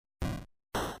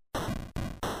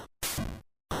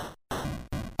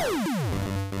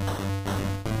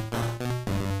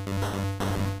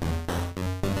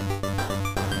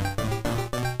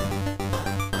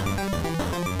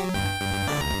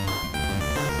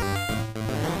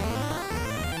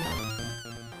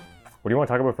do you want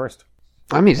to talk about first?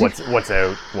 I'm easy. What's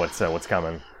out? What's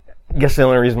coming? I guess the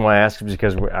only reason why I asked is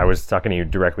because I was talking to you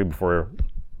directly before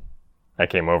I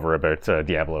came over about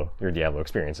Diablo, your Diablo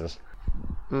experiences.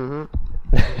 Mm-hmm.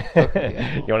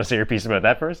 Okay. You want to say your piece about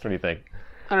that first? What do you think?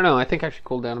 I don't know. I think I should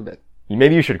cool down a bit.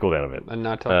 Maybe you should cool down a bit. And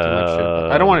not talk too much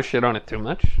shit. I don't want to shit on it too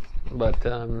much, but...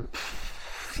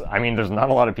 I mean, there's not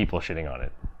a lot of people shitting on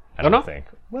it. I don't know. think.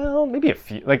 Well, maybe a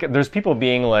few. Like, there's people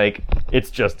being like, it's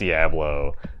just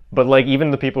Diablo. But, like,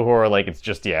 even the people who are like, it's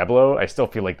just Diablo, I still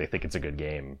feel like they think it's a good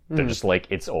game. They're just like,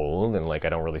 it's old, and, like, I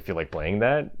don't really feel like playing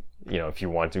that. You know, if you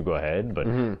want to, go ahead. But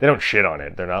they don't shit on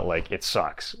it. They're not like, it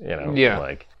sucks, you know? Yeah.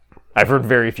 Like, I've heard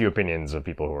very few opinions of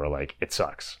people who are like, it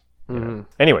sucks. You know?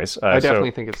 Anyways. I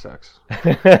definitely think it sucks.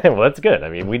 Well, that's good. I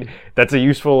mean, that's a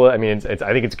useful... I mean, I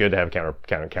think it's good to have counter...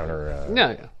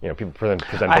 Yeah. You know, people present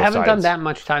both I haven't sides. done that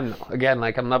much time, though. Again,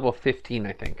 like, I'm level 15,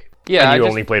 I think. Yeah, And you I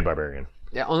only played Barbarian.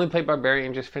 Yeah, only played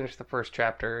Barbarian, just finished the first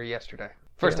chapter yesterday.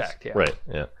 First act, yeah. Right,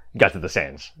 yeah. Got to the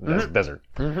sands, desert.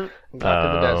 Mm-hmm. Got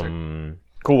to the desert.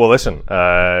 Cool, well, listen.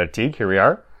 Teague, here we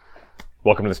are.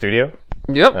 Welcome to the studio.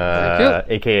 Yep, thank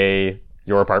you. A.k.a.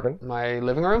 your apartment. My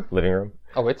living room? Living room.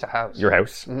 Oh, it's a house. Your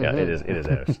house. Yeah, it is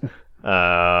a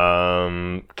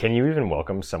house. Can you even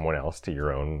welcome someone else to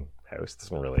your own house?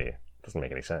 Doesn't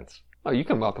make any sense. Oh, you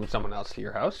can welcome someone else to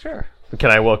your house, sure.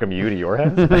 Can I welcome you to your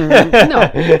house?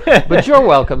 No, but you're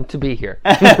welcome to be here.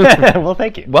 Well,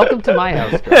 thank you. Welcome to my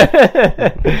house.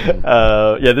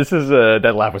 Yeah, this is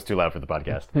that laugh was too loud for the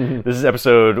podcast. This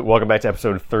is welcome back to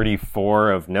episode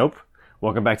 34 of Nope.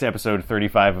 Welcome back to episode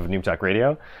 35 of Noob Talk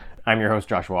Radio. I'm your host,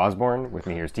 Joshua Osborne. With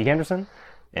me here is Teague Henderson.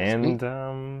 And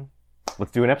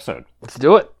let's do an episode. Let's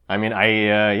do it. I mean,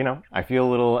 I feel a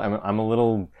little, I'm a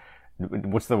little,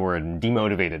 what's the word,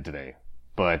 demotivated today.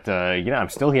 But, I'm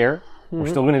still here. We're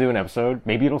still going to do an episode.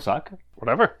 Maybe it'll suck.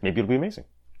 Whatever. Maybe it'll be amazing.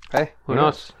 Hey, who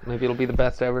knows? Maybe it'll be the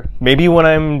best ever. Maybe when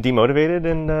I'm demotivated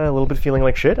and a little bit feeling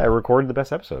like shit, I record the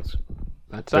best episodes.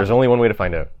 There's only one way to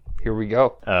find out. Here we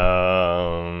go.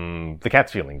 The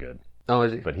cat's feeling good. Oh,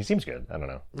 is he? But he seems good. I don't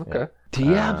know. Okay. Yeah.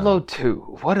 Diablo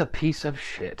 2. What a piece of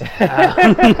shit. I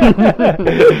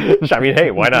mean,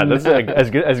 hey, why not? That's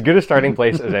as good a starting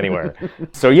place as anywhere.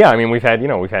 So yeah, I mean, we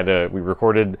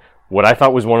recorded what I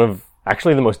thought was one of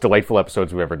actually the most delightful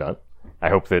episodes we've ever done. I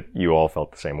hope that you all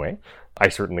felt the same way. I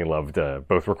certainly loved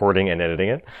both recording and editing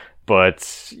it.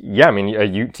 But yeah, I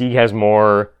mean, Teague has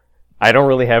more. I don't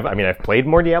really have. I mean, I've played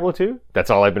more Diablo 2.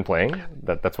 That's all I've been playing.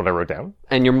 That's what I wrote down.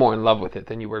 And you're more in love with it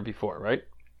than you were before, right?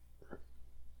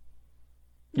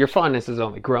 Your fondness has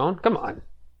only grown. Come on.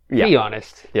 Yeah. Be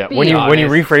honest. Yeah. Be When you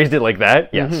honest. rephrased it like that,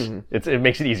 yes, it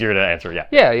makes it easier to answer.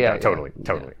 Yeah. Yeah. Totally.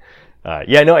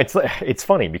 No, it's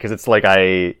funny because it's like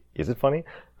is it funny?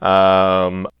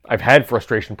 I've had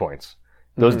frustration points.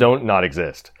 Those don't not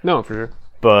exist. No, for sure.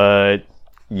 But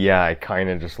yeah, I kind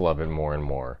of just love it more and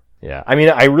more. Yeah. I mean,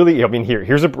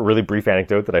 here's a really brief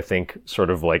anecdote that I think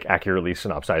sort of like accurately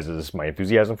synopsizes my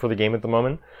enthusiasm for the game at the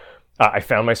moment. I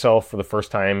found myself for the first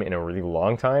time in a really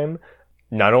long time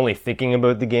not only thinking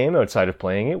about the game outside of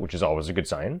playing it, which is always a good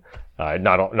sign.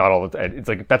 Not all the time. It's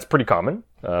like that's pretty common,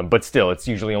 but still, it's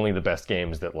usually only the best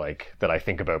games that I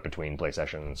think about between play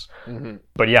sessions. Mm-hmm.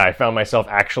 But yeah, I found myself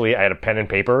actually. I had a pen and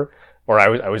paper, or I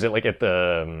was at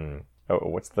the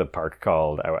what's the park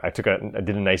called? I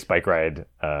did a nice bike ride,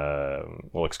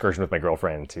 little excursion with my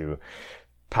girlfriend to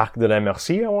Parc de la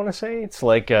Merci. I want to say it's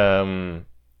like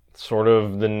sort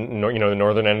of the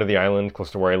northern end of the island,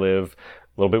 close to where I live.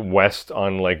 A little bit west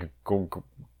on like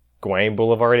Gouin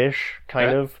Boulevard-ish,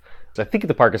 kind of. So I think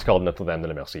the park is called Notre Dame de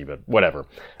la Merci, but whatever.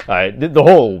 The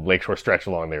whole lakeshore stretch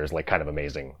along there is like kind of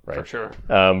amazing, right? For sure.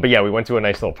 But yeah, we went to a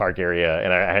nice little park area,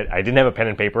 and I didn't have a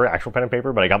actual pen and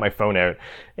paper, but I got my phone out,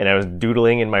 and I was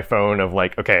doodling in my phone of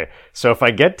like, okay, so if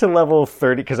I get to level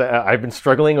 30, because I've been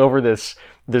struggling over this.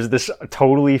 There's this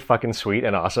totally fucking sweet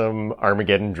and awesome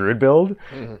Armageddon Druid build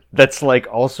that's like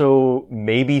also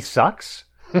maybe sucks.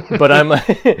 But I'm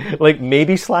like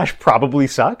maybe / probably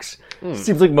sucks.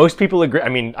 Seems like most people agree. I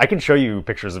mean, I can show you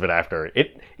pictures of it after.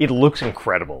 It looks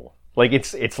incredible. Like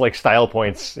it's like style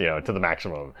points, to the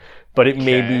maximum. But it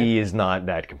maybe is not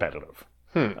that competitive.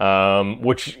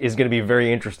 Which is going to be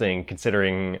very interesting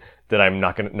considering that I'm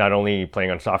not only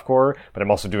playing on softcore, but I'm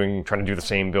also trying to do the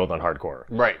same build on hardcore.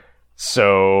 Right.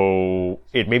 So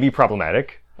it may be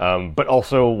problematic. But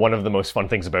also one of the most fun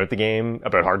things about the game,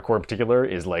 about hardcore in particular,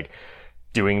 is like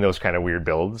doing those kind of weird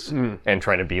builds and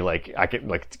trying to be like,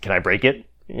 can I break it?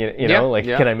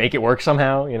 Can I make it work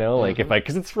somehow?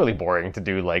 Because it's really boring to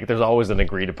do, like, there's always an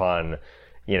agreed upon,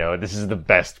 this is the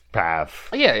best path.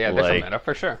 Yeah, there's a meta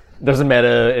for sure. There's a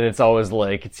meta, and it's always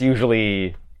like, it's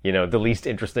usually the least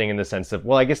interesting in the sense of,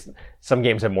 well, I guess some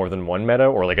games have more than one meta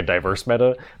or like a diverse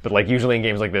meta, but like usually in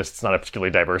games like this, it's not a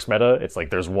particularly diverse meta. It's like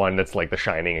there's one that's like the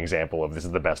shining example of this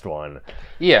is the best one.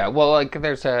 Yeah, well, like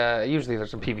usually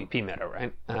there's a PvP meta,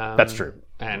 right? That's true.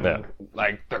 And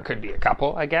like there could be a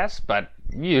couple, I guess, but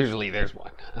usually there's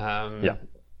one.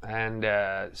 And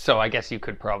so I guess you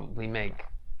could probably make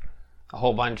a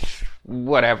whole bunch,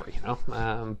 whatever,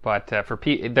 but there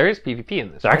is PvP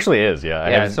in this. There actually is, yeah.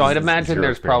 Yeah, so I'd imagine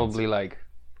there's probably like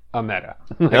a meta.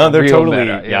 No, they're totally.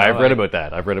 Meta, yeah, I've read about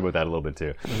that. I've read about that a little bit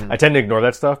too. I tend to ignore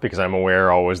that stuff because I'm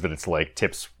aware always that it's like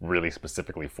tips really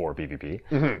specifically for PvP,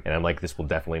 and I'm like, this will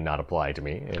definitely not apply to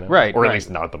me, right? Or at least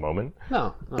not at the moment.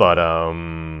 No. But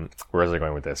where was I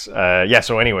going with this?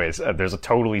 So anyways, there's a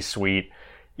totally sweet.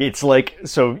 It's like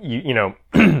so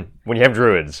when you have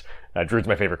druids. Druid's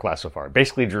my favorite class so far.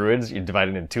 Basically, druids, you divide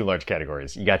it into two large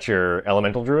categories. You got your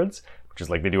elemental druids, which is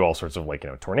like they do all sorts of like,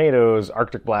 tornadoes,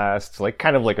 arctic blasts, like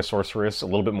kind of like a sorceress, a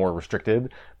little bit more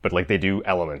restricted, but like they do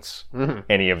elements,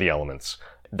 any of the elements.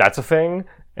 That's a thing.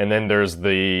 And then there's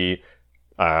the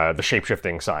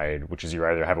shape-shifting side, which is you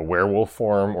either have a werewolf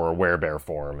form or a werebear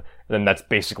form. And then that's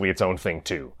basically its own thing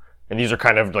too. And these are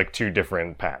kind of like two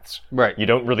different paths. Right. You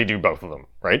don't really do both of them,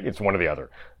 right? It's one or the other.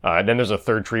 Then there's a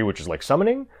third tree, which is like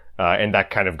summoning. And that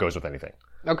kind of goes with anything.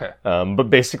 Okay. But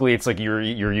basically, it's like you're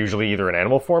usually either an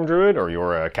animal form druid or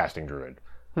you're a casting druid.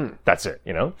 That's it,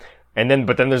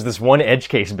 But then there's this one edge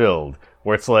case build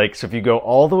where it's like, so if you go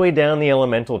all the way down the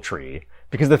elemental tree,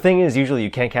 because the thing is, usually you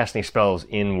can't cast any spells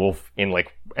in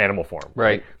like animal form.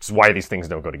 Right. Which is why these things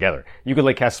don't go together. You could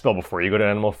like cast a spell before you go to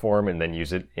animal form and then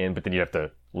use it but then you have to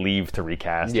leave to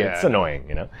recast. Yeah. It's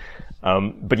annoying,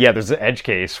 But yeah, there's an edge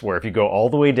case where if you go all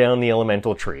the way down the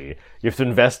elemental tree, you have to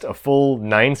invest a full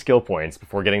 9 skill points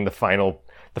before getting the final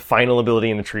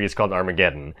ability in the tree is called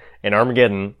Armageddon. And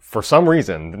Armageddon, for some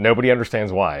reason, nobody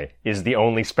understands why, is the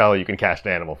only spell you can cast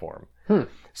in animal form.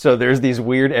 So there's these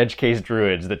weird edge case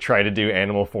druids that try to do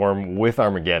animal form with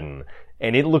Armageddon.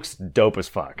 And it looks dope as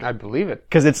fuck. I believe it.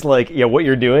 Because it's like, what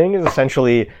you're doing is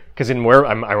essentially, because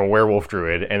I'm a werewolf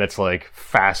druid, and it's like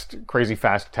crazy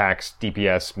fast attacks,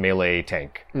 DPS, melee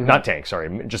tank. Not tank,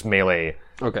 sorry, just melee,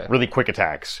 really quick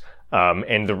attacks.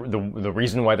 And the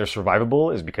reason why they're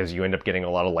survivable is because you end up getting a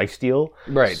lot of lifesteal.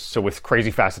 Right. So with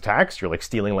crazy fast attacks, you're like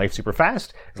stealing life super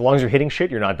fast. As long as you're hitting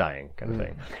shit, you're not dying, kind of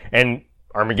thing. And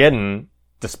Armageddon,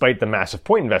 despite the massive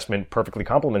point investment, perfectly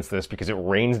complements this because it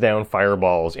rains down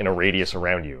fireballs in a radius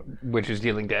around you. Which is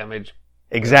dealing damage.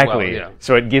 Exactly. Well, yeah.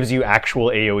 So it gives you actual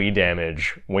AoE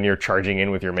damage when you're charging in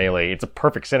with your melee. It's a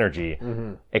perfect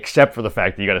synergy, except for the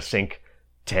fact that you got to sink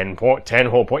 10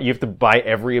 whole point. You have to buy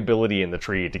every ability in the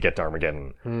tree to get to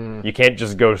Armageddon. You can't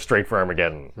just go straight for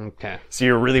Armageddon. Okay. So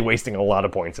you're really wasting a lot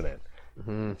of points in it.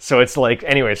 So it's like,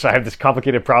 anyway, so I have this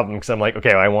complicated problem because I'm like,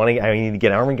 okay, I need to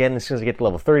get Armageddon as soon as I get to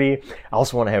level 30. I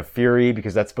also want to have Fury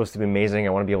because that's supposed to be amazing. I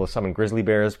want to be able to summon Grizzly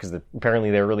Bears because apparently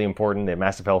they're really important. They have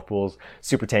massive health pools,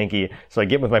 super tanky. So I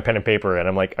get with my pen and paper and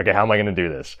I'm like, okay, how am I going to do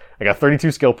this? I got 32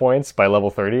 skill points by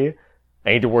level 30.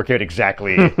 I need to work out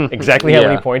exactly how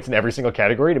many points in every single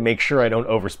category to make sure I don't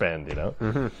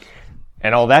overspend,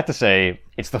 And all that to say,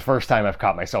 it's the first time I've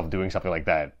caught myself doing something like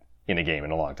that in a game in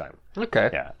a long time.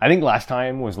 Okay. Yeah. I think last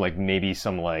time was like maybe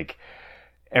some like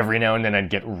every now and then I'd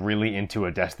get really into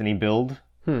a Destiny build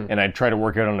and I'd try to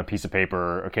work out on a piece of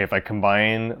paper, okay, if I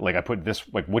combine, like I put this,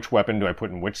 like which weapon do I put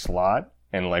in which slot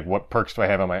and like what perks do I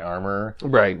have on my armor?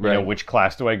 Right. Which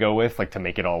class do I go with, like to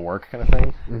make it all work kind of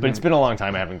thing. But it's been a long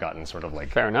time I haven't gotten sort of like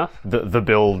fair enough. The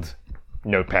build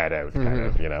notepad out kind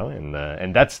of,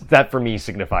 and that for me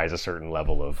signifies a certain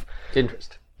level of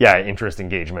interest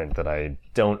engagement that I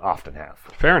don't often have.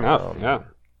 Fair enough. Yeah.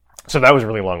 So that was a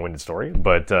really long-winded story,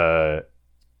 but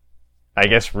I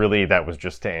guess really that was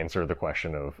just to answer the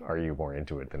question of, are you more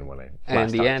into it than when I last And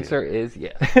the talked answer to you? is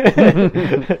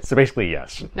yes. So basically,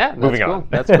 yes. Yeah, that's Moving cool. on.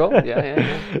 That's cool.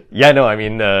 Yeah. Yeah, no, I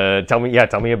mean, tell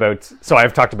me about. So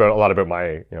I've talked about a lot about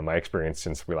my my experience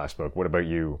since we last spoke. What about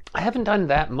you? I haven't done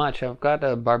that much. I've got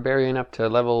a barbarian up to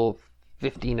level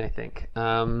 15, I think.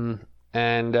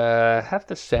 And have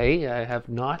to say, I have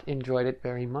not enjoyed it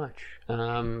very much.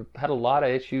 Had a lot of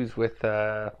issues with,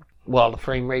 the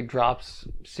frame rate drops,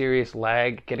 serious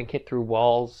lag, getting hit through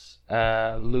walls,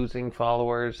 losing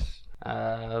followers.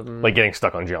 Like getting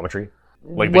stuck on geometry?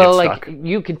 Like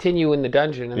you continue in the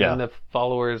dungeon and then the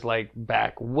followers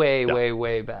back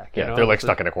way back. Yeah, they're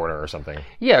stuck in a corner or something.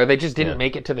 Yeah, or they just didn't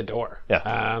make it to the door.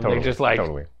 Yeah, totally. They just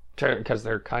because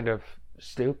they're kind of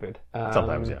stupid.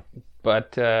 Sometimes, yeah.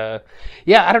 But I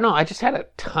don't know. I just had a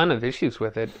ton of issues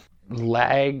with it.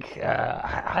 lag.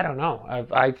 I don't know.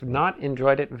 I've not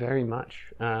enjoyed it very much.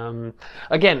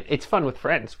 Again, it's fun with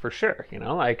friends for sure. You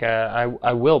know, like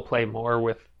I will play more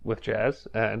with Jazz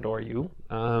and or you.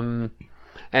 And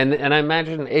I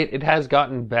imagine it has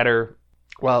gotten better.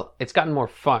 Well, it's gotten more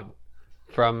fun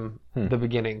from the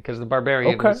beginning because the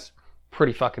Barbarian was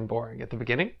pretty fucking boring at the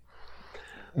beginning.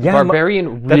 Yeah,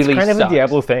 Barbarian really that's kind sucks. of a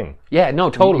Diablo thing. Yeah, no,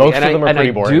 totally. Most of them are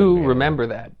pretty boring. I do remember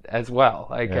that as well.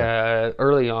 Like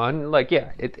early on, like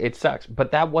it sucks.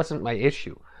 But that wasn't my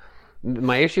issue.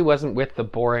 My issue wasn't with the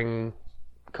boring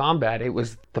combat. It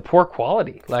was the poor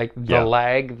quality. Like the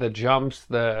lag, the jumps,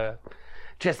 it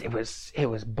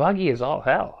was buggy as all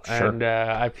hell. Sure. And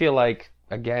I feel like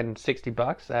again,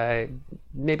 $60,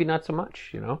 maybe not so much.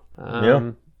 You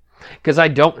know, because I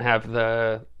don't have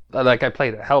I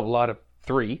played a hell of a lot of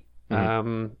 3,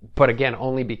 but again,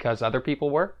 only because other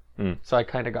people were. So I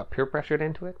kind of got peer pressured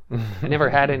into it. I never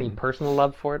had any personal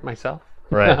love for it myself.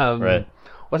 Right, right.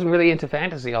 Wasn't really into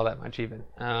fantasy all that much even.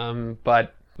 But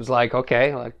it was like,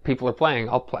 okay, like people are playing,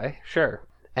 I'll play, sure.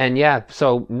 And yeah,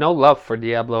 so no love for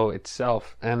Diablo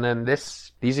itself. And then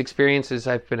these experiences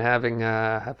I've been having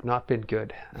have not been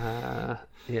good.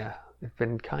 Yeah, it's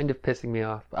been kind of pissing me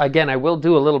off. Again, I will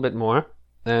do a little bit more,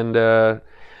 and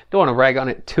don't want to rag on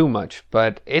it too much,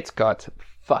 but it's got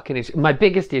fucking issues. My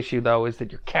biggest issue, though, is that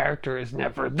your character is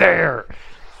never there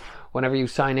whenever you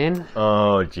sign in.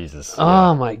 Oh, Jesus.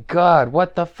 Oh, my God.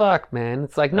 What the fuck, man?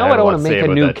 It's like, no, I don't want to make a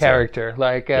new character.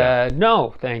 Like,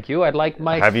 no, thank you. I'd like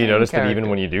my Have you noticed character. that even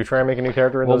when you do try and make a new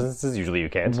character in those instances, usually you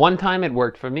can't? One time it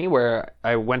worked for me where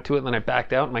I went to it and then I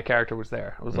backed out and my character was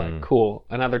there. I was like, cool.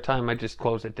 Another time I just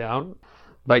closed it down.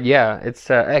 But yeah, it's.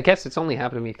 I guess it's only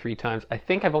happened to me 3 times. I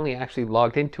think I've only actually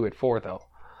logged into it 4 though,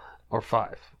 or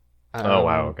 5. Oh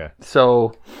wow, okay.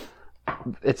 So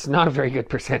it's not a very good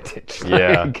percentage.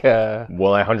 Yeah. Like,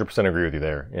 well, I 100% agree with you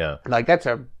there. Yeah. like that's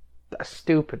a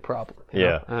stupid problem. you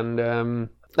Yeah. know? And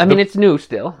I mean, it's new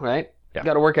still, right? Yeah.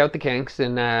 Got to work out the kinks,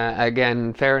 and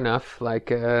again, fair enough.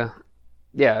 Like,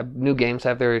 yeah, new games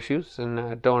have their issues,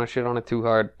 and don't want to shit on it too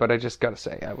hard. But I just got to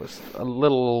say, I was a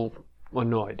little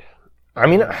annoyed. I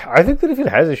mean, I think that if it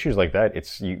has issues like that,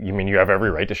 it's you mean you have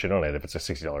every right to shit on it if it's a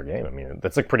 $60 game. I mean,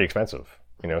 that's like pretty expensive,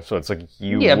 you know. So it's like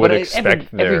you would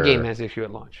expect every game has issue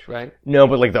at launch, right? No,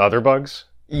 but like the other bugs.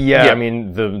 Yeah, I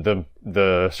mean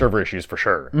the server issues for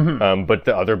sure. But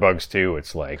the other bugs too.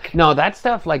 It's like No, that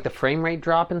stuff like the frame rate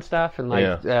drop and stuff, and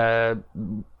like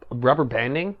rubber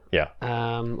banding. Yeah.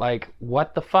 Like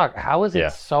what the fuck? How is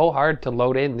it so hard to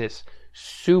load in this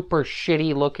super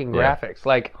shitty looking graphics?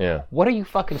 Like, what are you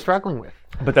fucking struggling with?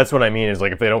 But that's what I mean is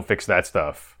like if they don't fix that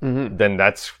stuff, then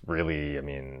that's really, I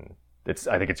mean,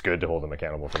 I think it's good to hold them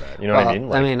accountable for that. You know what I mean?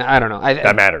 Like, I mean, I don't know.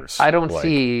 that matters. I don't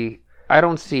see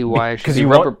why I should be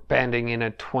rubber banding in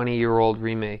a 20-year-old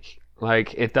remake.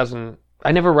 Like it doesn't.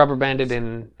 I never rubber banded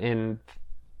in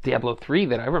Diablo 3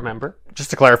 that I remember. Just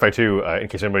to clarify too, in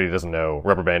case anybody doesn't know,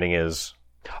 rubber banding is.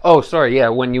 Oh, sorry. Yeah,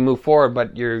 when you move forward,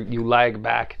 but you lag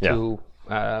back to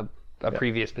a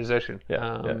previous position.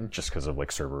 Just because of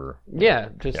like server.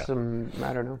 Some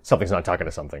I don't know. Something's not talking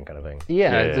to something kind of thing.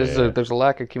 There's a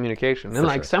lack of communication, and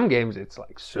like some games, it's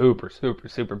like super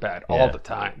bad all the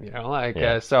time. You know,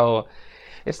 like so,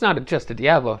 it's not just a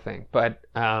Diablo thing, but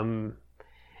on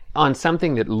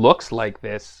something that looks like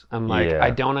this, I'm like,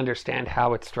 I don't understand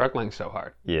how it's struggling so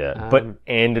hard. Yeah,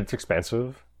 and it's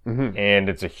expensive. And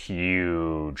it's a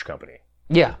huge company.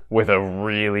 Yeah. With a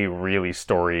really, really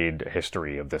storied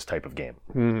history of this type of game.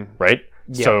 Right?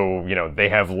 Yeah. So, you know, they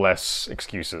have less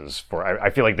excuses for...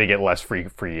 I feel like they get less free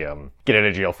get out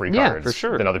of jail free cards for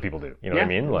sure. than other people do. You know what I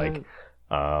mean? Like,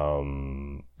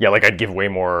 like I'd give way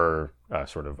more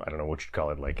sort of, I don't know what you'd call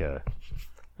it, like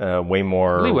way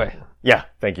more... leeway. Yeah,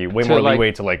 thank you. Way more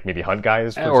leeway to like maybe hunt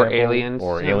guys, for or example. aliens.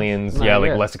 Or aliens. Yeah,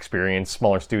 like less experience,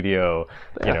 smaller studio,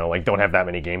 you know, like don't have that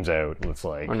many games out. It's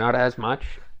like... Or not as much.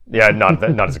 Yeah, not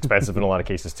as expensive in a lot of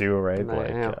cases too, right?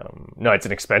 No, it's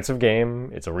an expensive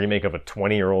game. It's a remake of a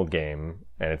 20-year-old game,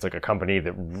 and it's like a company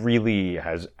that really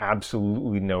has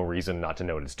absolutely no reason not to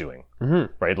know what it's doing,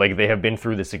 right? Like they have been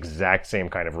through this exact same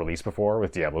kind of release before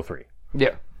with Diablo 3.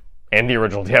 Yeah. And the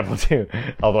original Diablo 2.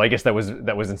 Although I guess that was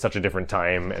in such a different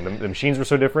time, and the machines were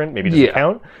so different, maybe it doesn't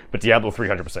count. But Diablo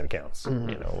 300% counts.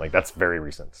 You know, like that's very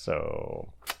recent. So...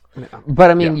 But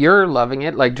I mean, you're loving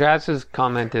it. Like Jazz has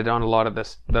commented on a lot of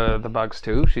the bugs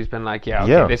too. She's been like,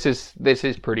 this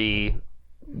is pretty.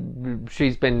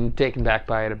 She's been taken back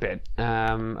by it a bit,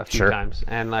 a few times,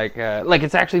 and like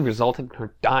it's actually resulted in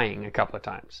her dying a couple of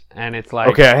times. And it's like,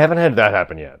 okay, I haven't had that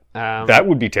happen yet. That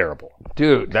would be terrible,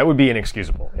 dude. That would be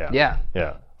inexcusable. Yeah.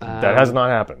 That has not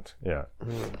happened. Yeah,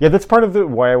 yeah. That's part of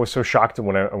why I was so shocked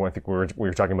when I think we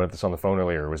were talking about this on the phone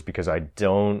earlier, was because I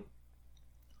don't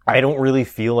really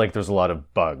feel like there's a lot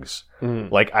of bugs.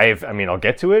 Like I'll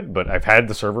get to it, but I've had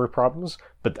the server problems,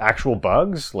 but actual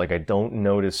bugs, like I don't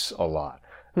notice a lot.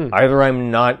 Either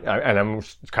I'm not, and I'm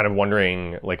kind of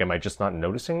wondering, like, am I just not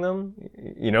noticing them?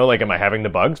 You know, like, am I having the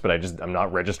bugs, but I'm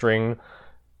not registering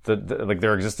like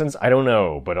their existence? I don't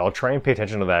know, but I'll try and pay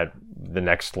attention to that the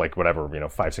next, like, whatever,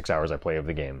 5-6 hours I play of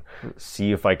the game.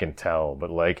 See if I can tell. But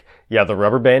like, yeah, the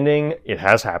rubber banding, it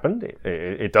has happened.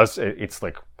 It does, it's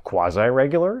like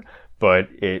quasi-regular, but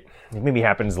it maybe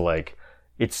happens like,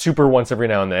 it's super once every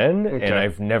now and then, and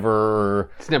it's never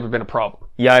been a problem.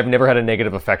 Yeah, I've never had a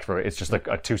negative effect from it. It's just like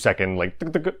a 2-second, like,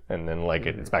 and then like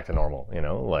it's back to normal,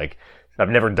 like, I've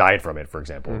never died from it, for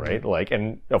example, right? Like,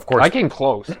 and of course, I came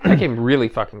close. I came really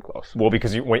fucking close. Well,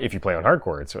 because if you play on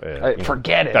hardcore, it's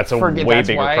forget it. That's a way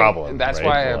bigger problem. That's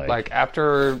right? why, like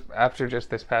after just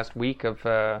this past week of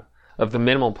the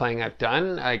minimal playing I've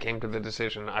done, I came to the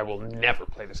decision I will never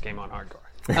play this game on hardcore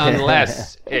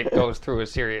unless it goes through a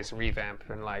serious revamp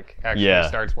and like actually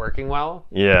starts working well.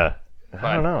 Yeah.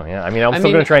 I don't know. Yeah, I'm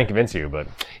still going to try and convince you, but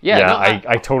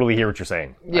I totally hear what you're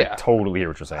saying. Yeah, I totally hear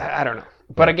what you're saying. I don't know,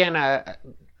 but again,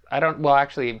 I don't. Well,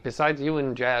 actually, besides you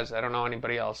and Jazz, I don't know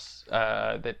anybody else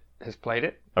that has played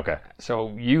it. Okay. So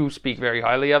you speak very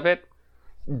highly of it.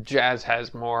 Jazz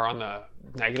has more on the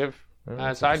negative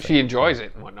side. She enjoys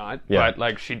it and whatnot, but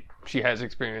like she has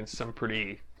experienced some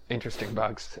pretty interesting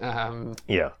bugs.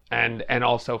 And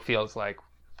also feels like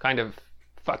kind of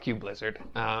fuck you, Blizzard.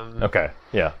 Okay.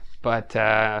 Yeah. But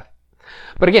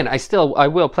again, I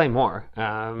will play more.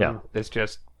 It's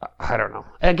just, I don't know.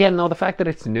 Again, though, the fact that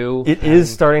it's new, it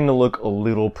is starting to look a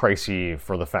little pricey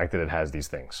for the fact that it has these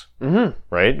things,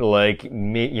 right? Like,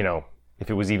 if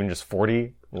it was even just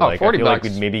 40, like, 40 I feel bucks.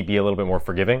 like we'd maybe be a little bit more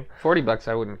forgiving. $40,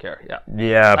 I wouldn't care. Yeah.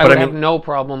 Yeah, but I would have no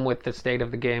problem with the state of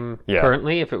the game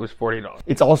currently if it was $40.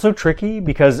 It's also tricky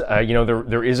because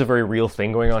there is a very real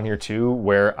thing going on here too,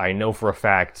 where I know for a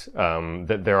fact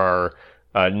that there are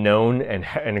known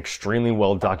and extremely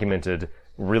well documented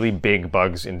really big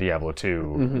bugs in Diablo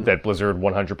 2 that Blizzard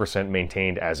 100%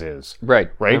 maintained as is. Right.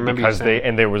 Because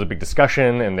there was a big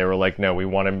discussion and they were like, no, we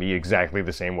want to be exactly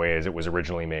the same way as it was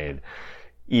originally made.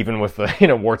 Even with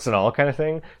the, warts and all kind of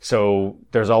thing. So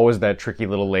there's always that tricky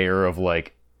little layer of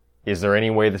like, is there any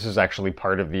way this is actually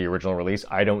part of the original release?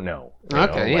 I don't know.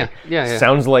 Yeah.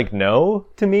 Sounds like no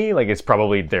to me. Like it's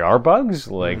probably, there are bugs,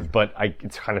 but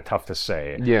it's kind of tough to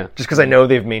say. Yeah. Just because I know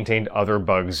they've maintained other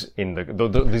bugs in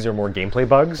these are more gameplay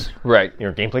bugs. Right.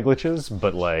 Gameplay glitches,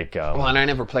 but like... well, and I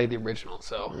never played the original,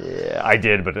 so... Yeah, I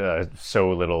did, but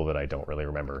so little that I don't really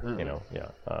remember,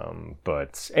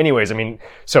 but anyways,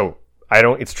 so...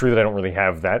 it's true that I don't really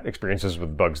have that experiences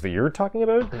with bugs that you're talking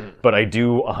about, but I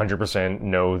do 100%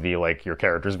 know the, like, your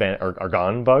characters are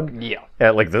gone bug. Yeah.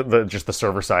 Like just the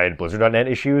server side Blizzard.net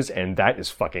issues, and that is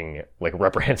fucking, like,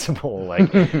 reprehensible.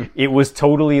 Like, it was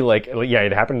totally like,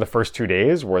 it happened the first 2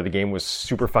 days where the game was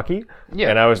super fucky.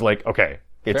 Yeah. And I was like, okay,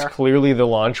 it's clearly the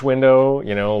launch window,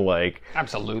 like...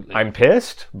 Absolutely. I'm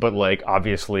pissed, but, like,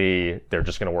 obviously they're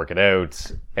just going to work it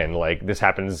out. And, like, this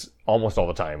happens almost all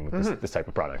the time with this type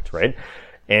of product, right?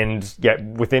 And,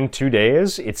 within 2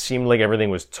 days, it seemed like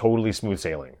everything was totally smooth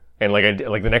sailing. And, like,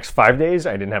 the next 5 days,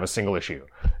 I didn't have a single issue,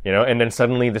 And then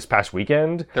suddenly this past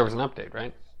weekend... There was an update,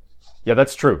 right? Yeah,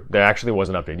 that's true. There actually was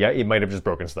an update. Yeah, it might have just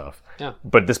broken stuff. Yeah.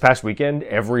 But this past weekend,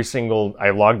 I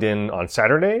logged in on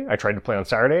Saturday, I tried to play on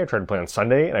Saturday, I tried to play on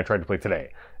Sunday, and I tried to play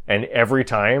today. And every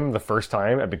time, the first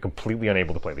time, I've been completely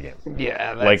unable to play the game.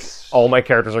 Yeah, that's... Like, all my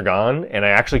characters are gone, and I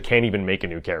actually can't even make a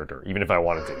new character, even if I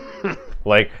wanted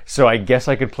to. So I guess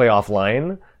I could play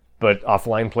offline, but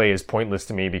offline play is pointless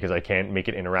to me because I can't make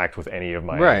it interact with any of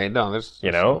my... Right, no, there's...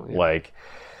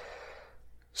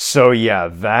 So yeah,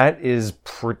 that is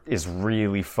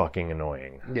really fucking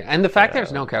annoying. Yeah, and the fact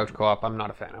there's no couch co-op, I'm not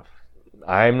a fan of.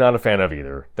 I'm not a fan of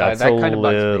either. That's that a kind of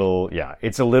little,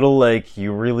 it's a little like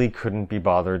you really couldn't be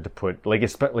bothered to put, like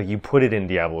you put it in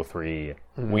Diablo 3.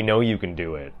 We know you can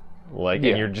do it. And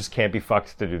you just can't be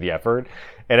fucked to do the effort.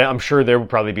 And I'm sure there would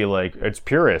probably be like, it's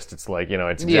purist. It's like,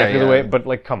 it's exactly the way, but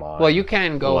like, come on. Well, you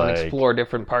can go and explore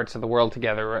different parts of the world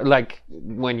together. Like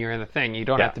when you're in the thing, you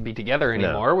don't have to be together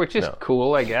anymore, which is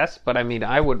cool, I guess. But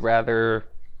I would rather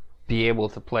be able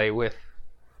to play with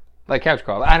like couch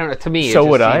co-op. I don't know. To me, so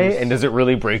would I. And does it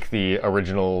really break the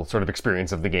original sort of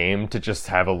experience of the game to just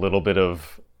have a little bit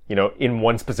of, in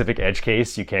one specific edge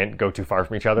case, you can't go too far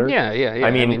from each other. Yeah.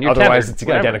 I mean you're otherwise tethered, it's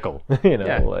whatever. identical.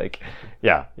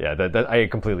 That I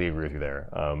completely agree with you there.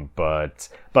 But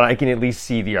I can at least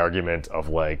see the argument of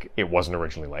like it wasn't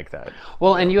originally like that.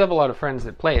 Well, and you have a lot of friends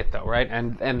that play it though, right?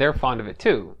 And they're fond of it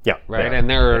too. Yeah, Right.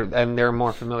 they are. And they're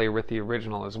more familiar with the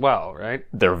original as well, right?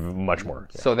 They're much more.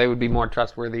 Yeah. So they would be more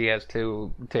trustworthy as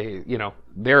to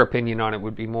their opinion on it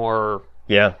would be more.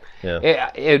 Yeah.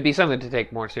 It would be something to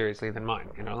take more seriously than mine.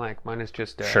 Like mine is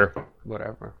just Sure.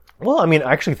 whatever. Well, I mean,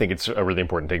 I actually think it's really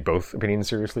important to take both opinions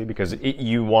seriously because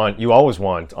you always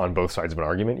want on both sides of an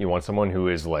argument. You want someone who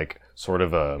is like sort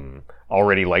of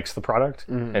already likes the product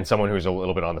and someone who's a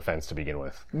little bit on the fence to begin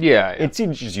with. Yeah. It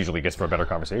just usually gets for a better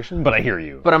conversation, but I hear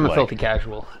you. But I'm a filthy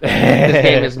casual. This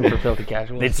game isn't for filthy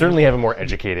casuals. They'd certainly have a more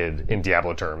educated in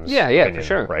Diablo terms. Yeah, opinion, for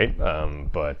sure. Right?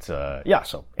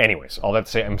 So anyways, all that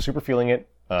to say, I'm super feeling it.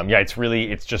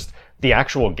 It's just the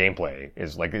actual gameplay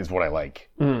is what I like.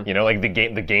 Like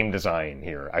the game design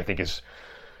here, I think is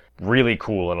really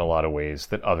cool in a lot of ways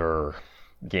that other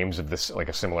games of this, like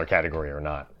a similar category, are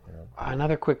not.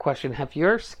 Another quick question. Have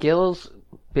your skills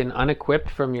been unequipped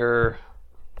from your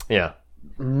Yeah.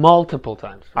 multiple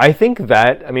times? I think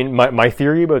that, I mean, my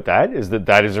theory about that is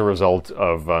that is a result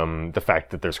of the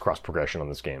fact that there's cross progression on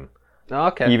this game.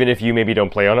 Okay. Even if you maybe don't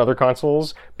play on other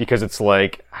consoles, because it's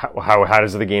like, how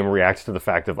does the game react to the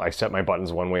fact of I set my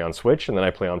buttons one way on Switch and then I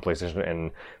play on PlayStation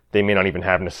and they may not even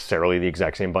have necessarily the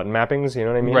exact same button mappings, you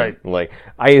know what I mean? Right. Like,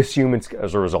 I assume it's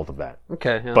as a result of that.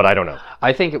 Okay. Yeah. But I don't know.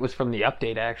 I think it was from the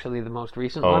update, actually, the most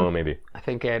recent one. Oh, maybe. I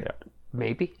think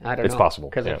maybe. I don't know. It's possible,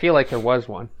 Because yeah. I feel like there was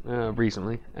one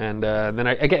recently. And then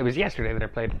it was yesterday that I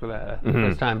played for the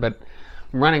first time. But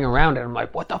I'm running around and I'm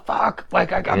like, what the fuck?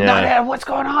 Like, I'm not, what's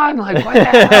going on? Like, what the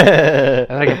hell? And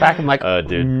then I get back and I'm like,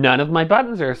 dude. none of my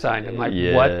buttons are assigned. I'm like,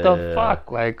 what the fuck?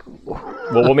 Like,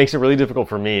 Well, what makes it really difficult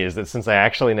for me is that since I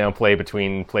actually now play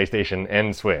between PlayStation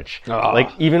and Switch, like,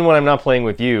 even when I'm not playing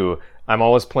with you, I'm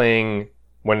always playing,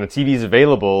 when the TV's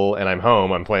available and I'm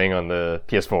home, I'm playing on the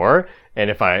PS4. And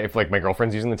if like my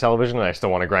girlfriend's using the television and I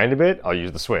still want to grind a bit, I'll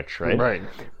use the Switch, right? Right.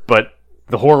 But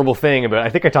the horrible thing about, I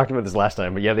think I talked about this last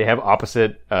time, but yeah, they have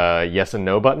opposite yes and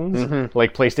no buttons.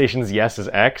 Like PlayStation's yes is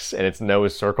X and its no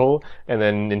is circle, and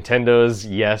then Nintendo's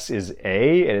yes is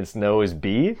A and its no is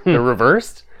B. They're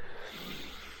reversed.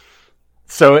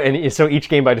 So each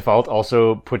game by default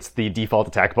also puts the default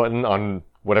attack button on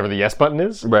whatever the yes button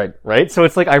is. Right. Right? So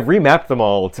it's like I've remapped them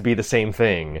all to be the same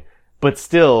thing, but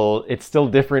still, it's still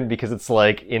different because it's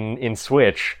like in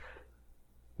Switch,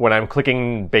 when I'm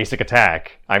clicking basic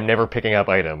attack, I'm never picking up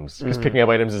items because picking up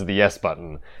items is the yes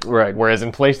button. Right. Whereas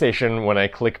in PlayStation, when I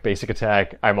click basic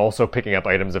attack, I'm also picking up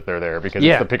items if they're there because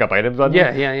it's the pick up items button.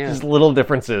 Yeah. Just little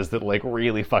differences that like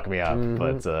really fuck me up.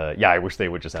 But I wish they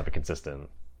would just have a consistent,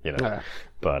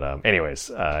 But anyways,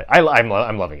 I'm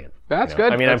loving it. That's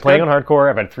good. I mean, I'm playing on hardcore.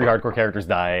 I've had 3 hardcore characters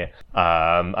die.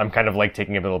 I'm kind of like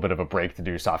taking a little bit of a break to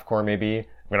do softcore. Maybe I'm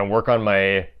gonna work on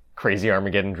my crazy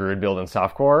Armageddon Druid build in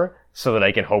softcore so that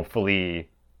I can hopefully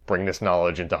bring this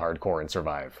knowledge into hardcore and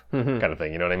survive, kind of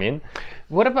thing. You know what I mean?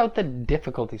 What about the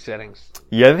difficulty settings?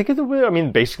 Yeah, I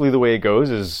think basically the way it goes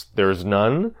is there's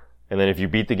none, and then if you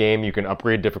beat the game, you can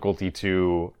upgrade difficulty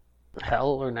to Hell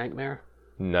or Nightmare?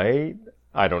 Night.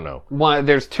 I don't know. One,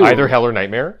 there's 2. Either Hell or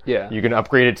Nightmare. Yeah. You can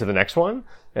upgrade it to the next one,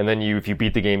 and then if you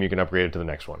beat the game, you can upgrade it to the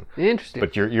next one. Interesting.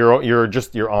 But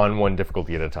you're on one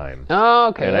difficulty at a time. Oh,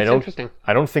 okay. And That's interesting.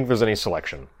 I don't think there's any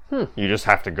selection. You just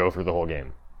have to go through the whole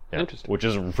game. Yeah, Interesting. Which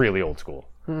is really old school.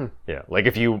 Yeah, like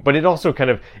but it also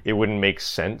it wouldn't make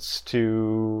sense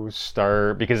to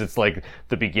start, because it's like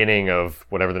the beginning of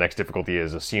whatever the next difficulty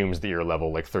is assumes that you're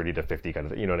level like 30 to 50 kind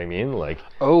of thing, you know what I mean? Like,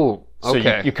 oh,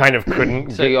 okay. So you kind of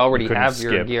couldn't So you already couldn't have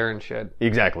your skip. gear and shit.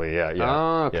 Exactly, yeah.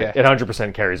 Oh, okay. Yeah, it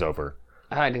 100% carries over.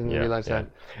 I didn't realize that.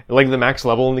 Like the max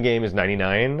level in the game is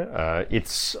 99.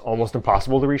 It's almost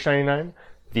impossible to reach 99.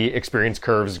 The experience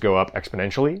curves go up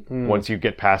exponentially once you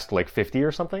get past like 50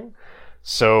 or something.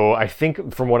 So I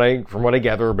think from what I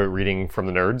gather about reading from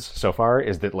the nerds so far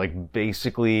is that like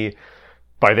basically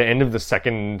by the end of the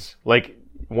second, like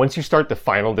once you start the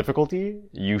final difficulty,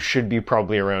 you should be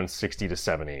probably around 60 to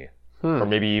 70 or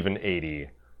maybe even 80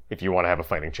 if you want to have a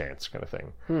fighting chance, kind of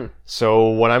thing. So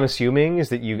what I'm assuming is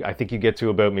that I think you get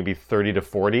to about maybe 30 to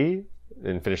 40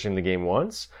 in finishing the game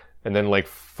once. And then like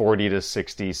 40 to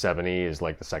 60, 70 is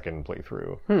like the second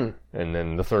playthrough. And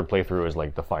then the third playthrough is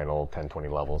like the final 10, 20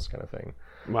 levels kind of thing.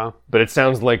 Wow. But it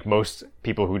sounds like most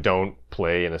people who don't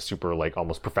play in a super like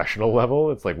almost professional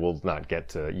level, it's like we'll not get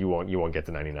to you won't get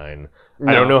to 99.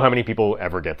 I don't know how many people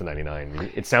ever get to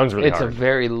 99. It sounds really It's hard. a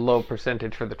very low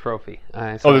percentage for the trophy.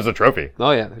 There's a trophy.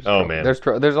 Oh yeah. There's man.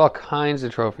 There's all kinds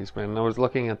of trophies, man. I was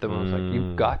looking at them. I was like,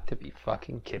 you've got to be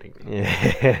fucking kidding me.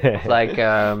 It's like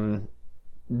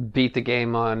beat the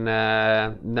game on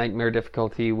nightmare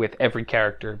difficulty with every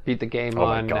character. Beat the game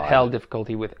on hell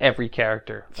difficulty with every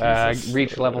character.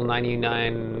 Reach level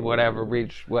 99, whatever.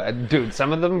 Dude,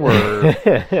 some of them were.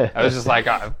 I was just like,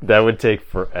 that would take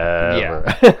forever.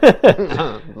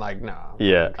 Yeah. Like, no.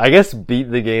 Yeah, I guess beat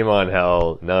the game on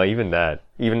hell. No, even that.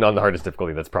 Even on the hardest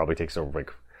difficulty, that's probably takes over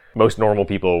like. Most normal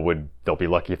people they'll be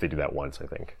lucky if they do that once, I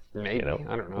think. Maybe. I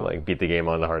don't know. Like beat the game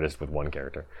on the hardest with one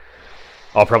character.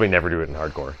 I'll probably never do it in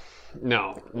hardcore.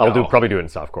 No. I'll probably do it in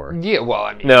softcore. Yeah, well,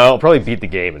 I mean. No, I'll probably beat the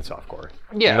game in softcore.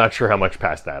 Yeah. I'm not sure how much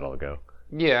past that I'll go.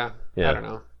 Yeah. I don't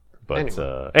know. But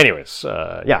anyways,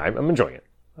 I'm enjoying it.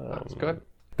 That's good.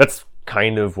 That's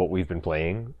kind of what we've been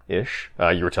playing-ish.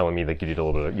 You were telling me that you did a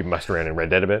little bit you messed around in Red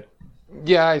Dead a bit.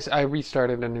 Yeah, I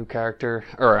restarted a new character,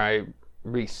 or I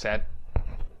reset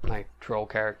my troll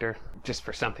character just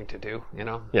for something to do,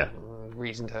 Yeah.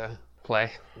 Reason to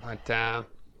play. But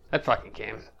that fucking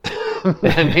game.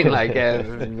 I mean, like,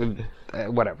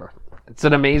 whatever. It's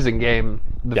an amazing game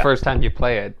the first time you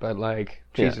play it, but like,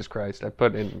 Jesus Christ, I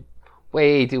put in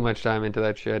way too much time into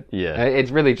that shit. Yeah.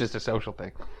 It's really just a social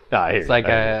thing. It's like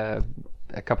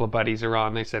a couple of buddies are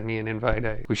on. They send me an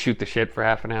invite. We shoot the shit for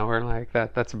half an hour, and like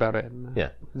that's about it. And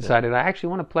decided I actually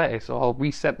want to play, so I'll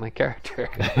reset my character.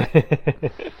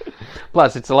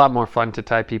 Plus, it's a lot more fun to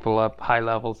tie people up, high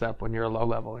levels up when you're a low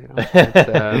level.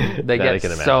 They get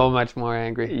so much more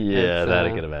angry. Yeah, that I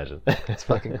can imagine. It's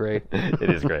fucking great. It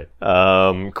is great.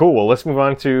 Cool. Well, let's move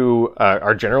on to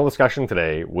our general discussion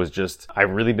today. Was just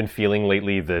I've really been feeling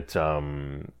lately that.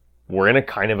 We're in a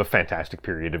kind of a fantastic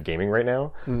period of gaming right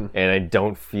now, and I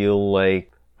don't feel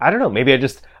like, I don't know, maybe I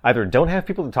just either don't have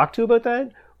people to talk to about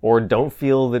that, or don't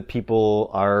feel that people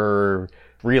are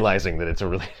realizing that it's a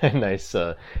really nice,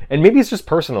 and maybe it's just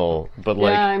personal, but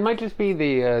like... Yeah, it might just be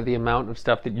the amount of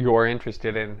stuff that you're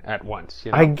interested in at once,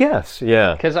 I guess,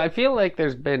 yeah. Because I feel like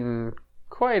there's been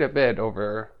quite a bit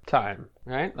over time,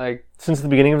 right? Like... Since the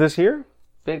beginning of this year?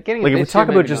 Like, if we talk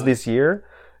about just this year,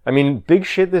 I mean, big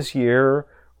shit this year...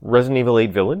 Resident Evil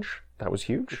 8 Village, that was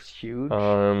huge. It's huge.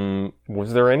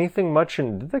 Was there anything much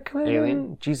in... Did that come out?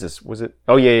 Alien? Jesus, was it...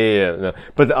 Oh, yeah. No.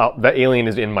 But that Alien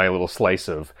is in my little slice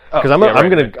of... Because I'm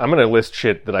gonna list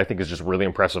shit that I think is just really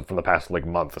impressive from the past, like,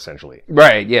 month, essentially.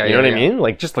 Right, yeah. You know what I mean?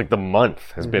 Like, just, like, the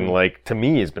month has been, like... To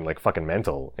me, has been, like, fucking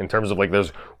mental. In terms of, like,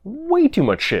 there's way too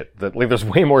much shit. There's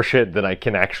way more shit than I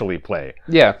can actually play.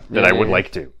 Yeah. That I would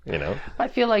like to, I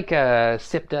feel like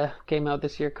SIPTA came out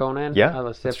this year, Conan.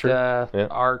 Yeah, SIPTA,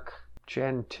 Arc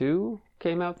Gen 2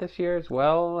 came out this year as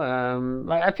well.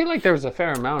 I feel like there was a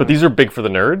fair amount. But these are big for the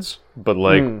nerds, but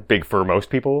like big for most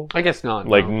people. I guess not.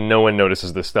 Like no one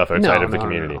notices this stuff outside of the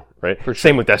community, right? For sure.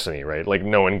 Same with Destiny, right? Like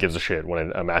no one gives a shit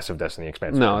when a massive Destiny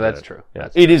expansion. No, that's true. Yeah.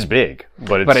 It is big,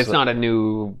 but it's not a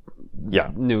new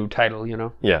title,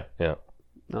 Yeah.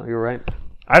 No, you're right.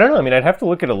 I don't know. I mean, I'd have to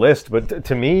look at a list, but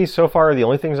to me, so far, the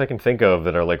only things I can think of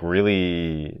that are like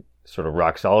really sort of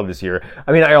rock solid this year.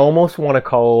 I mean, I almost want to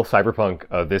call Cyberpunk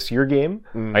a this year game.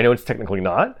 I know it's technically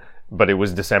not, but it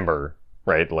was December,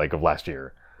 right? Like of last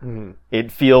year.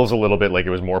 It feels a little bit like it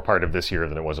was more part of this year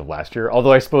than it was of last year.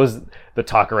 Although I suppose the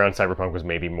talk around Cyberpunk was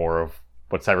maybe more of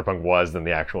what Cyberpunk was than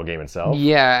the actual game itself.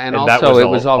 Yeah, and also it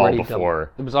was already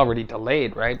before. It was already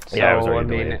delayed, right? So, yeah, it was already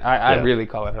delayed. I really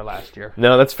call it her last year.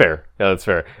 No, that's fair.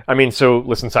 I mean, so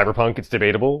listen, Cyberpunk, it's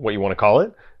debatable what you want to call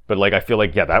it, but like I feel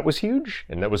like that was huge,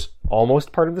 and that was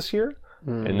almost part of this year.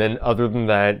 And then other than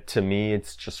that, to me,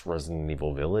 it's just Resident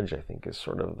Evil Village, I think, is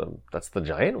sort of that's the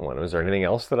giant one. Was there anything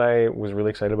else that I was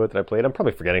really excited about that I played? I'm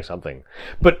probably forgetting something.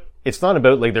 But it's not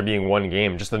about like there being one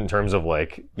game, just in terms of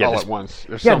like... all at once.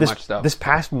 There's so much stuff. This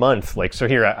past month, like, so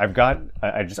here,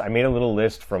 I made a little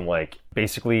list from like,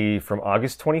 basically from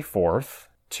August 24th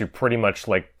to pretty much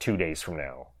like 2 days from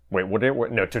now.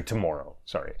 To tomorrow,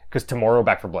 sorry. Because tomorrow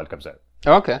Back 4 Blood comes out.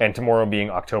 Okay. And tomorrow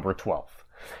being October 12th.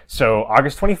 So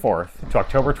August 24th to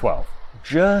October 12th,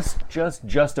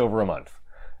 just over a month.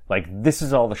 Like, this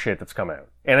is all the shit that's come out.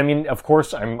 And I mean, of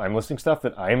course, I'm listing stuff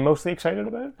that I'm mostly excited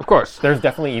about. Of course. There's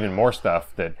definitely even more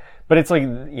stuff but it's like,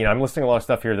 I'm listing a lot of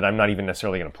stuff here that I'm not even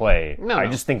necessarily going to play. I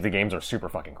just think the games are super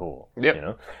fucking cool.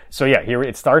 Yep. So yeah, here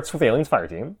it starts with Aliens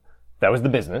Fireteam. That was the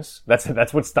business.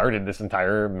 That's what started this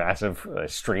entire massive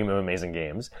stream of amazing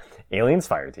games. Aliens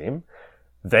Fireteam.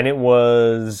 Then it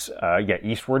was,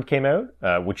 Eastward came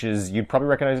out, which is, you'd probably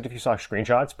recognize it if you saw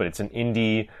screenshots, but it's an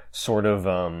indie sort of,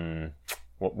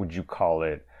 what would you call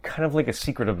it? Kind of like a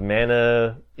Secret of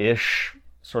Mana-ish,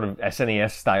 sort of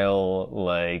SNES style,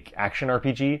 like, action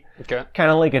RPG. Okay.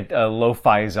 Kind of like a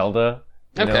lo-fi Zelda.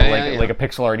 You know, like a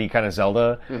pixel arty kind of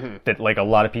Zelda that like a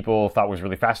lot of people thought was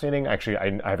really fascinating. Actually,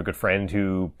 I have a good friend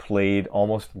who played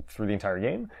almost through the entire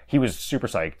game. He was super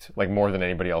psyched, like more than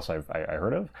anybody else I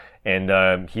heard of,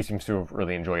 and he seems to have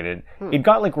really enjoyed it. It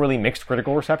got like really mixed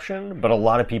critical reception, but a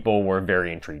lot of people were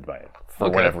very intrigued by it for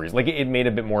whatever reason. Like it made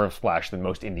a bit more of a splash than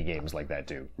most indie games like that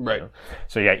do. Right. You know?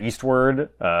 So yeah, Eastward.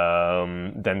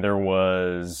 Then there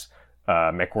was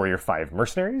MechWarrior 5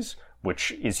 Mercenaries,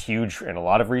 which is huge in a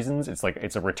lot of reasons.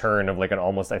 It's a return of like an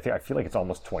almost, I feel like it's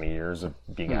almost 20 years of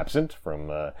being absent from,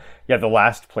 the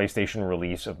last PlayStation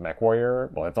release of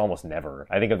MechWarrior. Well, it's almost never.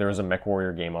 I think if there was a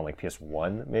MechWarrior game on like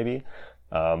PS1, maybe.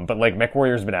 But like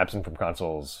MechWarrior's been absent from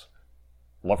consoles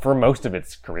for most of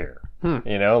its career.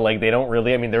 You know, like they don't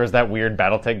really, I mean, there was that weird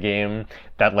Battletech game,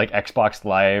 that like Xbox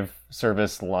Live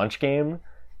service launch game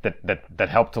that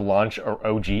helped to launch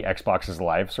OG Xbox's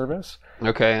Live service.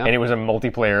 Okay. Yeah. And it was a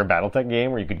multiplayer Battletech game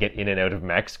where you could get in and out of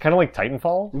mechs, kind of like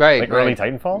Titanfall. Right. Like early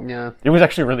Titanfall. Yeah. It was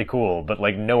actually really cool, but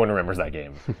like no one remembers that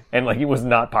game. And like it was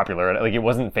not popular. Like it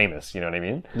wasn't famous, you know what I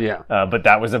mean? Yeah. But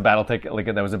that was a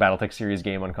Battletech series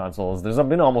game on consoles. There's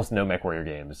been almost no MechWarrior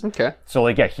games. Okay. So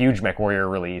like, yeah, huge MechWarrior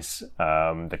release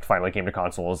that finally came to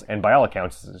consoles, and by all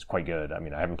accounts is quite good. I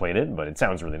mean, I haven't played it, but it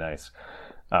sounds really nice.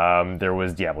 There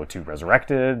was Diablo 2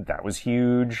 Resurrected. That was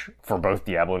huge for both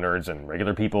Diablo nerds and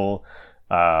regular people.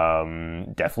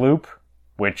 Deathloop,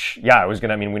 which, we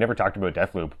never talked about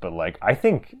Deathloop, but like, I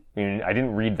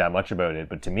didn't read that much about it,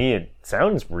 but to me, it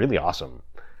sounds really awesome.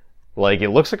 Like, it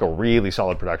looks like a really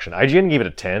solid production. IGN gave it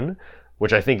a 10,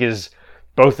 which I think is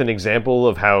both an example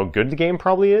of how good the game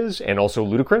probably is and also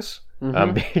ludicrous.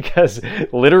 Because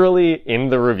literally in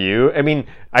the review, I mean,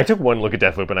 I took one look at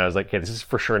Deathloop and I was like, okay, this is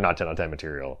for sure not 10 on 10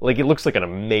 material. Like, it looks like an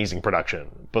amazing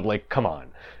production, but like, come on.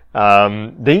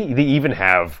 They even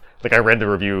have, like, I read the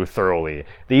review thoroughly.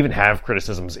 They even have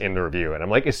criticisms in the review. And I'm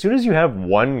like, as soon as you have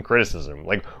one criticism,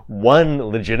 like one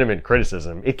legitimate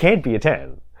criticism, it can't be a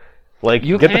 10. Like,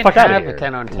 you get the fuck out of here. You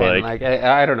can't have a 10 on 10. Like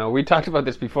I don't know. We talked about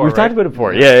this before, We've talked about it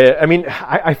before. Yeah. I mean,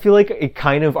 I feel like it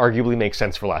kind of arguably makes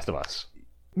sense for Last of Us.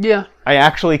 Yeah. I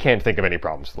actually can't think of any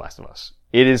problems with Last of Us.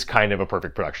 It is kind of a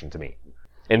perfect production to me.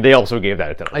 And they also gave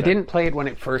that a 10 on 10. I didn't play it when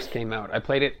it first came out. I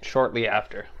played it shortly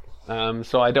after.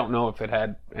 So I don't know if it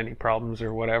had any problems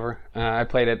or whatever. I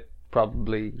played it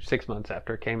probably 6 months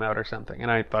after it came out or something, and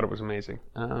I thought it was amazing.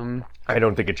 I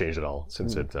don't think it changed at all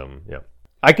since it,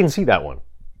 I can see that one,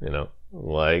 you know?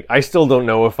 Like, I still don't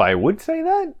know if I would say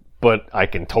that, but I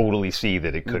can totally see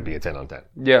that it could be a 10 on 10.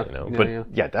 Yeah. You know?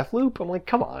 Deathloop, I'm like,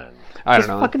 come on. I don't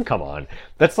know. Fucking come on.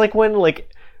 That's like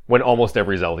when almost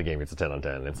every Zelda game gets a 10 on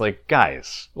 10. It's like,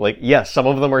 guys, like, yes, some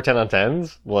of them are 10 on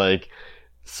 10s. Like,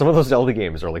 some of those Zelda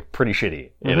games are like pretty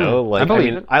shitty, you know? Like,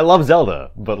 I love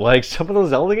Zelda, but like some of those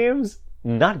Zelda games,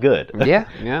 not good. Yeah.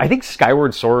 I think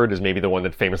Skyward Sword is maybe the one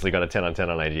that famously got a 10 on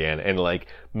 10 on IGN, and like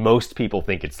most people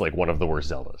think it's like one of the worst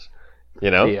Zeldas. You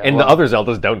know? Yeah, the other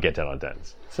Zeldas don't get 10 on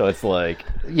 10s. So it's like...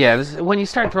 Yeah, when you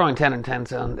start throwing 10 on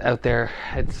 10s out there,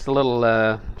 it's a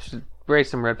little... should raise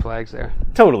some red flags there.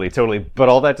 Totally. But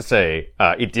all that to say,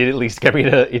 it did at least get me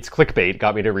to... It's clickbait,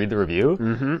 got me to read the review.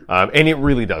 And it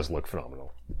really does look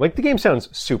phenomenal. Like, the game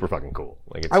sounds super fucking cool.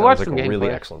 Like, it sounds like a really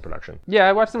excellent production. Yeah,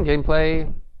 I watched some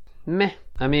gameplay. Meh.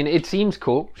 I mean, it seems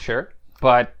cool, sure,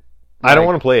 but... I don't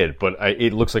want to play it, but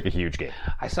it looks like a huge game.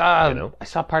 I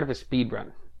saw part of a speed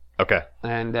run. Okay.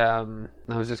 And I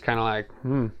was just kind of like,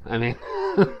 I mean,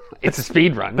 it's a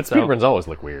speed run. But speed runs always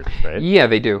look weird, right? Yeah,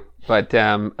 they do. But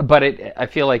I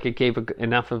feel like it gave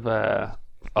enough of a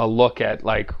look at,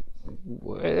 like,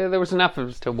 there was enough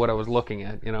as to what I was looking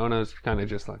at, you know, and I was kind of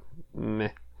just like, meh.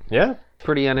 Yeah.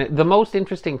 The most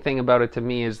interesting thing about it to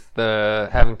me is the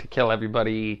having to kill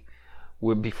everybody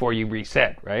before you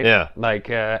reset, right? Yeah. Like,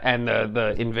 and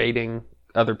the invading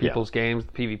other people's games,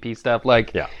 the PvP stuff.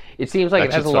 Like, it seems like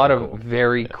it has a lot of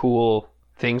very cool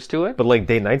things to it. But like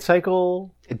day-night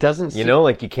cycle, it doesn't. You know,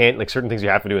 like you can't, like certain things you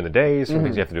have to do in the day, certain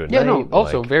things you have to do at night. Yeah, no.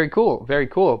 Also, like... very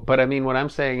cool. But I mean, what I'm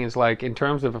saying is, like, in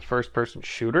terms of a first-person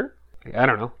shooter, I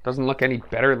don't know, doesn't look any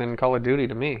better than Call of Duty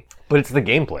to me. But it's the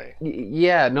gameplay.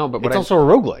 Yeah, no, but it's also a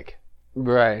roguelike.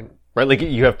 Right. Right, like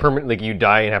you have like you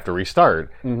die and have to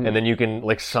restart, and then you can,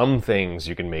 like, some things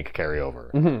you can make carry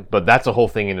over, but that's a whole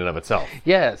thing in and of itself.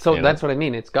 Yeah, so that's what I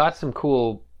mean. It's got some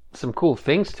cool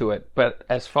things to it, but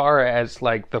as far as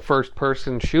like the first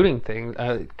person shooting thing,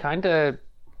 it kind of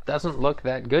doesn't look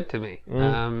that good to me.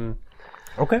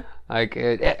 Okay. Like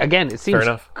again, it seems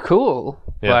enough. cool,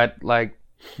 Yeah. but like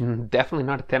definitely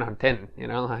not a 10 on 10. You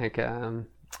know, like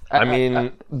I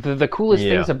mean, the coolest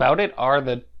yeah. things about it are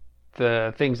the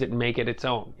things that make it its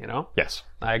own. You know, yes.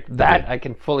 like that I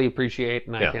can fully appreciate,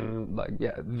 and I Yeah. can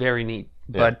very neat.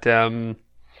 But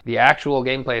the actual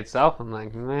gameplay itself, I'm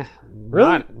like, meh,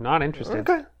 Really? not interested.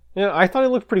 Okay. Yeah, I thought it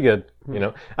looked pretty good. You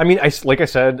know, I mean, like I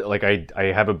said, like I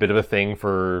have a bit of a thing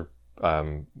for,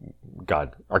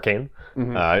 Arcane.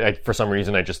 For some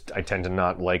reason, I tend to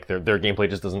not like their gameplay.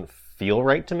 Just doesn't feel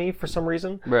right to me for some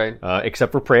reason. Right.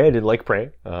 Except for Prey, I did like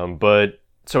Prey. But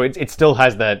so it still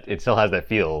has that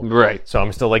feel. Right. So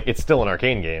I'm still like, it's still an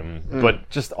Arcane game, but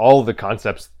just all the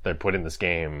concepts they put in this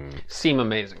game. Seem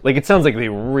amazing. Like, it sounds like they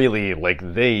really, like,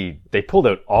 they pulled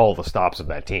out all the stops of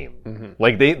that team.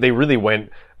 Like, they really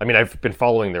went, I mean, I've been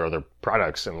following their other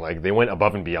products, and, like, they went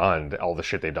above and beyond all the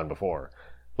shit they've done before.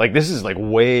 Like, this is, like,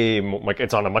 like,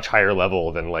 it's on a much higher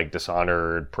level than, like,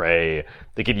 Dishonored, Prey.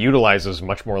 Like, it utilizes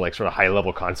much more, like, sort of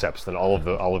high-level concepts than all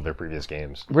of their previous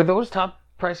games. Were those top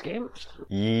price games?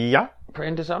 Yeah. Prey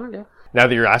and Dishonored, yeah. Now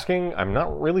that you're asking, I'm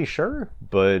not really sure,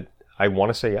 but I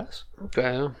want to say yes.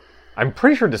 Okay. I'm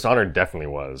pretty sure Dishonored definitely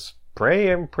was.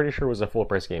 Prey, I'm pretty sure was a full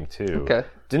price game too. Okay.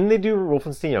 Didn't they do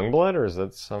Wolfenstein Youngblood, or is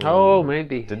that some? Oh,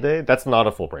 maybe. Did they? That's not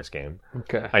a full price game.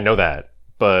 Okay. I know that,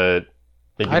 but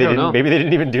maybe they didn't. Maybe they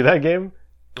didn't even do that game.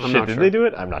 Not did sure. they do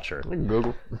it? I'm not sure.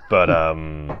 Google. But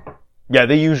yeah,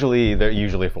 they're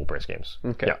usually full price games.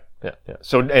 Okay. Yeah.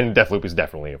 So, and Deathloop is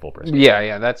definitely a full price game.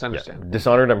 Yeah, that's understandable.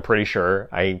 Dishonored, I'm pretty sure.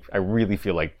 I really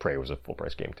feel like Prey was a full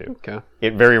price game too. Okay.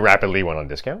 It very rapidly went on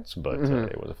discounts, but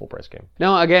it was a full price game.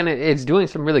 No, again, it's doing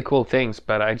some really cool things,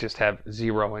 but I just have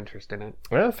zero interest in it.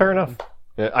 Yeah, fair enough.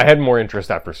 I had more interest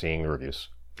after seeing the reviews.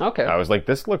 Okay. I was like,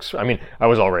 this looks. I mean, I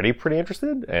was already pretty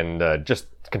interested, and just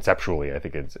conceptually, I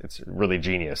think it's really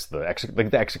genius. The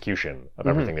execution of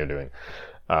everything they're doing.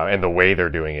 And the way they're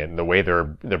doing it, and the way they're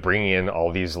bringing in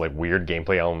all these like weird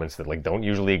gameplay elements that like don't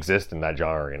usually exist in that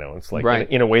genre. You know, it's like Right.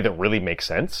 in a way that really makes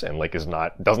sense and like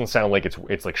doesn't sound like it's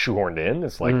like shoehorned in.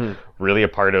 It's like really a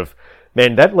part of,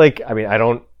 man. That like, I mean, I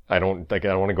don't want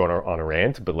to go on a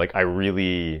rant, but like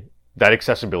that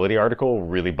accessibility article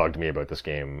really bugged me about this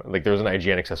game. Like, there was an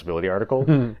IGN accessibility article,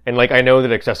 and like I know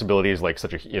that accessibility is like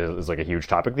is like a huge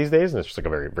topic these days, and it's just like a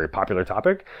very, very popular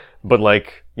topic. But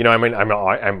like, you know, I mean,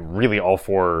 I'm really all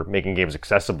for making games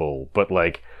accessible, but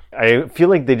like I feel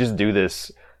like they just do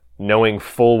this knowing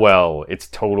full well it's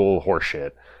total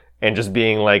horseshit, and just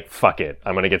being like, fuck it,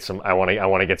 I want to get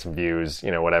some views,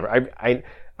 you know, whatever. I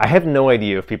have no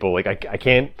idea if people like I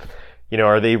can't. You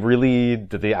know,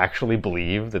 do they actually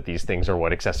believe that these things are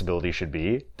what accessibility should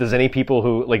be? Do people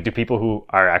who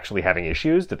are actually having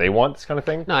issues, do they want this kind of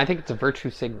thing? No, I think it's a virtue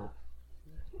signal.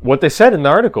 What they said in the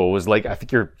article was like, I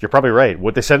think you're probably right.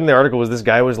 What they said in the article was this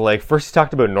guy was like, first he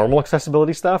talked about normal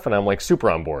accessibility stuff, and I'm like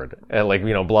super on board. And like,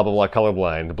 you know, blah, blah, blah,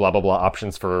 colorblind, blah, blah, blah,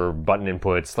 options for button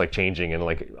inputs, like changing, and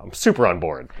like, I'm super on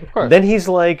board. Of course. Then he's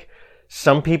like,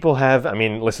 some people have, I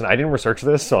mean, listen, I didn't research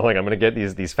this, so like I'm going to get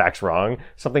these facts wrong.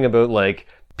 Something about like,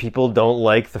 people don't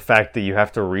like the fact that you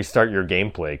have to restart your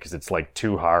gameplay because it's like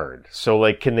too hard. So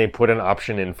like, can they put an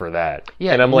option in for that?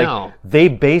 Yeah, and I'm no. like, they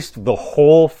based the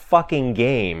whole fucking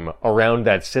game around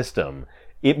that system.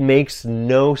 It makes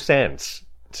no sense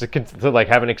to like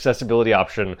have an accessibility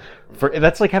option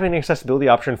that's like having an accessibility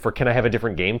option for, can I have a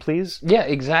different game, please? Yeah,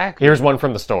 exactly. Here's one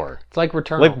from the store. It's like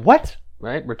Returnal. Like, what?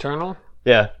 Right? Returnal?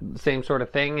 Yeah. Same sort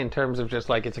of thing in terms of just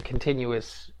like it's a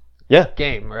continuous Yeah.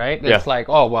 game, right? It's Yeah. like,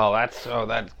 oh, well, that's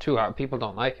too hard. People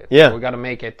don't like it. Yeah. So we got to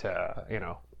make it,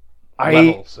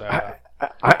 levels.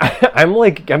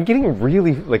 I'm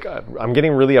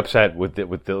getting really upset with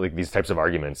like these types of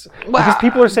arguments because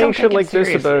people are saying shit like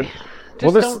this about.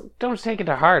 Don't take it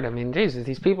to heart. I mean, Jesus,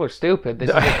 these people are stupid. This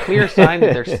is a clear sign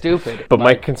that they're stupid. But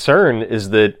my concern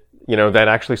is that, you know, that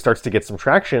actually starts to get some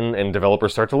traction and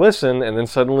developers start to listen, and then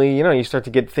suddenly, you know, you start to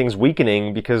get things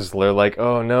weakening because they're like,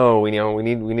 oh no, we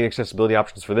need accessibility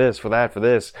options for this, for that, for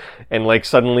this. And like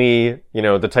suddenly, you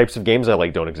know, the types of games I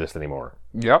like don't exist anymore.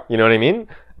 Yep. You know what I mean?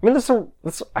 I mean,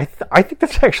 I think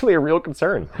that's actually a real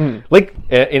concern. Like,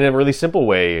 in a really simple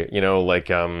way, you know, like,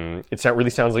 really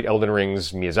sounds like Elden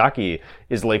Ring's Miyazaki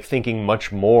is like thinking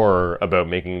much more about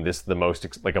making this the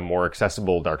most, like a more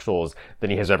accessible Dark Souls than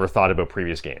he has ever thought about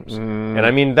previous games. And I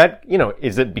mean, that, you know,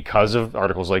 is it because of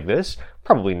articles like this?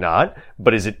 Probably not.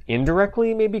 But is it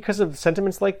indirectly maybe because of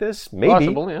sentiments like this? Maybe.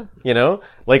 Possible, yeah. You know?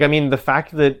 Like, I mean, the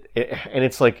fact that, and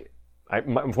it's like,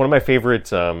 one of my favorite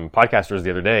podcasters the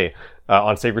other day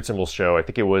on Sacred Symbols show. I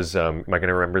think it was. Am I going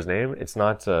to remember his name? It's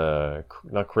not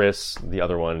Chris. The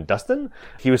other one, Dustin.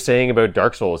 He was saying about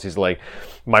Dark Souls. He's like,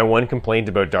 my one complaint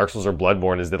about Dark Souls or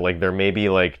Bloodborne is that like there may be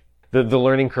like the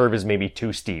learning curve is maybe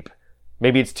too steep.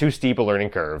 Maybe it's too steep a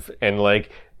learning curve, and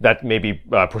like that maybe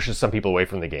pushes some people away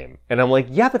from the game. And I'm like,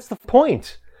 yeah, that's the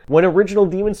point. When original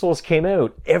Demon Souls came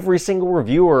out, every single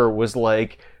reviewer was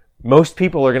like, most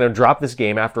people are going to drop this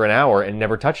game after an hour and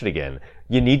never touch it again.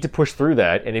 You need to push through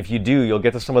that, and if you do, you'll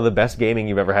get to some of the best gaming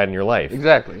you've ever had in your life.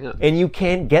 Exactly. Yeah. And you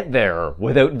can't get there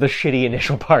without the shitty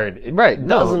initial part. It Right.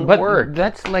 doesn't but work.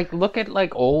 That's like, look at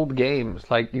like old games.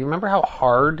 Like, you remember how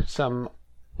hard some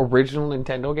original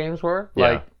Nintendo games were? Yeah.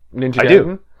 Like Ninja I Gaiden?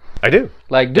 do. I do.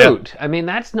 Like, dude, I mean,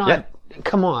 that's not. Yeah.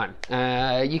 Come on,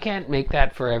 you can't make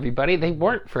that for everybody. They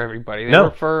weren't for everybody. They No.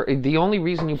 were for the only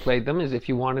reason you played them is if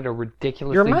you wanted a You're a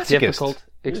ridiculously masochist. difficult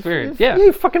experience. Yeah,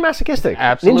 You're fucking masochistic.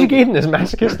 Absolutely. Ninja Gaiden is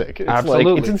masochistic. It's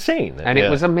Absolutely. like, it's insane. and it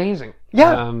was amazing.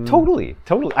 Yeah, totally.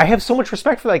 I have so much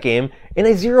respect for that game, and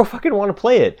I zero fucking want to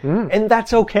play it, and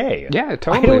that's okay. Yeah, I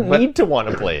totally. don't but need to want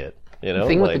to play it. You know, the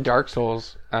thing with like, the Dark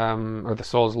Souls or the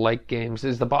Souls-like games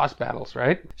is the boss battles,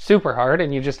 right? Super hard,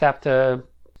 and you just have to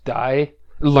die.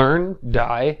 Learn,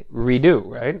 die, redo,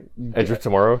 right? Edge of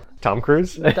Tomorrow, Tom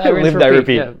Cruise, Die, rinse, Live, Die,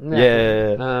 repeat. Repeat.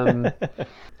 Yeah. Yeah.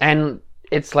 And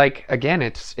it's like, again,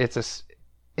 it's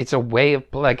a way of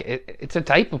like it's a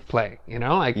type of play, you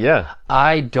know. Like, Yeah.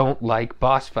 I don't like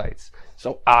boss fights,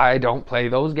 so I don't play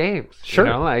those games. Sure.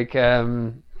 You know, like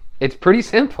it's pretty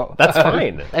simple. That's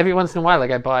fine. Every once in a while,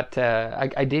 like I bought,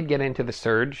 I did get into the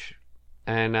Surge,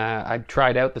 and I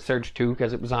tried out the Surge 2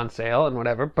 because it was on sale and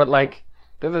whatever. But like,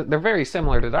 they're very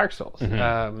similar to Dark Souls. They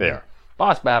are.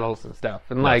 Boss battles and stuff,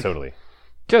 and No, like, totally.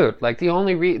 dude, like the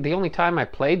only time I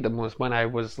played them was when I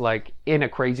was like in a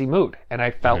crazy mood and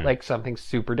I felt like something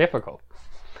super difficult.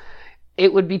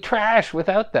 It would be trash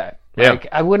without that. Yeah. Like,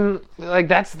 I wouldn't, like,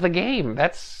 that's the game.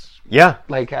 That's Yeah.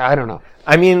 like, I don't know.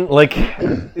 I mean, like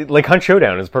Hunt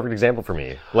Showdown is a perfect example for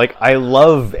me. Like, I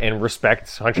love and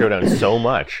respect Hunt Showdown so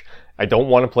much. I don't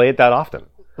want to play it that often.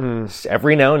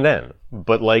 Every now and then.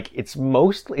 But like, it's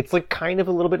like kind of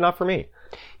a little bit not for me.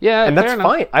 Yeah, And that's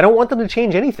fine. I don't want them to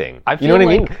change anything. You know what I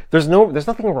mean? There's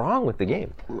nothing wrong with the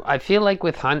game. I feel like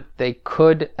with Hunt, they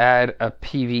could add a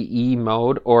PvE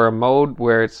mode or a mode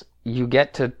where it's you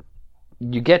get to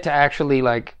actually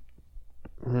like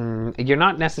you're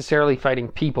not necessarily fighting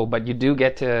people, but you do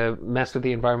get to mess with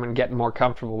the environment and get more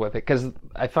comfortable with it. Because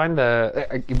I find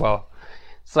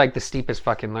it's like the steepest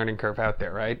fucking learning curve out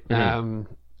there, right?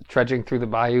 Trudging through the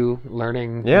bayou,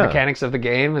 learning the mechanics of the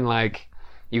game, and like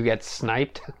you get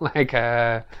sniped. Like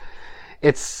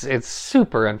it's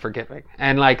super unforgiving,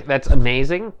 and like that's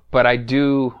amazing. But I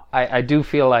do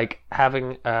feel like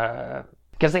having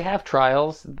because they have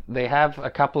trials, they have a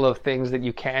couple of things that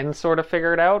you can sort of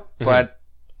figure it out, but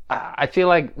I feel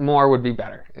like more would be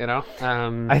better, you know?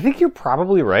 I think you're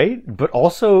probably right, but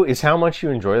also is how much you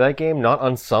enjoy that game not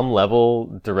on some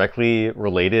level directly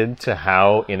related to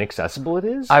how inaccessible it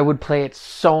is? I would play it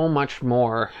so much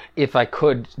more if I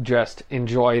could just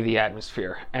enjoy the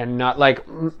atmosphere and not like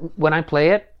when I play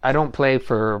it, I don't play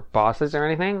for bosses or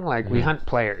anything. Like we hunt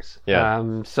players.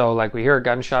 Yeah. So like we hear a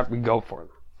gunshot, we go for them.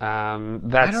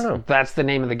 I don't know. That's the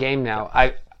name of the game now.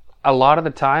 A lot of the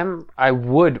time, I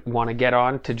would want to get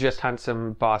on to just hunt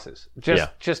some bosses,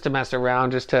 just to mess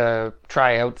around, just to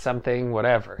try out something,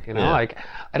 whatever. You know, like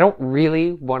I don't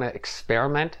really want to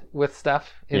experiment with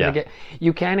stuff in the game.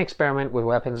 You can experiment with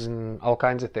weapons and all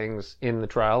kinds of things in the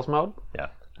trials mode. Yeah.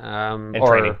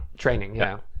 Or training.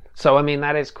 Yeah. So I mean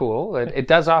that is cool. It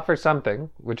does offer something,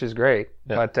 which is great.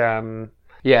 Yeah. But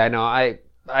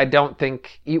I don't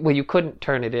think you couldn't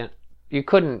turn it in. You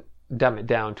couldn't dumb it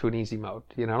down to an easy mode,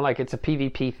 you know, like it's a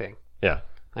PvP thing. Yeah.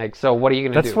 Like, so what are you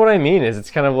going to do? That's what I mean, is it's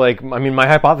kind of like, I mean, my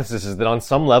hypothesis is that on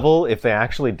some level, if they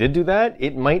actually did do that,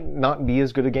 it might not be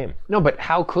as good a game. No, but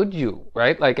how could you,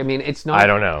 right? Like, I mean, it's not... I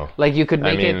don't know. Like, you could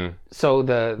make it so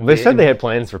They said they had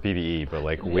plans for PvE, but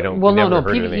like, we don't... Well, no, heard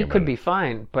PvE could be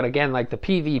fine, but again, like the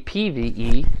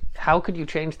PvPvE, how could you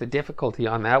change the difficulty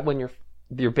on that when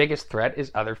your biggest threat is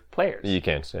other players? You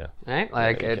can't, yeah. Right?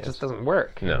 Like, it just doesn't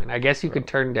work. No. And I guess you could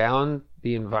turn down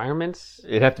the environments.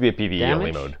 It'd have to be a PvE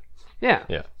only damage. mode. Yeah.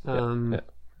 Yeah.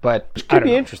 But Which could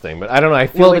be interesting, but I don't know. I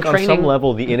feel like on some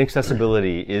level, the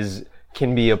inaccessibility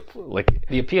can be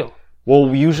the appeal.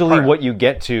 Well, usually what you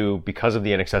get to because of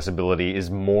the inaccessibility is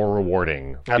more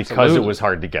rewarding because it was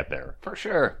hard to get there. For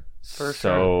sure.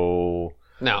 So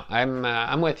no,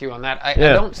 I'm with you on that. I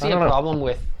don't see a problem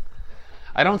with.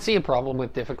 I don't see a problem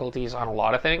with difficulties on a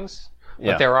lot of things,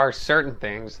 but there are certain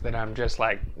things that I'm just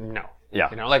like, no. Yeah.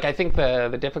 You know, like I think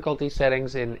the difficulty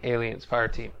settings in Aliens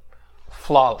Fireteam,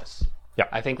 flawless. Yeah.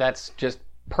 I think that's just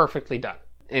perfectly done.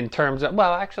 In terms of,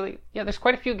 well, actually, yeah, there's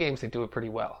quite a few games that do it pretty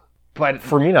well. But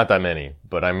For me, not that many,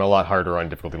 but I'm a lot harder on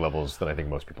difficulty levels than I think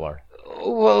most people are.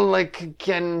 well, like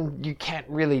again, you can't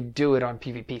really do it on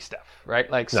PvP stuff, right?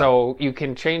 Like, so you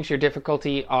can change your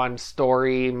difficulty on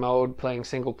story mode, playing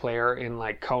single player in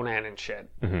like Conan and shit.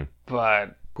 Mm-hmm.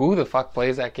 But who the fuck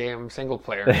plays that game single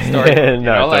player in story mode? You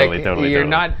No, know, totally. You're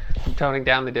not toning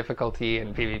down the difficulty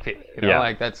in PvP. You know, Yeah.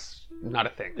 like that's not a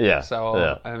thing. Yeah, So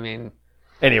yeah. I mean,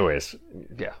 Anyways,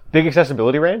 yeah. big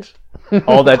accessibility range.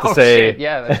 All that to Oh, say, shit.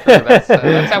 Yeah, that's true.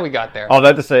 That's how we got there. all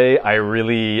that to say, I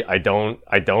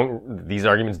don't. These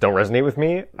arguments don't resonate with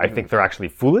me. I think they're actually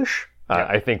foolish. Yeah.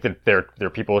 I think that they're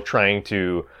people trying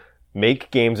to make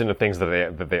games into things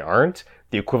that they aren't.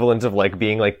 The equivalent of like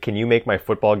being like, can you make my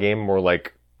football game more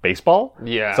like baseball?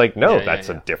 Yeah. It's like, no, Yeah, that's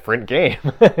yeah. a different game.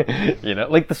 You know,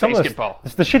 like some of Basketball.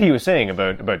 the shit he was saying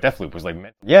about Deathloop was like,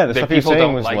 yeah, the That stuff he was people saying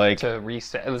don't was like, like to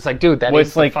reset. It was like, dude, that Well, is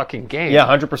it's the like- fucking game. yeah,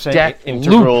 100% Deathloop.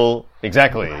 integral.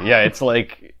 Exactly. Yeah, it's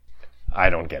like, I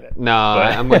don't get it. No,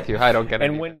 I'm with you. I don't get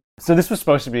it. And so this was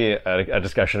supposed to be a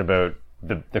discussion about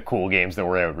the cool games that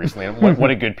were out recently and what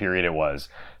a good period it was.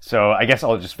 So I guess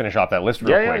I'll just finish off that list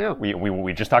real Yeah, yeah, quick. yeah.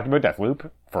 We just talked about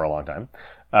Deathloop for a long time.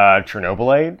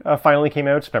 Chernobylite finally came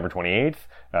out September 28th.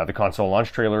 The console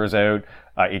launch trailer is out.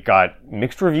 It got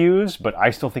mixed reviews, but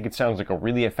I still think it sounds like a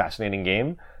really fascinating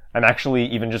game. I'm actually,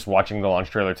 even just watching the launch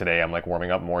trailer today, I'm like warming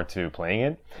up more to playing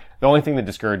it. The only thing that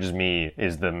discourages me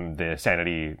is the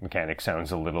sanity mechanic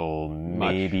sounds a little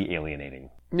maybe alienating.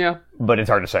 Yeah. But it's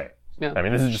hard to say. Yeah. I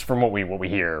mean, this is just from what we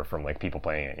hear from like people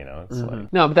playing it, you know. It's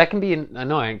like, No, but that can be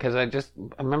annoying because I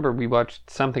remember we watched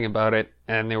something about it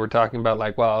and they were talking about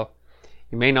like, well,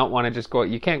 you may not want to just go,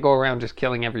 you can't go around just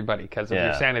killing everybody because of your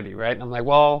Yeah. sanity, right? And I'm like,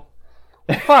 well,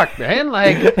 fuck, man,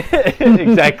 like,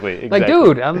 exactly. like,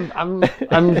 dude,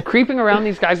 I'm creeping around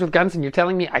these guys with guns and you're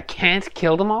telling me I can't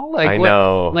kill them all? Like, I what?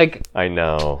 know. Like, I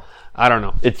know. I don't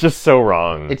know. It's just so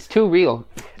wrong. It's too real.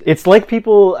 It's like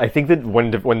people. I think that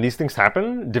when these things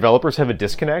happen, developers have a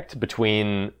disconnect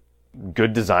between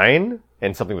good design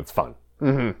and something that's fun.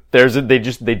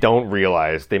 Mm-hmm. They don't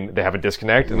realize they have a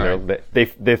disconnect, and Right. they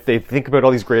think about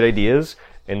all these great ideas,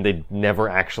 and they never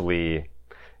actually.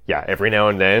 Yeah, every now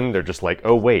and then they're just like,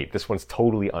 oh wait, this one's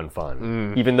totally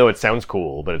unfun, even though it sounds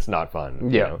cool, but it's not fun.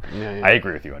 you Yeah. know? Yeah. I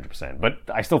agree with you 100%, but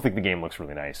I still think the game looks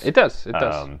really nice. It does. It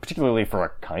does. Particularly for a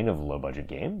kind of low budget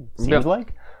game, seems Yeah.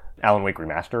 like. Alan Wake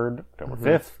Remastered, October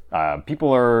 5th.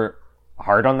 People are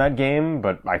hard on that game,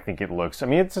 but I think it looks, I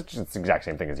mean, it's the exact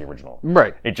same thing as the original.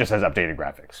 Right. It just has updated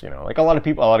graphics, you know. Like a lot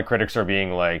of critics are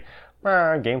being like,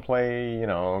 gameplay, you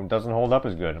know, doesn't hold up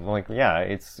as good. I'm like, yeah,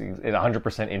 it's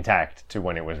 100% intact to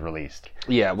when it was released.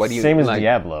 Yeah. What do you Same as like?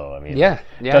 Diablo. I mean, Yeah.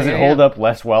 does it hold up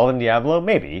less well than Diablo?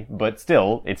 Maybe, but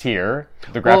still, it's here.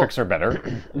 The graphics are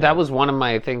better. That was one of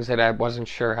my things that I wasn't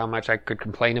sure how much I could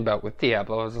complain about with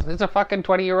Diablo. It's a fucking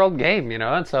 20-year-old game, you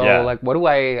know? And so, Yeah. like, what do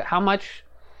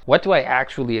I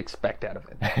actually expect out of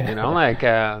it? You know, like,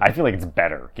 I feel like it's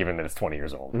better given that it's 20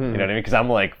 years old. You know what I mean? Because I'm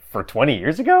like, for 20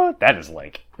 years ago, that is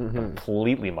like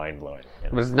completely mind blowing.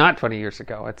 it was not 20 years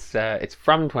ago. It's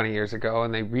from 20 years ago,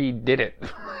 and they redid it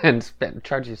and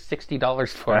charged you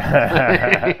 $60 for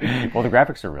it. Well, the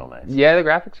graphics are real nice. Yeah, the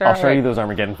graphics are. I'll show alright. you those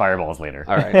Armageddon fireballs later.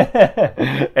 All right.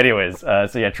 Anyways, so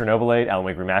yeah, Chernobylite, Alan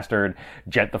Wake Remastered,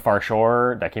 Jet the Far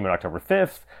Shore, that came out October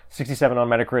 5th, 67 on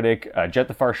Metacritic. Jet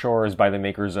the Far Shore is by the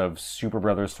makers of Super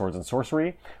Brothers Swords and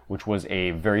Sorcery, which was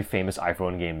a very famous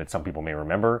iPhone game that some people may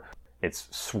remember. It's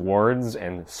Swords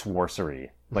and Sworcery,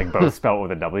 like both spelled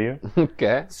with a W.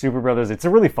 Okay. Super Brothers, it's a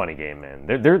really funny game, man.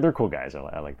 They're cool guys.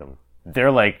 I like them.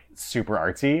 They're like super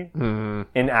artsy,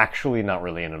 in actually not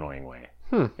really an annoying way.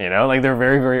 You know, like they're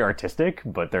very, very artistic,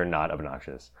 but they're not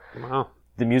obnoxious. Wow.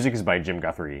 The music is by Jim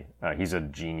Guthrie. He's a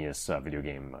genius video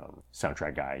game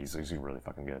soundtrack guy. He's really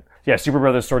fucking good. Yeah, Super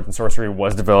Brothers Swords and Sorcery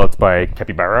was developed by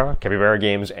Capybara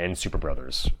Games, and Super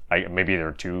Brothers. Maybe there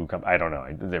are two. I don't know.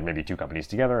 There may be two companies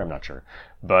together. I'm not sure.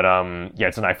 But yeah,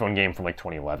 it's an iPhone game from like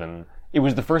 2011. It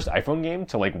was the first iPhone game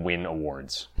to like win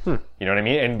awards. You know what I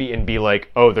mean? And be like,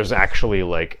 oh, there's actually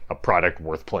like a product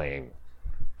worth playing.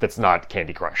 That's not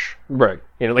Candy Crush. Right.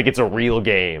 You know, like it's a real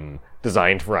game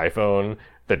designed for iPhone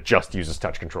that just uses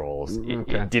touch controls.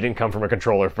 It didn't come from a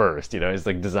controller first, you know. It's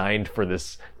like designed for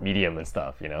this medium and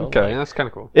stuff, you know. Okay, Like, that's kind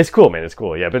of cool. it's cool, man. It's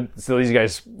cool, yeah. But so these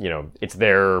guys, you know, it's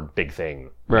their big thing,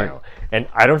 Right. You know? And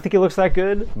I don't think it looks that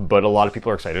good, but a lot of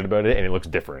people are excited about it, and it looks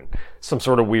different. Some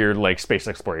sort of weird, like space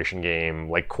exploration game,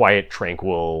 like quiet,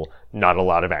 tranquil, not a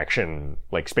lot of action,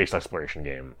 like space exploration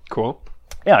game. Cool.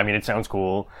 Yeah, I mean, it sounds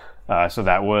cool. So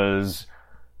that was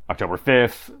October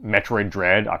 5th. Metroid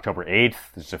Dread, October 8th.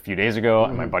 Just a few days ago.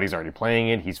 And my buddy's already playing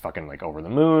it. He's fucking like over the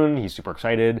moon. He's super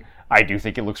excited. I do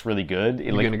think it looks really good.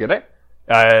 You gonna get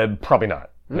it? Probably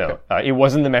not. No. It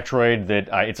wasn't the Metroid that...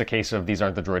 it's a case of these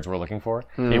aren't the droids we're looking for.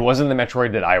 It wasn't the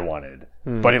Metroid that I wanted.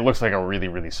 But it looks like a really,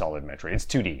 really solid Metroid. It's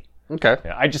 2D. Okay.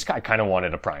 Yeah, I kind of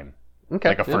wanted a Prime. Okay.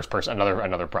 Like a first person,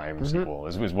 another Prime sequel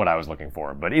is what I was looking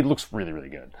for. But it looks really, really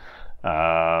good.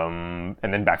 And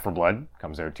then Back 4 Blood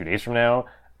comes out 2 days from now.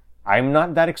 I'm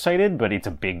not that excited, but it's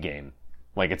a big game.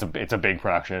 Like, it's a big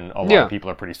production. A lot of people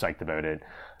are pretty psyched about it.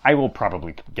 I will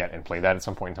probably get and play that at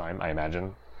some point in time, I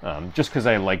imagine. Just because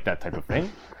I like that type of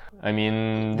thing. I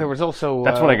mean... There was also...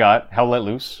 That's what I got. Hell Let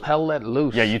Loose. Hell Let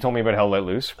Loose. Yeah, you told me about Hell Let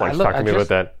Loose. Why don't you talk to me about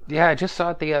that? Yeah, I just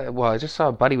saw it I just saw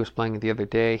a buddy was playing it the other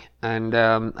day. And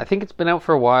I think it's been out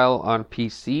for a while on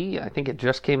PC. I think it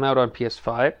just came out on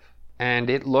PS5. And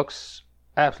it looks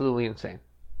absolutely insane.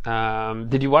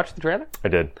 Did you watch the trailer? I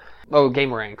did. Oh,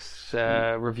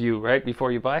 GameRanks review, right?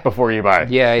 Before you buy? Before you buy.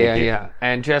 Yeah.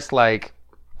 And just like...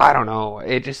 I don't know.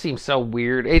 It just seems so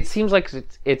weird. It seems like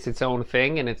it's its own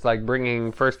thing, and it's like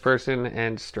bringing first person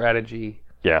and strategy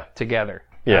together.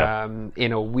 Yeah.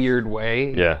 In a weird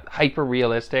way. Yeah. Hyper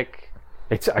realistic.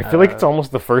 I feel like it's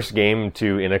almost the first game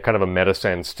to, in a kind of a meta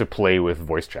sense, to play with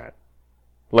voice chat.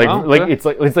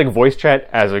 It's like voice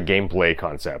chat as a gameplay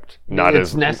concept,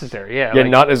 it's necessary. Yeah.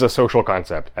 Not as a social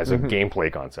concept, as a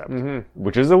gameplay concept,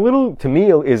 which is a little to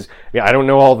me I don't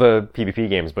know all the PvP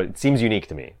games, but it seems unique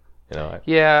to me. You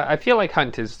know, I feel like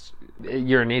Hunt is...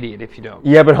 You're an idiot if you don't.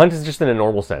 Yeah, but Hunt is just in a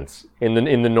normal sense. In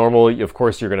the normal, of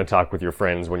course, you're going to talk with your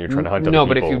friends when you're trying to hunt other people.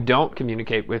 No, but if you don't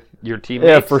communicate with your teammates,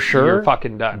 yeah, for sure, you're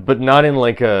fucking done. But not in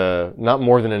like not in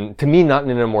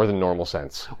a more than normal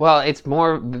sense. Well, it's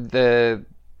more the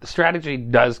strategy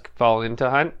does fall into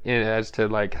Hunt as to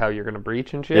like how you're going to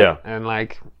breach and shit. Yeah. And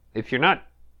like if you're not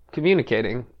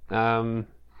communicating,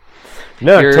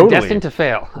 no, you're totally destined to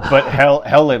fail. But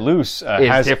Hell Let Loose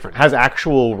has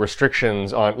actual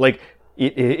restrictions on, like,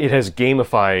 it has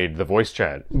gamified the voice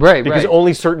chat. Right, because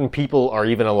only certain people are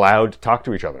even allowed to talk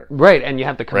to each other. Right, and you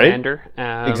have the commander.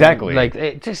 Exactly. Like,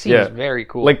 it just seems very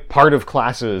cool. Like, part of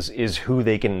classes is who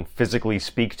they can physically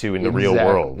speak to in the real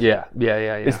world. Yeah.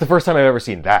 It's the first time I've ever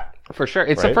seen that. For sure.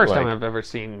 It's the first time I've ever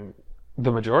seen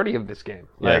the majority of this game.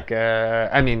 Like,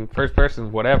 I mean, first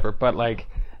person, whatever, but like,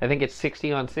 I think it's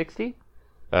 60 on 60.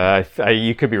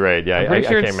 You could be right. Yeah, I'm pretty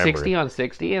sure I can't it's remember. 60 on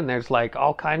 60, and there's like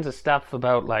all kinds of stuff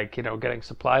about like, you know, getting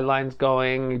supply lines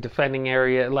going, defending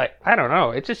area. Like, I don't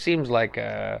know. It just seems like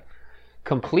a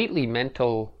completely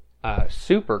mental,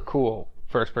 super cool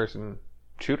first-person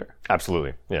shooter.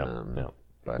 Absolutely. Yeah.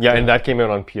 And that came out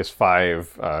on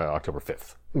PS5 October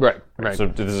 5th. Right. So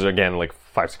this is again like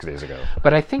 5-6 days ago.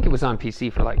 But I think it was on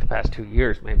PC for like the past 2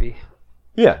 years, maybe.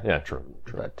 Yeah, true.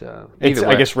 But it's,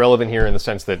 I guess, relevant here in the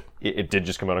sense that it did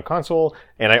just come out on console,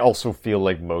 and I also feel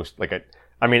like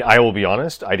I will be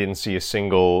honest, I didn't see a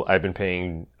single... I've been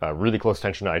paying really close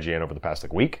attention to IGN over the past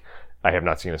week. I have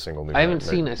not seen a single news. I haven't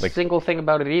seen a single thing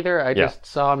about it either. I just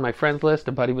saw on my friends list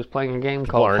a buddy was playing a game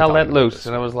called Hell Let Loose,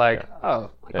 and I was like,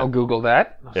 I'll Google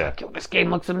that. I was like, yo, this game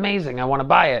looks amazing. I want to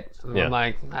buy it. And I'm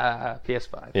like,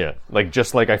 PS5. Yeah, like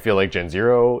just like I feel like Gen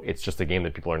Zero, it's just a game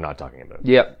that people are not talking about.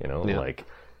 Yep. You know, like...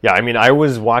 Yeah, I mean, I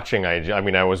was watching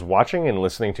and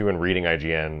listening to and reading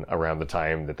IGN around the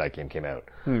time that game came out.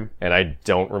 And I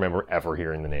don't remember ever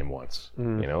hearing the name once.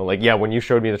 You know, like, when you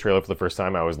showed me the trailer for the first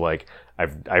time, I was like,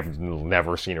 I've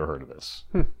never seen or heard of this.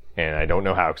 And I don't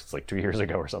know how, because it's like 2 years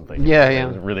ago or something. Yeah. It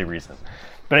was really recent.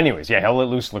 But anyways, Hell Let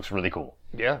Loose looks really cool.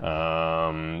 Yeah.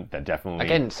 That definitely...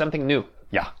 Again, something new.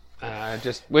 Yeah.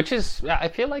 Which is, I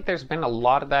feel like there's been a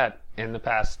lot of that in the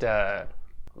past, I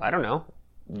don't know,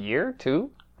 year, two?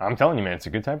 I'm telling you, man, it's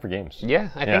a good time for games. Yeah,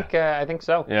 I think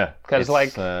so. Yeah, because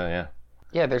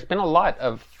there's been a lot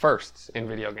of firsts in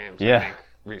video games. I think,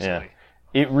 recently.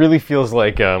 Yeah. It really feels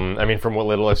like, from what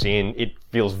little I've seen, it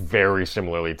feels very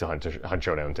similarly to Hunt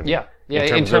Showdown to me. Yeah,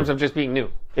 in terms of just being new.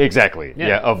 Exactly.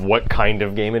 Yeah, of what kind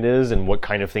of game it is and what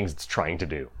kind of things it's trying to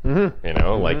do. Mm-hmm. You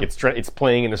know, like it's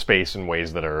playing in the space in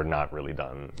ways that are not really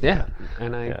done. Yeah,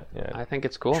 and I think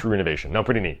it's cool. True innovation. No,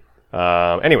 pretty neat.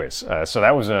 Anyways, so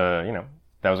that was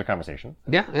that was a conversation.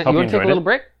 Yeah. You want to take a little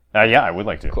break? Yeah, I would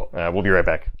like to. Cool. We'll be right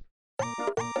back.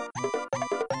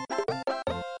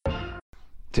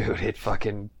 Dude, it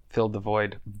fucking filled the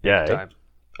void. Yeah. Time.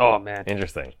 Oh, man.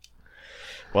 Interesting.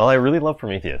 Well, I really love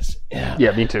Prometheus.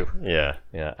 Yeah, me too. Yeah.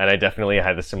 And I definitely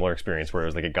had a similar experience where it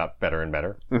was like it got better and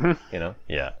better. Mm-hmm. You know?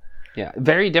 Yeah. Yeah.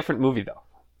 Very different movie, though.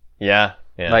 Yeah.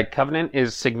 Like, Covenant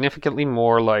is significantly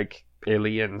more like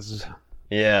Aliens.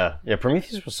 Yeah.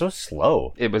 Prometheus was so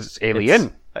slow. It was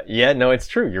Alien. Yeah, no, it's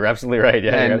true. You're absolutely right.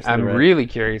 Yeah, you're And absolutely I'm right. really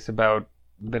curious about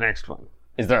the next one.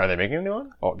 Are they making a new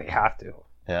one? Oh, they have to.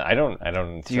 Yeah, I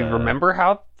don't. Do you remember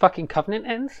how fucking Covenant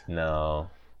ends? No.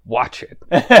 Watch it.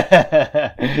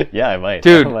 Yeah, I might.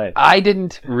 Dude, I might. I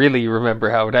didn't really remember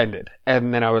how it ended.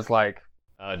 And then I was like,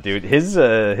 Dude, his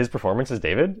performance as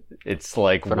David, it's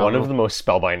like one Phenomenal. of the most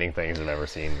spellbinding things I've ever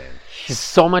seen, man. he's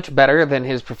so much better than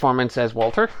his performance as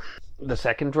Walter, the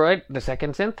second droid, the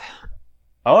second synth.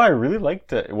 Oh, I really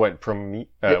liked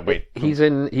wait. He's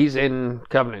in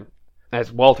Covenant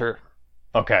as Walter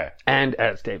Okay. and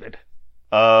as David.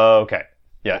 Okay.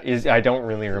 Yeah, I don't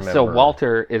really remember. So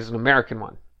Walter is an American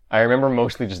one. I remember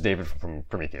mostly just David from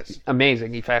Prometheus.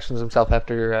 Amazing. He fashions himself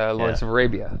after Lawrence of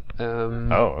Arabia.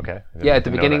 Oh, okay. Yeah, at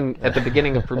the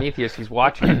beginning of Prometheus, he's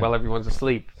watching it while everyone's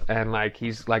asleep, and like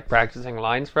he's like practicing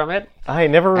lines from it. I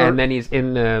never. And then he's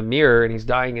in the mirror and he's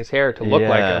dyeing his hair to look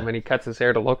like Yeah. him, and he cuts his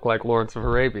hair to look like Lawrence of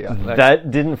Arabia. Like, That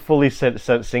didn't fully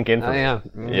sink in for oh, me. yeah.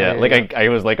 Yeah, like I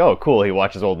was like, oh, cool, he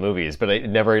watches old movies, but I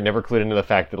never clued into the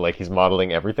fact that like he's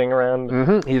modeling everything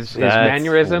around. His That's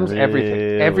mannerisms,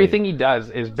 really- everything he does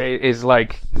is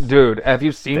like, dude, have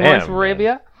you seen Lawrence of man.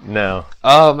 Arabia? No.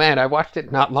 Oh man, I watched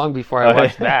it not long before I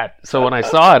watched that. So when I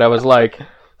saw it, I was like,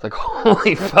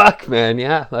 holy fuck, man,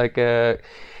 yeah, like,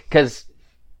 because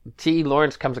T.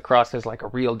 Lawrence comes across as like a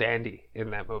real dandy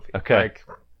in that movie. Okay. Like,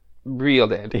 real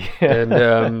dandy.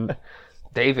 Yeah. And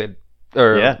David,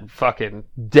 or Yeah. fucking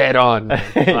dead on. Man.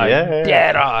 Like, Yeah.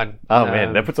 dead on. Oh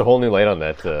man, that puts a whole new light on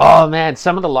that. Oh man,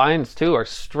 some of the lines too are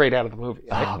straight out of the movie.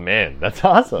 Oh man, that's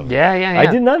awesome. Yeah. I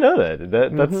did not know that.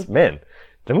 That's man.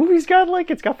 The movie's got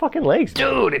it's got fucking legs. Man.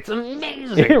 Dude, it's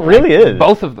amazing. It really is.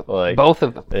 Both of them. Like, Both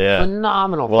of them. yeah.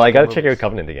 Phenomenal. Well, I got to fucking check movies. out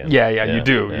Covenant again. Yeah, you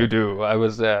do. yeah. You do. I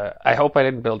was. I hope I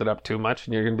didn't build it up too much,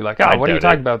 and you're gonna be like, "Oh, I what are you doubt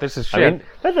talking it. about? This is I shit." mean,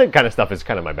 that kind of stuff is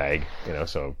kind of my bag,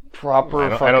 So Proper.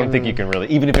 I don't think you can really,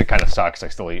 even if it kind of sucks, I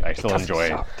still enjoy it.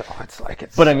 Suck, though. It's like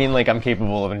it's. But I mean, I'm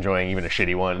capable of enjoying even a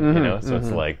shitty one, So it's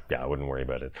like, yeah, I wouldn't worry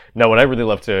about it. No, what I really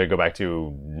love to go back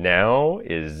to now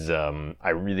is I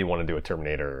really want to do a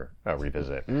Terminator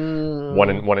revisit, 1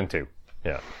 and 2.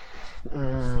 Yeah,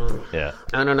 yeah.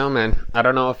 I don't know, man. I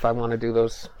don't know if I want to do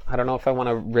those. I don't know if I want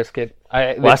to risk it.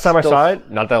 Last time I saw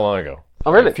it, not that long ago.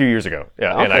 Oh, really? A few years ago.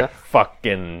 Yeah, and I Okay.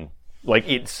 fucking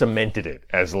it cemented it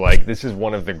as this is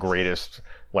one of the greatest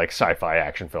sci-fi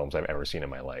action films I've ever seen in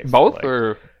my life. Both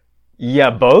or Yeah,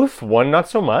 both. One, not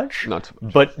so much. Not so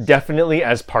much. But definitely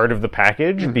as part of the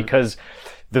package, because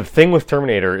the thing with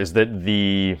Terminator is that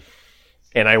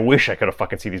and I wish I could have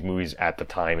fucking seen these movies at the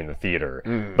time in the theater,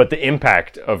 but the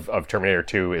impact of Terminator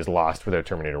 2 is lost without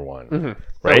Terminator 1.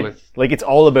 Right? Totally. It's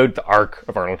all about the arc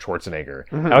of Arnold Schwarzenegger.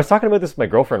 I was talking about this with my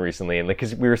girlfriend recently, and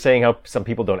because we were saying how some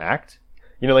people don't act.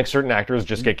 Certain actors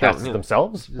just get cast as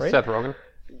themselves, right? Seth Rogen.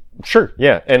 Sure,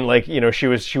 yeah, and she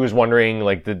was wondering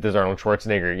does Arnold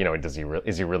Schwarzenegger,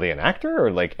 is he really an actor, or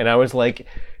and I was like,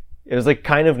 it was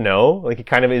kind of no, he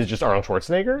kind of is just Arnold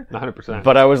Schwarzenegger, 100%.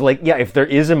 but I was like, yeah, if there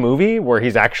is a movie where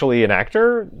he's actually an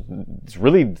actor, it's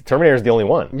really Terminator is the only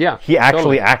one. Yeah, he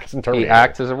actually totally. acts in He Terminator.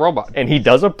 acts as a robot. and he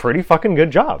does a pretty fucking good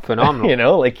job.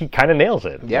 Phenomenal. he kind of nails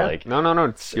it. Yeah. No.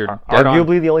 You're dead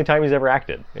arguably on. the only time he's ever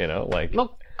acted.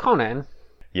 Look, Conan.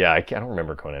 Yeah, I don't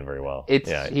remember Conan very well.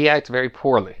 He acts very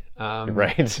poorly.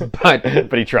 Right, But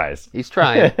but he tries. he's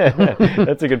trying.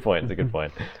 That's a good point. That's a good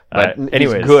point. But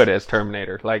anyways, he's good as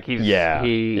Terminator. Yeah.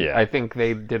 I think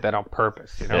they did that on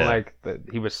purpose. Yeah.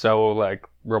 He was so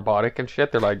robotic and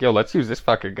shit. They're like, yo, let's use this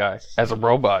fucking guy as a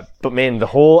robot. But man, the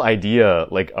whole idea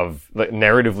of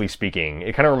narratively speaking,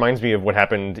 it kind of reminds me of what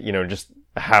happened. Just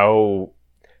how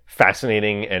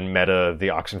fascinating and meta the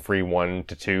Oxenfree 1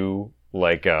 to 2.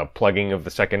 Plugging of the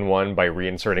second one by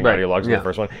reinserting audio logs in the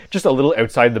first one. Just a little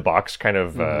outside the box kind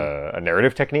of a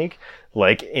narrative technique.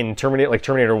 In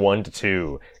Terminator 1 to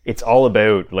 2, it's all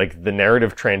about the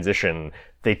narrative transition.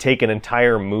 They take an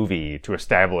entire movie to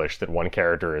establish that one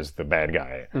character is the bad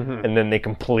guy. And then they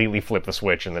completely flip the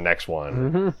switch in the next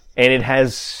one. And it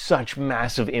has such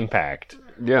massive impact.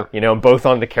 Yeah. Both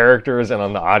on the characters and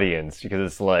on the audience,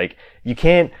 because it's you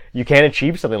can't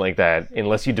achieve something like that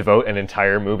unless you devote an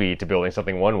entire movie to building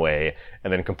something one way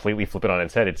and then completely flip it on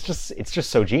its head. It's just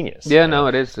so genius. Yeah, no,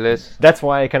 it is. It is. That's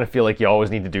why I kind of feel like you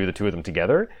always need to do the two of them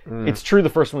together. It's true the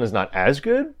first one is not as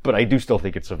good, but I do still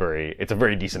think it's a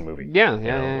very decent movie.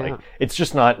 Yeah. It's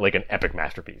just not an epic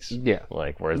masterpiece. Yeah.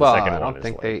 Whereas Well, the second I one don't is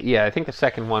think I think the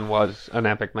second one was an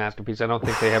epic masterpiece. I don't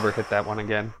think they ever hit that one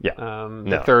again. Yeah.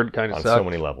 The third kind of on sucked. so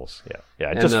many levels. Yeah.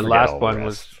 And Just the forget last all one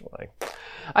rest.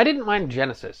 I didn't mind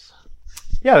Genesis.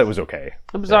 Yeah, that was okay.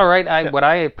 It was all right. What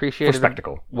I appreciated For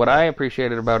spectacle. What I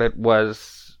appreciated about it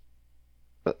was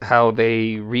how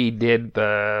they redid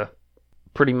the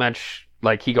pretty much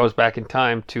like he goes back in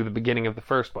time to the beginning of the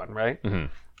first one, right? Mhm.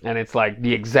 And it's like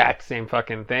the exact same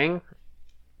fucking thing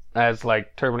as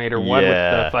like Terminator 1 with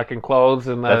Yeah. the fucking clothes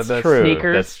and That's the true.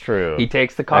 sneakers. That's true. He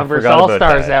takes the Converse forgot about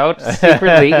All-Stars that. out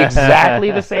secretly,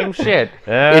 exactly the same shit.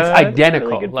 Yeah, It's that's a really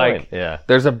identical. good Like, point. Yeah.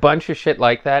 there's a bunch of shit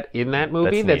like that in that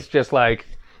movie That's that's just like,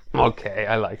 okay,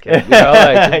 I like it. You know,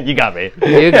 like, You got me.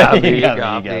 you got me, you You got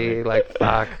got me. Like,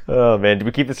 fuck. Oh man, did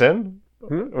we keep this in?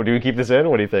 Or do we keep this in?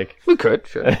 What do you think? We could,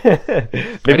 sure. Maybe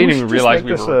didn't we even should just realize make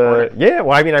we this, were recording. Yeah,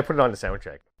 well, I mean, I put it on the sound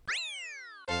check.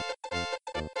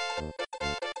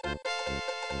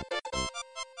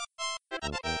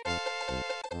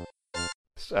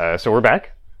 So we're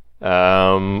back.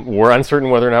 We're uncertain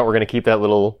whether or not we're going to keep that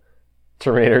little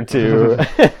Terminator 2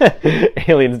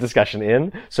 aliens discussion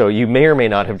in. So you may or may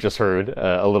not have just heard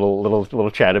a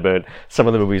little chat about some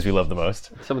of the movies we love the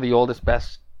most. Some of the oldest,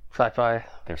 best sci-fi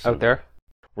so out there.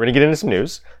 We're going to get into some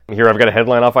news. Here I've got a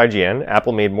headline off IGN.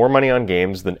 Apple made more money on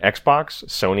games than Xbox,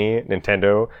 Sony,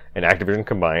 Nintendo, and Activision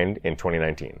combined in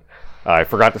 2019. I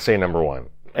forgot to say number one.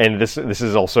 And this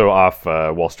is also off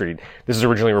Wall Street. This is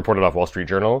originally reported off Wall Street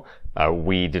Journal.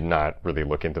 We did not really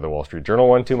look into the Wall Street Journal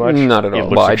one too much. Not at all. It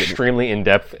looks Well, I didn't. extremely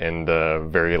in-depth and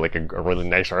very like a really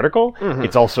nice article.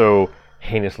 It's also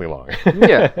heinously long.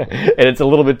 Yeah. And it's a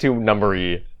little bit too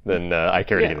numbery than I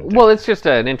care to get into. Well, it's just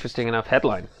an interesting enough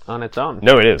headline on its own.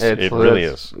 No, it is. It really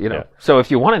is. You know. Yeah. So if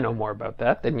you want to know more about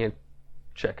that, then you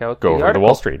check out Go the over to article.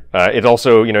 Wall Street. It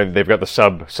also, they've got the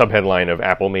subheadline of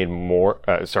Apple made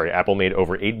Apple made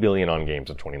over $8 billion on games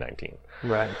in 2019.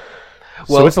 Right.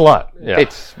 So Well, it's a lot. Yeah.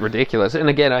 It's ridiculous. And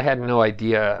again, I had no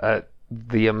idea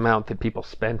the amount that people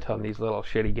spent on these little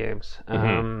shitty games.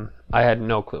 I had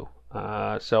no clue.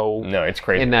 So no, it's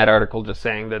crazy. in that article, just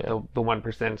saying that the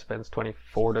 1% spends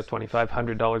 $2,400 to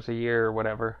 $2,500 a year or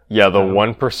whatever. Yeah, the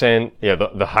 1%. Yeah,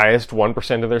 the highest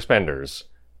 1% of their spenders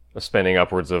are spending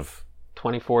upwards of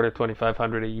 $2,400 to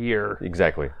 $2,500 a year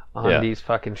exactly on these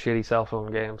fucking shitty cell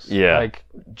phone games. Yeah. Like,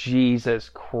 Jesus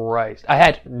Christ. I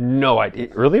had no idea.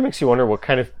 It really makes you wonder what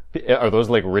kind of are those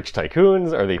like rich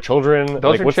tycoons? Are they children?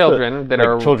 Those are what's children that like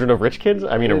are children of rich kids.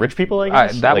 I mean, rich people. I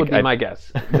guess that Like, would be my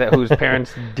guess. Whose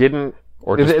parents didn't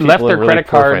or just left people their in really credit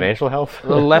poor card financial health.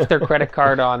 left their credit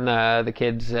card on the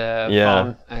kid's Yeah.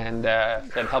 phone and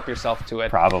said, "Help yourself to it."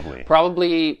 Probably.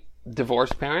 Probably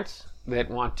divorced parents that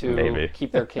want to Maybe.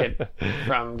 keep their kid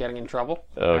from getting in trouble.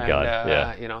 Oh, and, God,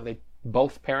 yeah. They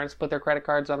both parents put their credit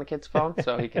cards on the kid's phone,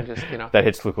 so he can just That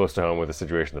hits too close to home with a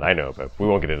situation that I know about. We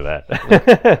won't get into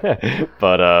that.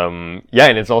 But yeah,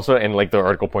 and it's also, and like the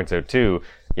article points out too,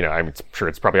 I'm sure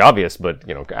it's probably obvious, but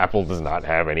Apple does not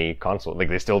have any console. Like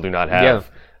they still do not have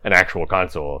an actual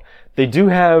console. They do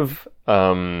have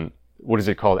what is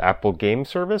it called? Apple Game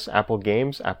Service, Apple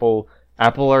Games, Apple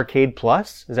Arcade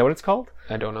Plus. Is that what it's called?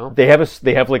 I don't know. They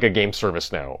have like a game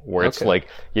service now where it's Okay. like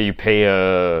you pay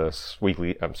a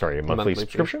monthly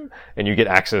subscription and you get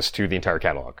access to the entire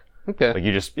catalog. Okay. Like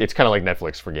it's kind of like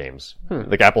Netflix for games.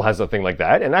 Like Apple has a thing like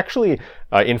that. And actually,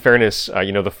 in fairness,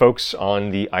 the folks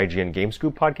on the IGN Game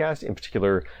Scoop podcast, in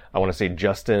particular, I want to say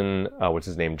Justin, what's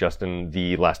his name? Justin,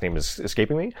 the last name is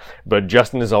escaping me. But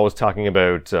Justin is always talking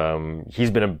about,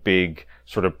 he's been a big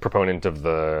sort of proponent of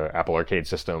the Apple Arcade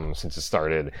system since it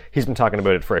started. He's been talking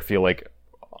about it for, I feel like,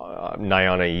 nigh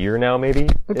on a year now, maybe.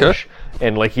 Okay.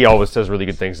 And like he always says really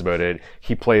good things about it.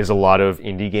 He plays a lot of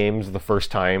indie games the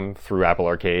first time through Apple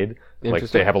Arcade. Like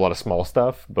Interesting. they have a lot of small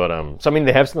stuff, but so I mean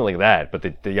they have something like that, but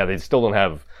they still don't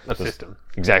have A system.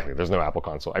 Exactly. There's no Apple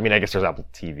console. I mean, I guess there's Apple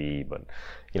TV, but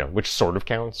which sort of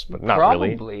counts, but not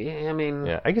really. Probably. I mean,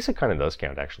 Yeah, I guess it kind of does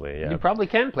count actually. Yeah. you probably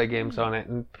can play games on it,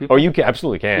 and people, Oh, you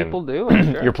absolutely can. people do.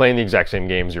 I'm sure. You're playing the exact same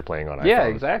games you're playing on iPhone. Yeah,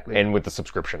 exactly. And with the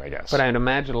subscription, I guess. But I'd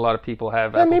imagine a lot of people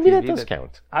have yeah, Apple maybe TV that does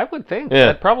count. I would think Yeah.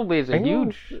 that probably is a I know.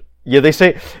 huge. Yeah, they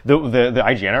say the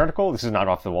IGN article. This is not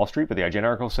off the Wall Street, but the IGN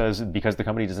article says because the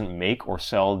company doesn't make or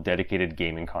sell dedicated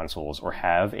gaming consoles or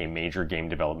have a major game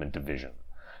development division,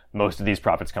 most of these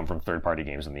profits come from third-party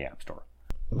games in the App Store.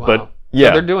 Wow. But yeah,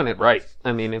 So they're doing it right.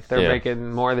 I mean, if they're Yeah.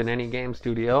 making more than any game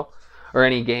studio or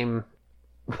any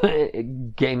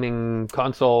gaming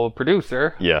console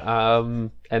producer, Yeah.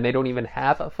 and they don't even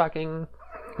have a fucking.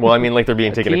 well, I mean, like they're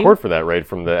being taken to team? court for that, right?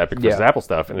 From the Epic versus Yeah. Apple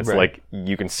stuff, and it's Right. like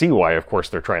you can see why. Of course,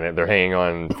 they're hanging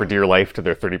on for dear life to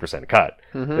their 30% cut,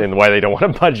 Mm-hmm. and why they don't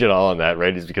want to budge it all on that,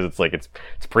 right? Is because it's like it's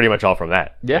pretty much all from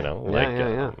that. Yeah.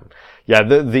 Yeah. Yeah.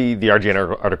 The IGN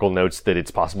article notes that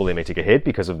it's possible they may take a hit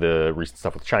because of the recent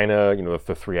stuff with China.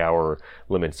 The 3-hour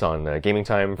limits on gaming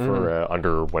time for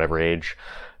under whatever age,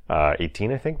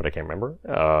 18, I think, but I can't remember.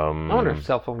 I wonder if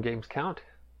cell phone games count.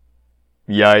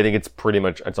 Yeah, I think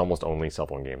it's almost only cell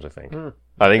phone games, I think.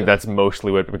 I think that's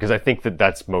mostly because I think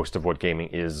that's most of what gaming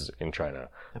is in China.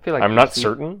 I feel like I'm not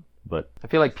certain, but... I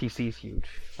feel like PC's huge.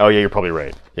 Oh, yeah, you're probably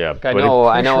right. Yeah,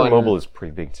 I know mobile is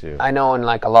pretty big, too. I know in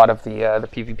like a lot of the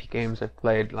PvP games I've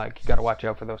played, like, you gotta watch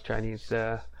out for those Chinese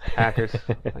hackers.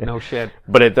 Like, no shit.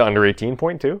 But at the under 18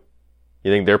 point, too?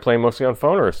 You think they're playing mostly on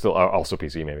phone or still also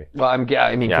PC, maybe? Well, for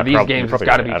these games, it's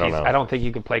gotta be PC. I don't think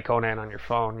you can play Conan on your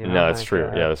phone. You know? No, that's true.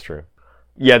 Yeah, that's true.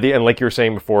 Yeah, and like you were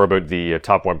saying before about the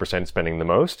top 1% spending the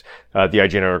most, the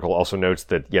IGN article also notes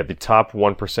that, the top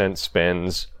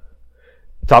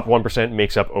 1%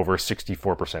 makes up over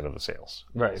 64% of the sales.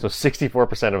 Right. So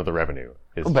 64% of the revenue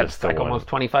is but just it's like almost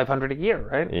 $2,500 a year,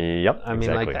 right? Yep. I mean,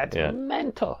 exactly. like, that's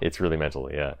mental. It's really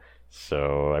mental, yeah.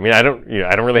 So, I mean, I don't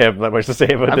really have that much to say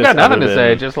about this. I've got nothing to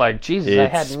say. Just like, Jesus, I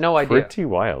had no idea. Pretty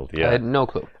wild, yeah. I had no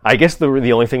clue. I guess the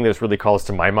only thing that really calls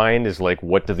to my mind is like,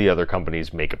 what do the other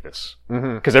companies make of this?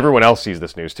 Because everyone else sees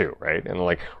this news too, right? And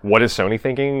like, what is Sony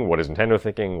thinking? What is Nintendo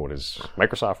thinking? What is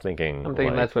Microsoft thinking? I'm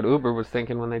thinking that's what Uber was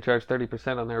thinking when they charged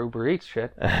 30% on their Uber Eats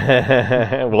shit.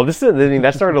 Well,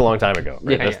 that started a long time ago.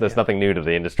 Right? That's nothing new to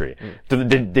the industry, to the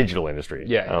digital industry.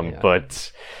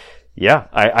 But. Yeah,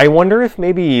 I wonder if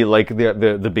maybe like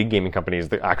the big gaming companies,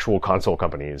 the actual console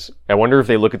companies, I wonder if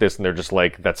they look at this and they're just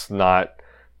like, that's not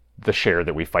the share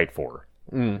that we fight for,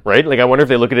 right? Like I wonder if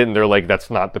they look at it and they're like, that's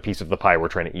not the piece of the pie we're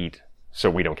trying to eat, so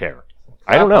we don't care.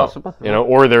 I don't know, possible.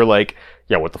 Or they're like,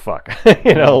 yeah, what the fuck,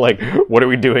 like what are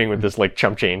we doing with this like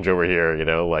chump change over here,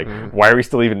 like why are we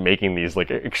still even making these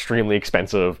like extremely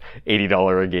expensive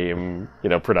 $80 a game,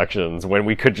 productions when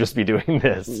we could just be doing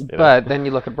this? But then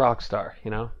you look at Rockstar,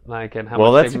 like and how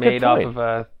much they made off of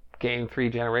a game 3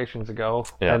 generations ago,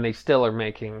 and they still are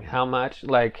making how much?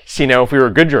 Like, see, now if we were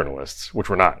good journalists, which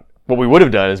we're not. What we would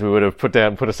have done is we would have put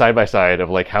a side by side of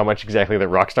like how much exactly that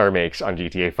Rockstar makes on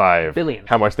GTA 5, billions,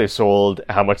 how much they sold,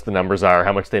 how much the numbers are,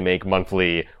 how much they make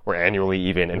monthly or annually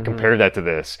even, and compare that to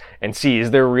this and see,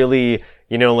 is there really,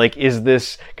 like, is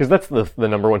this, because that's the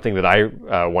number one thing that I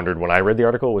wondered when I read the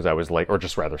article was I was like, or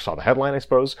just rather saw the headline, I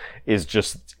suppose, is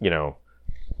just,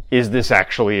 is this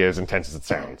actually as intense as it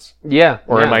sounds? Yeah.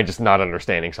 Or am I just not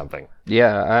understanding something?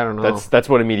 Yeah, I don't know. That's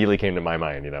what immediately came to my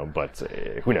mind, but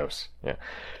who knows? Yeah.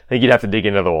 I think you'd have to dig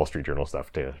into the Wall Street Journal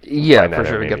stuff to find for that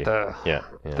sure, out, get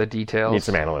the details. Need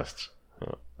some analysts.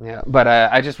 Yeah, but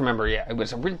I just remember, it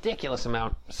was a ridiculous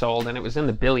amount sold, and it was in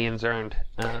the billions earned.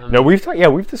 No,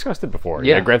 we've discussed it before.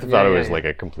 Yeah, Grand Theft Auto is like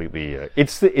a completely.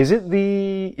 It's the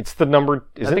number?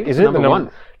 I think it's the number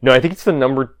one. No, I think it's the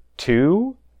number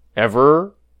 2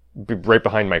 ever, right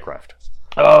behind Minecraft.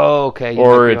 Oh, okay.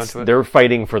 Or they're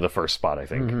fighting for the first spot, I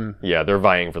think. Yeah, they're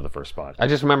vying for the first spot. I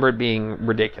just remember it being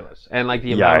ridiculous. And like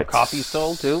the amount of copies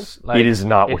sold too. Like, it is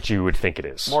not what you would think it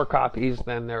is. More copies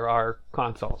than there are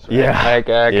consoles. Right? Yeah. Like,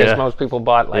 because most people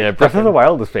bought like... Yeah, Breath of the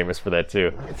Wild is famous for that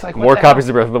too. It's like, more copies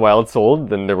of Breath of the Wild sold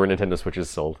than there were Nintendo Switches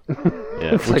sold.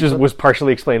 Yeah, which was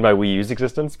partially explained by Wii U's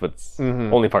existence, but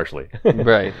only partially.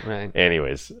 Right.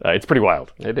 Anyways, it's pretty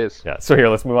wild. It is. Yeah. So here,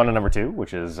 let's move on to number 2,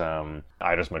 which is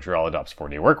Eidos Montreal adopts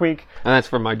 4-day work week. And that's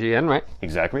from IGN, right?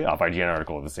 Exactly, off IGN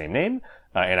article of the same name.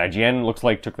 And IGN looks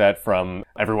like took that from,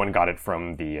 everyone got it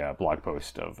from the blog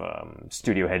post of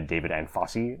studio head David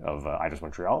Anfossi of Eidos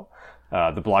Montreal.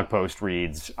 The blog post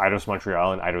reads, Eidos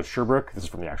Montreal and Eidos Sherbrooke, this is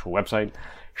from the actual website,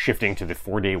 shifting to the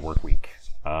 4-day work week.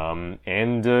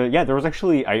 There was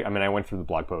actually, I went through the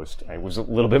blog post. It was a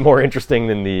little bit more interesting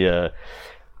than the,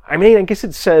 I guess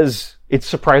it says it's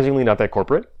surprisingly not that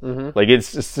corporate. Like it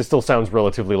still sounds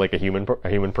relatively like a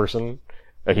human person,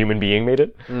 a human being made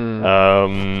it.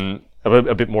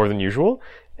 A bit more than usual.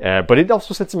 But it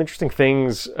also said some interesting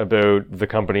things about the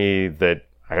company that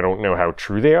I don't know how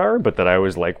true they are, but that I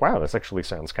was like, wow, this actually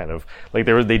sounds kind of like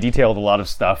they detailed a lot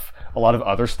of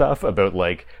other stuff about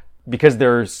like, because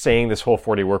they're saying this whole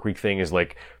 4-day work week thing is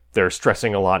like, they're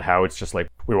stressing a lot how it's just like,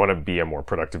 we want to be a more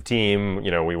productive team,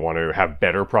 we want to have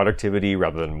better productivity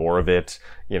rather than more of it,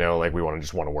 like we want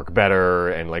to work better,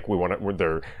 and like we want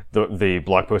to, the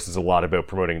blog post is a lot about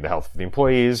promoting the health of the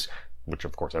employees, which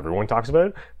of course everyone talks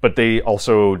about, but they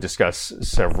also discuss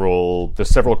several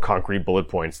concrete bullet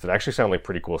points that actually sound like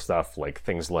pretty cool stuff, like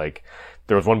things like,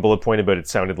 there was one bullet point about it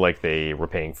sounded like they were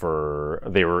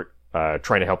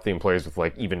trying to help the employees with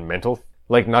like even mental,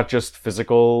 like not just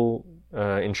physical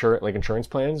insurance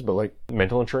plans, but like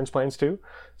mental insurance plans too.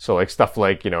 So like stuff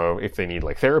like, if they need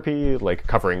like therapy, like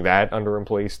covering that under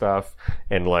employee stuff,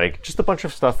 and like just a bunch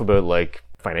of stuff about like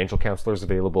financial counselors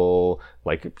available,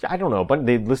 like, I don't know, but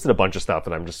they listed a bunch of stuff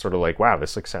and I'm just sort of like, wow,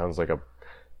 this like sounds like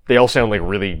they all sound like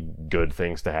really good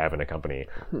things to have in a company,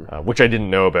 which I didn't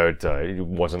know about. It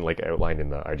wasn't like outlined in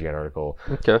the IGN article.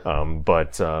 Okay.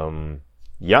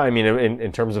 Yeah, I mean,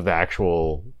 in terms of the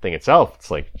actual thing itself, it's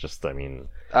like just, I mean,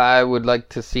 I would like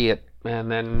to see it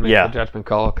and then make a judgment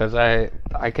call, because I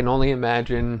can only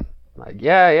imagine, like,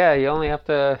 you only have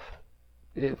to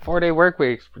 4-day work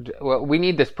weeks. Well, we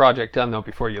need this project done though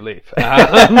before you leave.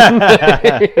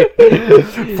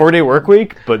 4-day work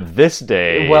week, but this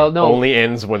day only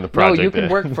ends when the project. No, you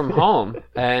can work from home,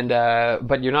 and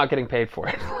but you're not getting paid for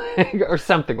it, or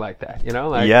something like that. You know,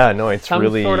 like it's some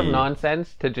really sort of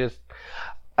nonsense to just.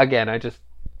 Again, I don't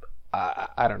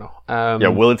know.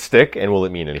 Will it stick, and will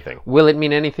it mean anything? Will it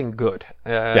mean anything good?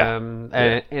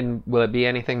 And will it be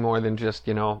anything more than just,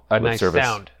 a nice service.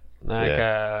 Sound?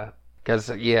 Like, because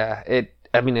I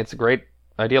mean, it's a great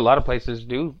idea. A lot of places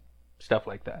do stuff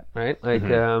like that, right? Like,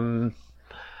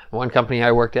 one company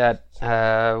I worked at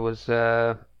was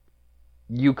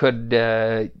you could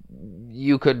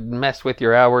mess with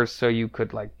your hours, so you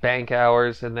could like bank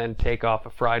hours and then take off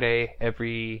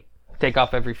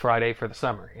every Friday for the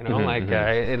summer,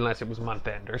 unless it was month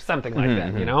end or something like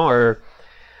that, or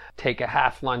take a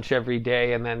half lunch every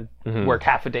day and then work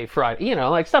half a day Friday,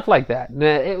 like stuff like that. And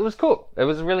it was cool. It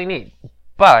was really neat,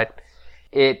 but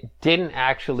it didn't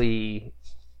actually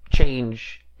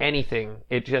change anything.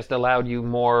 It just allowed you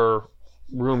more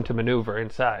room to maneuver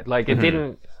inside. Like it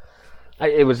didn't,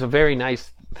 it was a very nice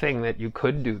thing that you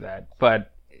could do that, but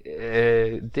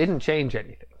it didn't change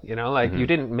anything. You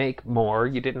didn't make more,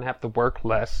 you didn't have to work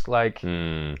less. Like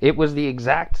it was the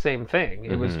exact same thing.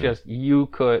 It was just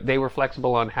they were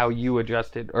flexible on how you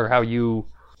adjusted or how you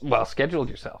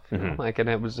scheduled yourself. And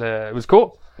it was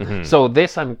cool. So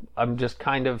this I'm just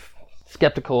kind of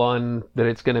skeptical on that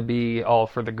it's going to be all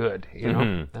for the good.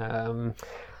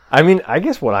 I mean, I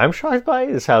guess what I'm shocked by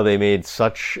is how they made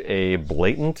such a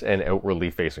blatant and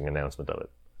outwardly facing announcement of it.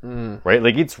 Right?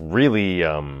 Like it's really.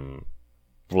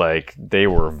 Like they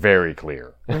were very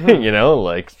clear,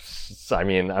 like, I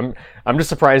mean, I'm just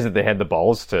surprised that they had the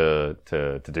balls to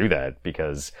do that,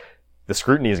 because the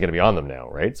scrutiny is going to be on them now,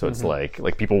 right? So it's like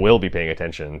people will be paying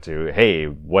attention to, hey,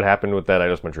 what happened with that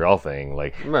Eidos Montreal thing?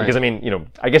 Like, because I mean,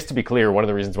 I guess to be clear, one of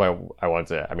the reasons why I wanted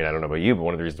to, I mean, I don't know about you, but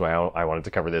one of the reasons why I wanted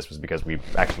to cover this was because we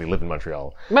actually live in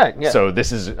Montreal. Right. Yeah. So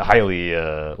this is highly,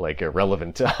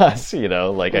 relevant to us,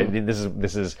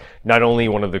 this is not only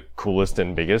one of the coolest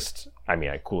and biggest,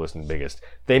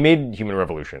 they made Human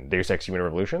Revolution, Deus Ex Human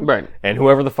Revolution. Right. And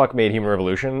whoever the fuck made Human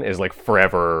Revolution is like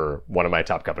forever one of my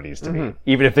top companies to me.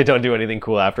 Even if they don't do anything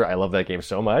cool after, I love that game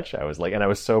so much. I was like, and I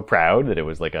was so proud that it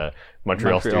was like a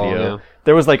Montreal studio. Yeah.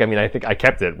 There was like, I mean, I think I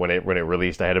kept it when it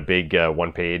released. I had a big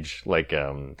one-page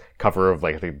cover of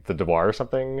like the Devoir or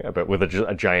something, but with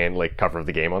a giant like cover of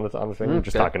the game on the thing,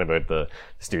 just talking about the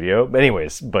studio. But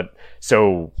anyways,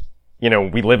 so.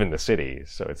 We live in the city,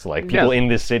 so it's like people in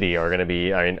this city are going to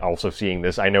be also seeing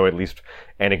this. I know at least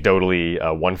anecdotally,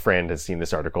 one friend has seen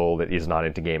this article that is not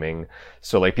into gaming.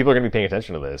 So like people are going to be paying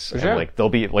attention to this. Sure. And like they'll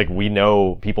be like, we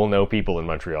know people in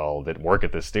Montreal that work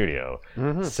at this studio.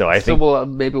 So I think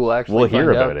maybe we'll actually hear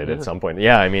about it at some point.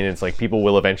 Yeah, I mean, it's like people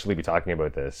will eventually be talking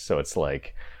about this. So it's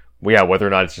like, whether or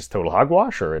not it's just total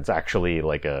hogwash or it's actually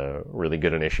like a really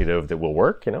good initiative that will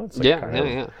work, it's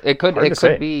like It could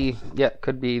be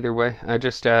either way. I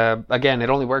just again,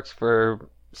 it only works for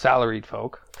salaried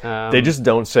folk. They just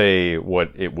don't say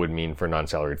what it would mean for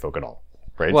non-salaried folk at all,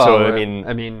 right? Well, so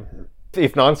I mean,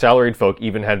 if non-salaried folk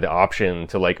even had the option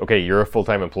to like, okay, you're a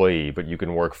full-time employee, but you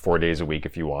can work 4 days a week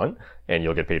if you want, and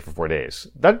you'll get paid for 4 days.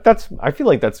 I feel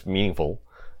like that's meaningful.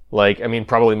 Like, I mean,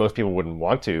 probably most people wouldn't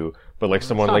want to, but like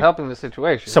someone it's not like helping the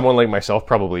situation. Someone like myself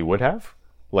probably would have.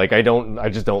 Like, I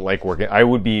just don't like working. I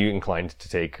would be inclined to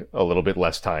take a little bit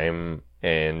less time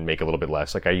and make a little bit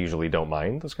less. Like, I usually don't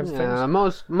mind those kinds of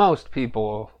things. Most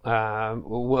people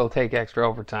will take extra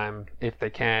overtime if they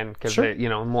can, because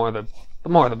the more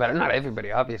the better. Not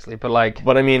everybody, obviously, but I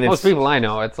mean, most people I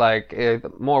know, it's like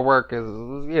more work is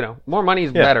more money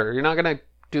is better. You're not gonna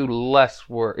do less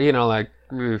work.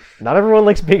 Not everyone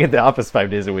likes being at the office 5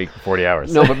 days a week for 40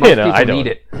 hours. No, but most people need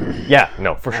it. Yeah,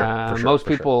 no, for sure. Most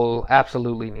people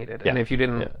absolutely need it. Yeah. And if you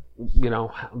didn't,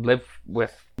 live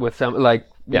with some,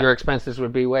 your expenses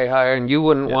would be way higher and you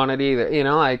wouldn't want it either.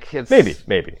 It's...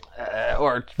 Maybe.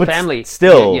 Or but family.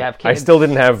 Still, you have kids. I still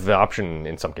didn't have the option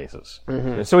in some cases.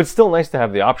 So it's still nice to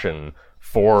have the option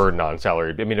for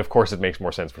non-salaried. I mean, of course, it makes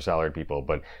more sense for salaried people,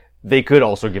 but they could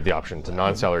also give the option to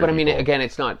non-salaried people. But I mean, again,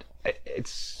 it's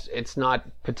not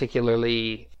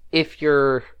particularly, if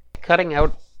you're cutting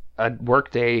out a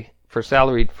work day for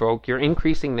salaried folk, you're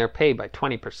increasing their pay by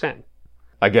 20%.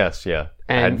 I guess, yeah.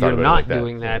 I hadn't And thought you're about it not like that.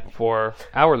 doing that for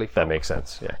hourly folk. That makes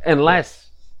sense, yeah. Unless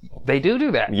they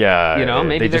do that. Yeah, You know,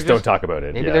 maybe they they're just don't talk about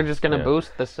it. Maybe yeah, they're just going to yeah.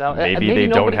 boost the sell. Maybe they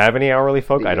don't have any hourly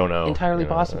folk. I don't know. Entirely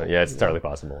possible. Yeah, it's entirely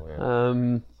possible.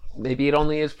 Yeah. Maybe it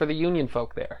only is for the union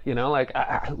folk there. You know, like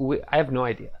I have no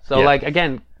idea. So, Yeah. like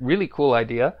again, really cool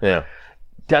idea. Yeah.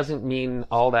 Doesn't mean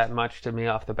all that much to me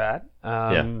off the bat.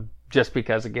 Just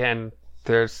because again,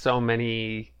 there's so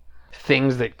many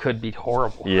things that could be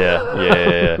horrible.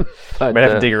 Yeah. But, Might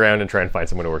have to dig around and try and find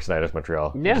someone who works at Eidos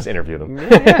Montreal. Yeah. Just interview them.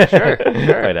 Yeah, sure.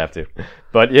 Might have to.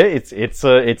 But yeah, it's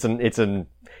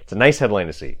a nice headline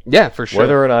to see. Yeah, for sure.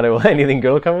 Whether or not it will anything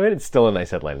go come of it, it's still a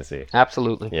nice headline to see.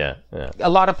 Absolutely. Yeah. A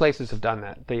lot of places have done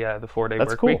that. The 4-day That's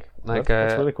work cool. week. Like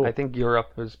That's really cool. I think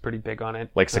Europe was pretty big on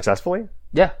it. Like successfully?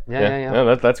 Yeah.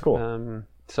 No, that's cool.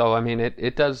 So I mean,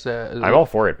 it does. I'm all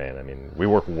for it, man. I mean, we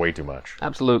work way too much.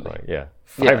 Absolutely. Like, yeah.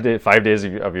 5 days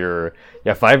of your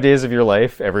 5 days of your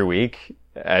life every week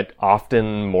at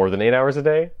often more than 8 hours a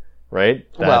day, right?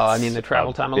 Well, I mean, the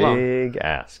travel time alone. Big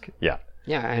ask. Yeah.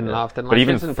 Yeah, and often. But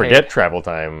even isn't forget paid. travel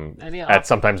time And, yeah, at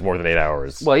sometimes more than 8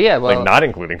 hours. Well, yeah, well, like not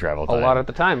including travel a time. lot of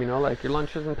the time, you know, like your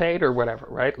lunch isn't paid or whatever,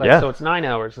 right? Like, Yeah. so it's 9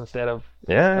 hours instead of,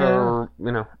 Yeah. or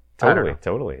you know, I don't know.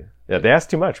 Totally. Yeah, they ask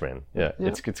too much, man. Yeah.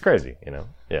 It's crazy, you know.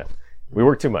 Yeah. We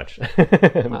work too much.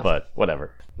 But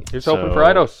whatever. Here's hoping for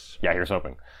Eidos. Yeah, here's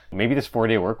hoping. Maybe this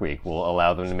 4-day work week will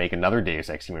allow them to make another Deus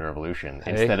Ex Human Revolution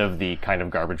instead of the kind of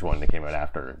garbage one that came out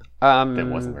after. That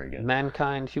wasn't very good.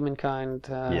 Mankind, Humankind.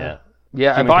 Yeah.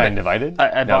 Yeah, I bought Humankind it. Divided?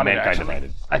 I No, bought it, Mankind actually.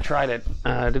 Divided. I tried it.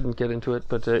 I didn't get into it,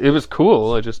 but it was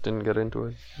cool. I just didn't get into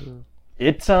it.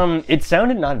 It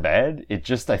sounded not bad. It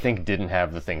just I think didn't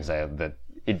have the things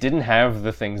it didn't have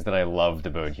the things that I loved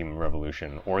about Human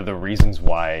Revolution or the reasons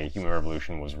why Human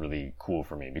Revolution was really cool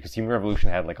for me, because Human Revolution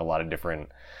had like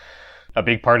a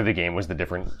big part of the game was the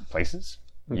different places.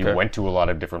 You Okay. went to a lot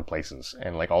of different places,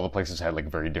 and like all the places had like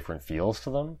very different feels to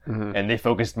them. And they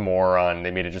focused more on,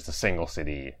 they made it just a single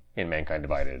city in Mankind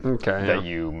Divided Okay, that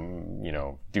you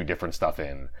know, do different stuff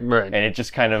in. Right. And it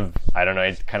just kind of, I don't know,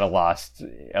 it kind of lost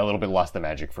the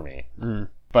magic for me.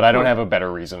 But I don't have a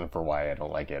better reason for why I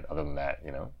don't like it other than that,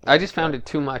 you know. I just found it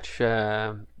too much.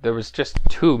 There was just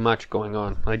too much going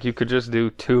on. Like you could just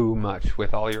do too much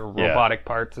with all your robotic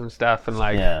parts and stuff, and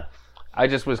like I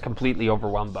just was completely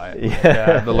overwhelmed by it.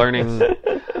 Like, the learning,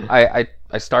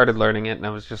 I started learning it, and I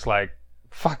was just like,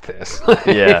 "Fuck this!"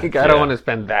 I don't want to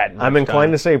spend that much I'm inclined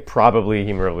time. to say probably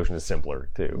Human Revolution is simpler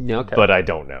too. Yeah, okay. But I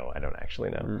don't know. I don't actually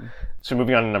know. So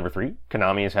moving on to number 3,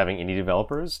 Konami is having indie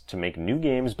developers to make new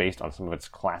games based on some of its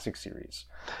classic series.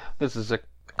 This is a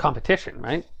competition,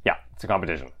 right? Yeah, it's a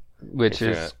competition. Which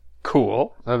is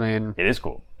cool. I mean, It is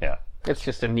cool. Yeah. it's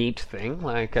just a neat thing.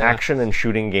 Like, Action and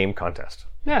shooting game contest.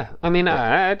 yeah. I mean,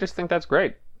 I just think that's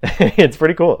great. It's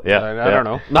pretty cool. Yeah. I don't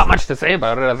know. Not much to say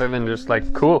about it other than just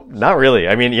like cool. Not really.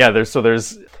 I mean, yeah,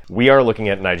 we are looking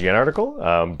at an IGN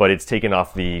article, but it's taken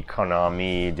off the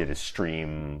Konami did a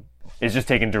stream. It's just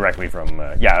taken directly from,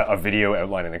 a video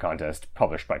outlining the contest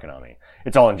published by Konami.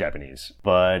 It's all in Japanese.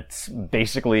 But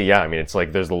basically, yeah, I mean, it's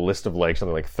like there's a list of like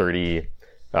something like 30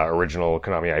 original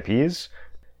Konami IPs.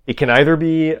 It can either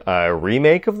be a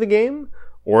remake of the game,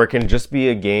 or it can just be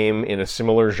a game in a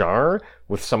similar genre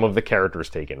with some of the characters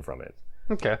taken from it.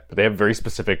 Okay. But they have very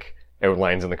specific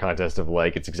outlines in the contest of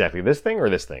like, it's exactly this thing or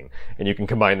this thing. And you can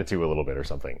combine the two a little bit or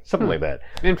something. Something like that.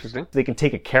 Interesting. They can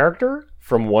take a character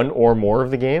from one or more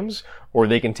of the games, or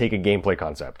they can take a gameplay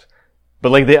concept.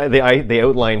 But like they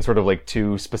outline sort of like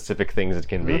two specific things it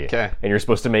can be. Okay. And you're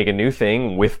supposed to make a new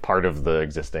thing with part of the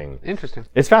existing. Interesting.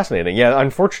 It's fascinating. Yeah,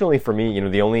 unfortunately for me, you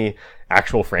know, the only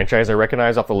actual franchise I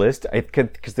recognize off the list,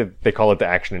 because they call it the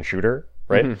action and shooter,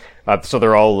 right? So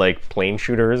they're all like plane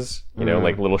shooters, you know,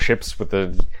 like little ships with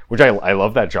which I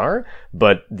love that genre,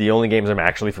 but the only games I'm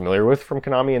actually familiar with from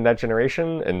Konami in that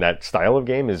generation and that style of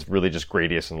game is really just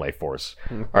Gradius and Life Force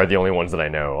are the only ones that I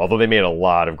know. Although they made a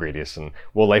lot of Gradius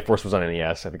Life Force was on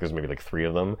NES, I think there's maybe like 3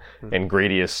 of them, and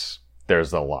Gradius,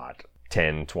 there's a lot.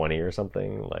 10, 20 or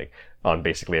something, like on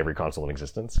basically every console in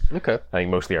existence. Okay. I think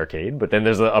mostly arcade, but then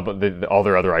there's all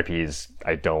their other IPs.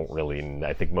 I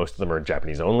think most of them are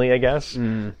Japanese only, I guess.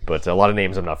 But a lot of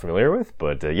names I'm not familiar with.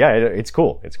 But it's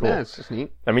cool. It's cool. Yeah, it's just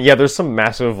neat. I mean, yeah, there's some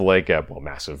massive,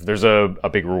 massive. There's a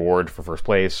big reward for first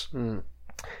place.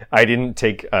 I didn't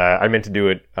take, I meant to do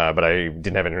it, but I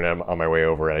didn't have internet on my way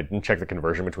over, and I didn't check the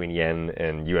conversion between yen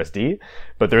and USD,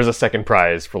 but there's a second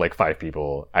prize for like 5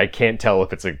 people. I can't tell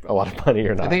if it's a lot of money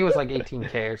or not. I think it was like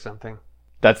 18K or something.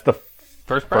 That's the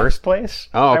First prize? first place,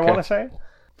 Oh, okay. I want to say.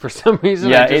 For some reason,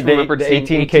 Yeah, I just remembered the seeing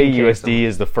 18K USD something.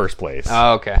 is the first place.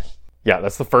 Oh, okay. Yeah,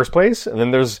 that's the first place, and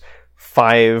then there's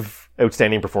 5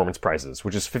 outstanding performance prizes,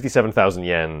 which is 57,000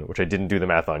 yen, which I didn't do the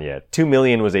math on yet. 2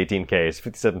 million was 18K, so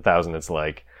 57,000, it's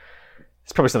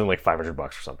probably something like $500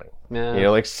 or something. Yeah. You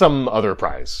know, like some other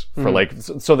prize for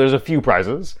so there's a few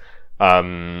prizes.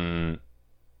 I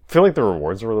feel like the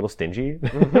rewards are a little stingy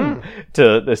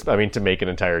to make an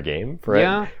entire game for it.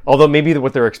 Yeah. Although maybe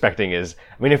what they're expecting is,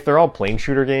 if they're all plane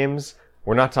shooter games,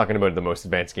 we're not talking about the most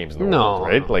advanced games in the world,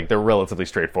 right? Like, they're relatively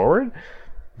straightforward.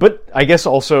 But I guess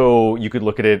also you could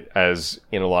look at it as,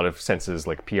 in a lot of senses,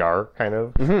 like PR, kind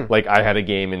of. Like, I had a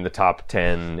game in the top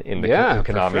 10 in the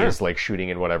Konami's, like,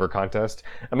 shooting and whatever contest.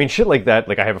 Shit like that.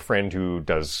 Like, I have a friend who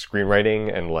does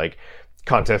screenwriting, and, like,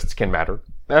 contests can matter.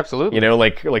 Absolutely. You know,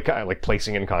 like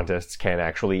placing in contests can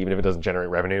actually, even if it doesn't generate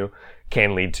revenue,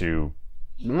 can lead to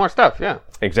more stuff. Yeah.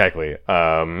 Exactly.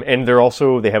 And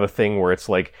they have a thing where it's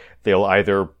like they'll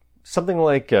either something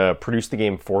like produce the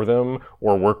game for them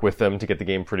or work with them to get the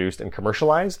game produced and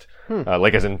commercialized,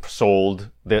 like as in sold.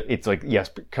 It's like, yes,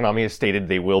 Konami has stated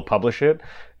they will publish it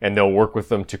and they'll work with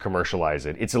them to commercialize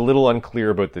it. It's a little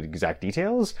unclear about the exact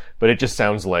details, but it just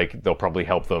sounds like they'll probably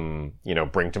help them,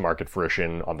 bring to market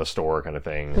fruition on the store kind of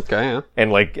thing. Okay, yeah.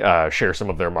 And like share some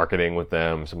of their marketing with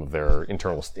them. Some of their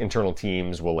internal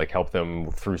teams will like help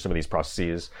them through some of these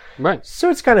processes. Right.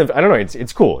 So it's kind of, I don't know,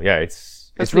 it's cool. Yeah, it's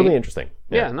really neat. interesting.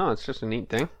 Yeah, no, it's just a neat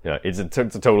thing. Yeah, it's a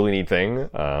totally neat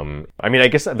thing. I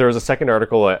guess there was a second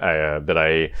article that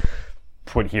I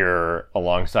put here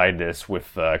alongside this with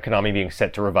Konami being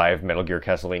set to revive Metal Gear,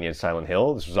 Castlevania, and Silent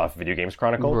Hill. This was off Video Games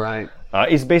Chronicle. Right.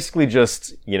 It's basically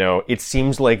just, it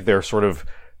seems like they're sort of,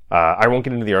 I won't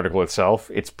get into the article itself.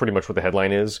 It's pretty much what the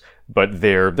headline is, but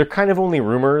they're kind of only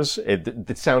rumors.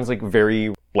 It sounds like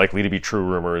very likely to be true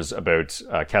rumors about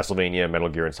Castlevania, Metal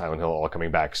Gear, and Silent Hill all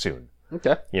coming back soon.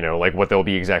 Okay. Like what they'll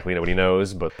be exactly, nobody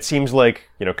knows, but it seems like,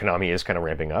 Konami is kind of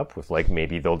ramping up with like,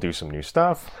 maybe they'll do some new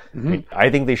stuff. I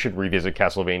think they should revisit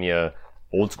Castlevania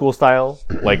old school style,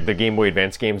 like the Game Boy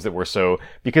Advance games that were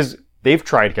because they've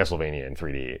tried Castlevania in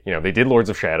 3D. They did Lords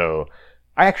of Shadow.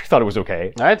 I actually thought it was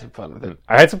okay. I had some fun with it.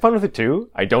 I had some fun with it too.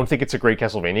 I don't think it's a great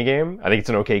Castlevania game. I think it's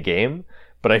an okay game,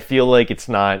 but I feel like it's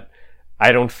not,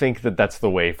 I don't think that that's the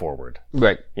way forward.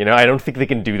 Right. I don't think they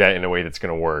can do that in a way that's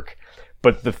going to work.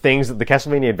 But the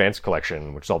Castlevania Advance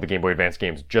Collection, which is all the Game Boy Advance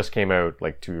games, just came out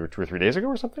like 2 or 3 days ago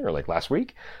or something, or like last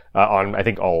week, on, I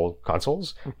think, all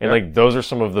consoles. And like, those are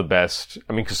some of the best.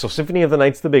 So Symphony of the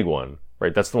Night's the big one,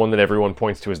 right? That's the one that everyone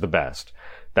points to as the best.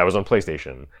 That was on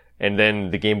PlayStation. And then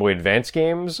the Game Boy Advance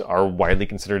games are widely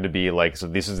considered to be like, so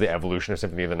this is the evolution of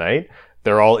Symphony of the Night.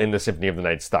 They're all in the Symphony of the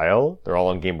Night style. They're all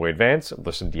on Game Boy Advance.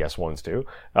 There's some DS ones too.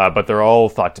 But they're all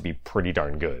thought to be pretty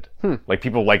darn good. Like,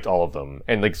 people liked all of them.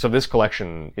 And like, so this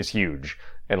collection is huge.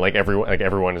 And like,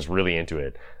 everyone is really into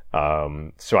it.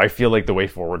 So I feel like the way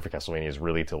forward for Castlevania is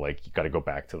really to like, you gotta go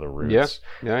back to the roots.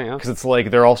 Yeah. Because it's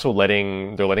like, they're also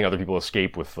letting other people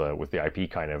escape with the IP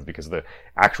kind of, because the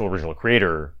actual original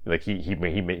creator, like he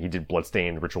did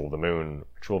Bloodstained Ritual of the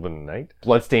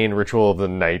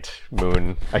Night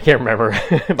Moon. I can't remember.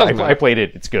 I played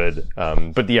it. It's good.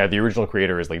 But the original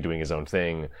creator is like doing his own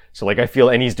thing. So like, I feel,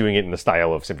 and he's doing it in the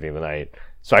style of Symphony of the Night.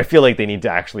 So I feel like they need to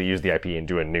actually use the IP and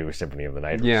do a new Symphony of the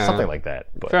Night or something like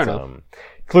that. But, fair enough.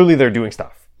 Clearly they're doing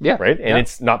stuff. Yeah. Right? And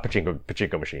it's not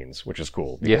pachinko machines, which is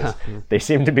cool. Yeah. They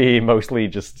seem to be mostly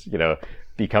just,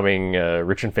 becoming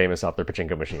rich and famous off their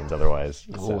pachinko machines otherwise.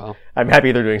 Oh, So well. I'm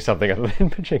happy they're doing something other than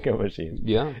pachinko machines.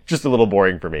 Yeah. Just a little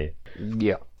boring for me.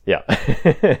 Yeah. Yeah.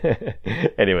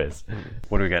 Anyways,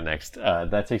 what do we got next?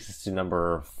 That takes us to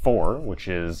number 4, which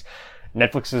is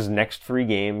Netflix's next 3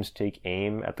 games take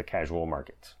aim at the casual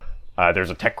market. There's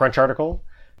a TechCrunch article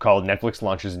called Netflix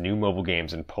launches new mobile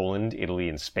games in Poland, Italy,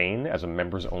 and Spain as a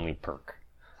members-only perk.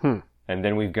 And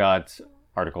then we've got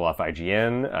article off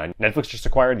IGN. Netflix just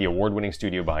acquired the award-winning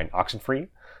studio behind Oxenfree.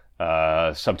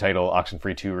 Subtitle,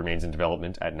 Oxenfree 2 remains in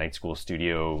development at Night School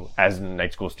Studio as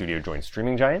Night School Studio joins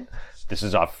streaming giant. This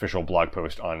is off official blog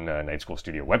post on Night School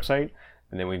Studio website.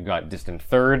 And then we've got Distant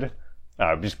Third,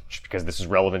 just because this is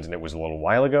relevant and it was a little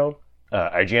while ago.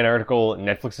 IGN article,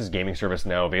 Netflix's gaming service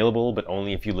now available, but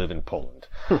only if you live in Poland.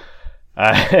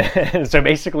 So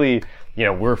basically,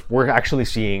 we're actually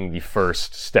seeing the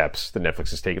first steps that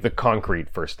Netflix is taking, the concrete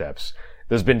first steps.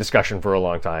 There's been discussion for a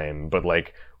long time, but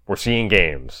like, we're seeing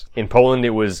games. In Poland,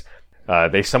 it was,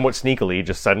 they somewhat sneakily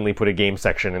just suddenly put a game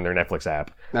section in their Netflix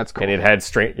app. That's cool. And it had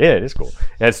it is cool.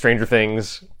 It had Stranger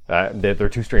Things, there are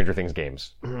 2 Stranger Things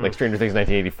games, like Stranger Things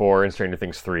 1984 and Stranger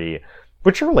Things 3,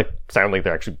 which are like, sound like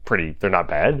they're actually they're not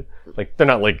bad. Like, they're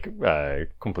not like,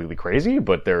 completely crazy,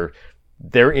 but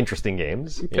they're interesting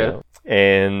games. Okay.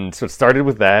 And so it started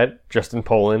with that, just in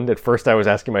Poland. At first I was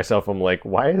asking myself, I'm like,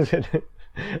 why is it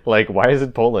Like, why is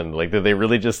it Poland? Like, did they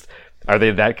really just, are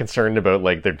they that concerned about,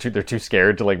 like, they're too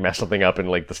scared to, like, mess something up in,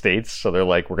 like, the States? So they're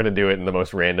like, we're going to do it in the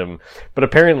most random. But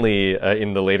apparently,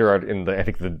 in the later, I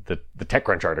think the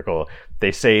TechCrunch article,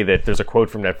 they say that there's a quote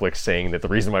from Netflix saying that the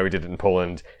reason why we did it in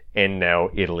Poland and now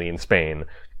Italy and Spain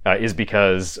is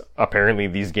because apparently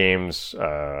these games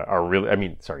are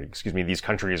really, these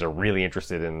countries are really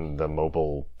interested in the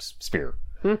mobile sphere.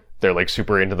 They're like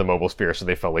super into the mobile sphere, so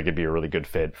they felt like it'd be a really good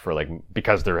fit for like,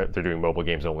 because they're doing mobile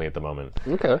games only at the moment.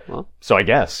 Okay, well. So I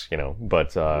guess,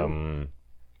 but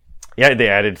yeah, they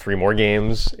added 3 more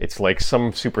games. It's like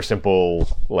some super simple,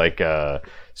 like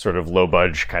sort of low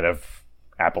budge kind of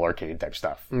Apple Arcade type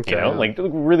stuff. Okay, like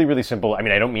really, really simple. I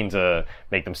mean, I don't mean to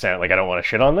make them sound like I don't want to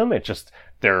shit on them. It's just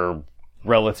they're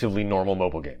relatively normal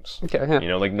mobile games. Okay,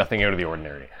 yeah. Like nothing out of the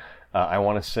ordinary. I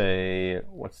want to say,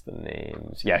 what's the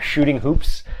names? Yeah, Shooting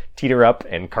Hoops, Teeter Up,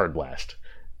 and Card Blast.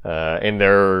 And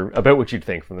they're about what you'd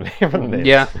think from the names.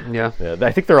 Yeah.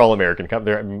 I think they're all American.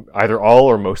 They're either all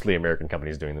or mostly American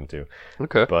companies doing them too.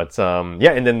 Okay. But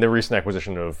yeah, and then the recent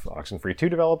acquisition of Oxenfree 2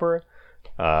 developer,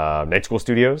 Night School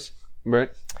Studios. Right.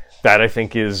 That I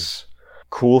think is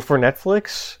cool for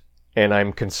Netflix, and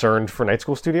I'm concerned for Night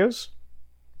School Studios.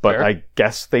 But Fair. I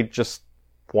guess they just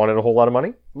wanted a whole lot of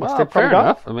money. Well, fair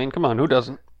enough. I mean, come on, who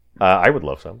doesn't? I would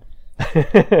love some.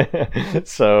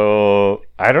 So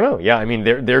I don't know. Yeah, I mean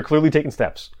they're clearly taking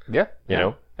steps. Yeah. You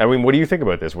know. I mean, what do you think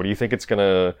about this? What do you think it's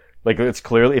gonna like?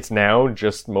 It's now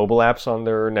just mobile apps on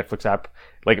their Netflix app.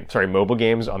 Mobile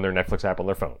games on their Netflix app on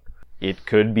their phone. It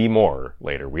could be more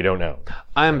later. We don't know.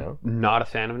 I'm not a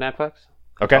fan of Netflix.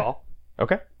 Okay. At all.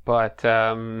 Okay. But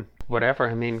whatever.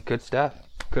 I mean, good stuff.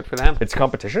 Good for them. It's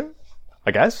competition,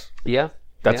 I guess. Yeah.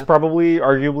 That's probably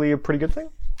arguably a pretty good thing.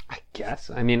 I guess.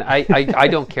 I mean, I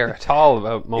don't care at all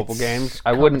about mobile games.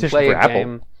 I wouldn't play a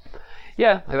game.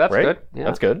 Yeah, that's right? good. Yeah.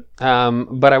 That's good.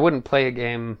 But I wouldn't play a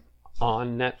game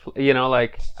on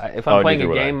Netflix. If I'm playing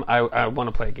a game, I want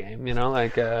to play a game.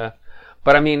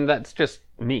 But I mean, that's just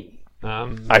me.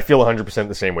 I feel 100%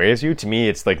 the same way as you. To me,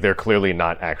 it's like they're clearly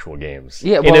not actual games.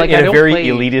 Yeah, well, in a very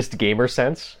elitist gamer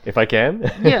sense, if I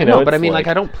can. Yeah, but I mean,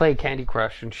 I don't play Candy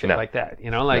Crush and shit like that.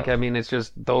 I mean, it's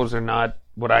just those are not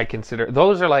what I consider.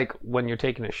 Those are like when you're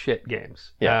taking a shit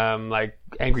games. Yeah. Like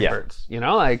Angry Birds.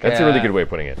 That's a really good way of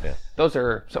putting it. Yeah. Those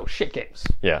are shit games.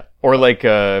 Yeah, or like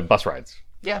bus rides.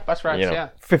 Yeah, bus rides.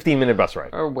 15-minute bus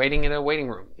ride. Or waiting in a waiting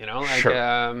room.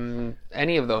 Sure.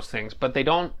 Any of those things, but they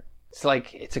don't. It's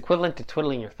like it's equivalent to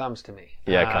twiddling your thumbs to me.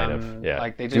 Yeah, kind of. Yeah.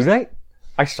 Like they just.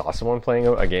 I saw someone playing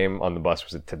a game on the bus.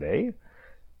 Was it today?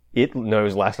 It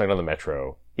was last night on the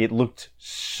metro. It looked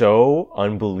so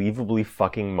unbelievably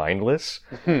fucking mindless.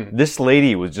 This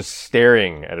lady was just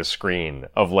staring at a screen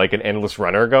of like an endless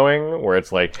runner going, where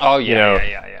it's like,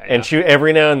 yeah. And she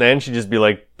every now and then she'd just be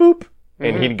like, boop.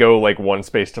 And he'd go like one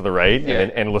space to the right and then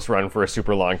endless run for a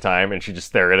super long time, and she'd just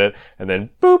stare at it and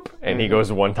then boop, and he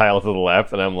goes one tile to the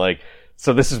left, and I'm like,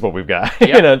 so this is what we've got.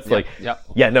 It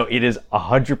is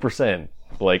 100%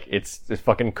 like it's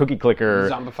fucking cookie clicker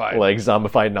zombified, like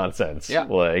zombified nonsense. Yeah,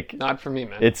 like not for me,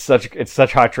 man. It's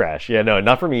such hot trash. Yeah, no,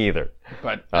 not for me either.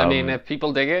 But I mean, if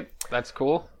people dig it, that's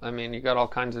cool. I mean, you got all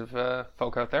kinds of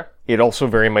folk out there. It also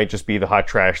very might just be the hot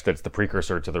trash that's the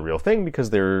precursor to the real thing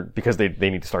because they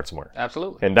need to start somewhere.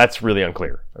 Absolutely. And that's really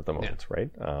unclear at the moment,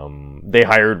 right? They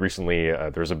hired recently.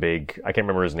 There's a big, I can't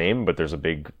remember his name, but there's a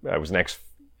big. I was next.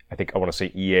 I think I want to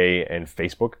say EA and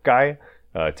Facebook guy.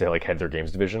 To like head their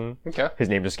games division. Okay. His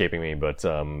name's escaping me, but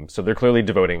so they're clearly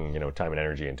devoting time and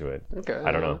energy into it. Okay.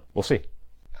 I don't know. We'll see.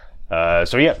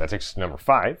 So yeah, that takes number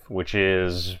 5, which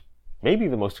is maybe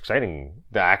the most exciting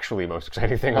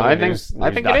thing on the news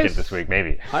docket this week.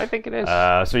 Maybe. I think it is.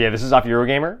 So yeah, this is off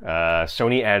Eurogamer.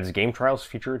 Sony adds game trials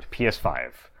feature to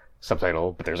PS5.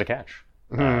 Subtitle, but there's a catch.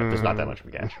 There's not that much of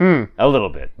a catch. A little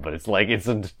bit, but it's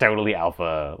a totally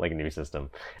alpha, like new system.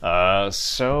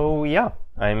 So yeah,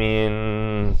 I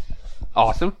mean,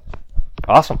 awesome,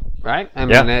 right? I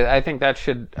mean, I think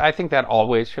that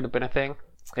always should have been a thing.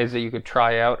 Is that you could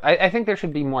try out? I think there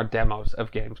should be more demos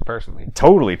of games. Personally,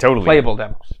 totally playable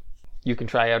demos. You can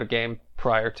try out a game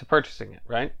prior to purchasing it,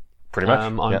 right? Pretty much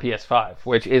on PS5,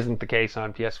 which isn't the case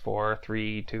on PS4,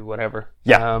 3, 2, whatever.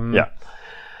 Yeah.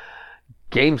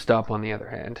 GameStop, on the other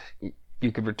hand,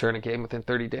 you could return a game within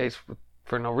 30 days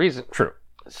for no reason. True.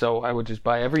 So I would just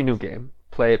buy every new game,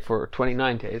 play it for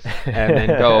 29 days, and then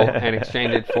go and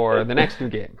exchange it for the next new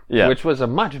game. Yeah. Which was a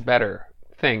much better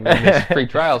thing than this free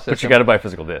trial system. But you got to buy a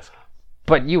physical disc.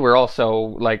 But you were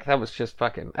also like, that was just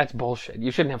fucking, that's bullshit.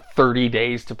 You shouldn't have 30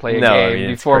 days to play a No, I game mean,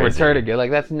 it's before crazy. returning it. Like,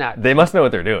 that's nuts. They must know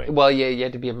what they're doing. Well, yeah, you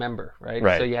had to be a member, right?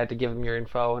 Right. So you had to give them your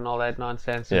info and all that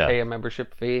nonsense and Yeah. pay a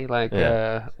membership fee, like,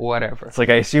 Yeah. whatever. It's like,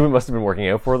 I assume it must have been working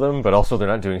out for them, but also they're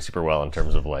not doing super well in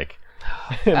terms of like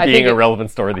being think a it-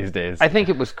 relevant store these days. I think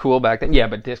it was cool back then. Yeah,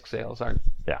 but disc sales aren't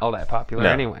Yeah. all that popular No.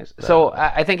 anyways. So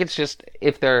I think it's just,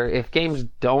 if games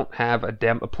don't have a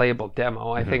playable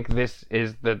demo, I think this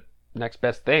is the next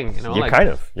best thing, you know? Yeah, like, kind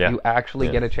of, yeah. You actually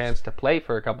Yeah. get a chance to play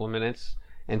for a couple of minutes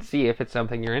and see if it's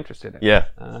something you're interested in. Yeah,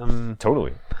 Um,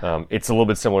 totally. It's a little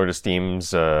bit similar to Steam's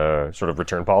sort of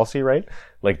return policy, right?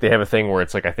 Like they have a thing where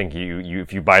it's like, I think you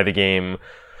if you buy the game,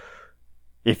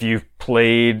 they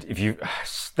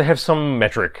have some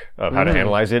metric of how to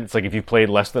analyze it. It's like if you've played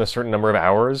less than a certain number of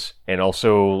hours and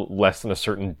also less than a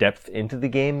certain depth into the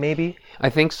game, maybe I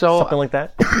think so. something like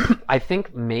that. I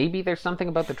think maybe there's something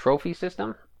about the trophy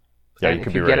system. Yeah, And you could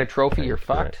if be you right. get a trophy, you're You're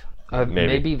fucked. Maybe.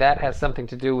 Maybe that has something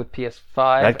to do with PS5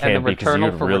 That and can't the be because you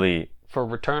Returnal would for really for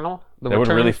Returnal. The that would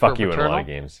really returns for fuck you in a lot Returnal. of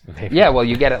games. Maybe. Yeah, well,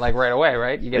 you get it like right away,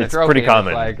 right? You get a It's trophy. pretty and it's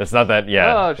common. like, It's not that.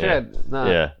 Yeah. oh yeah. shit. No.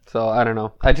 Yeah. So I don't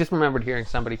know. I just remembered hearing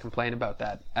somebody complain about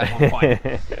that at one point.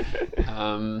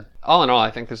 All in all,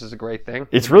 I think this is a great thing.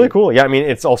 It's really cool. Yeah, I mean,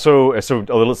 it's also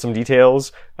some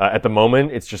details. At the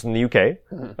moment, it's just in the UK.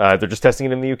 Mm-hmm. They're just testing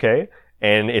it in the UK,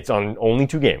 and it's on only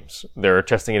 2 games. They're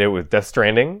testing it out with Death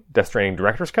Stranding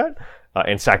Director's Cut,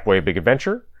 and Sackboy: Big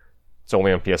Adventure. It's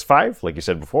only on PS5, like you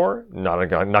said before. Not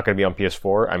going to be on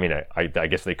PS4. I mean, I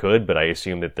guess they could, but I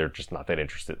assume that they're just not that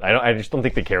interested. I just don't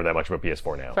think they care that much about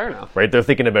PS4 now. Fair enough. Right? They're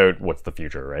thinking about what's the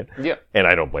future, right? Yeah. And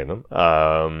I don't blame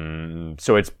them.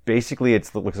 So it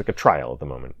looks like a trial at the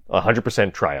moment,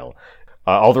 100% trial.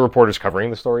 All the reporters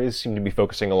covering the stories seem to be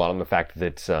focusing a lot on the fact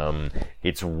that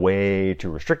it's way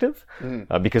too restrictive,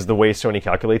 because the way Sony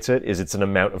calculates it is it's an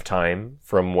amount of time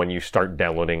from when you start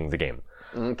downloading the game.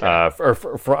 Okay.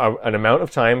 For an amount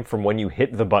of time from when you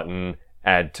hit the button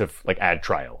add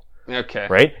trial. Okay.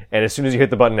 Right? And as soon as you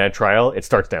hit the button add trial, it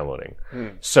starts downloading.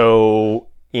 So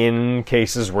in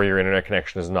cases where your internet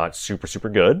connection is not super, super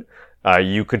good,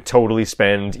 you could totally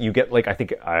you get like, I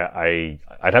think I'd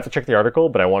have to check the article,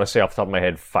 but I want to say off the top of my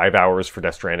head, 5 hours for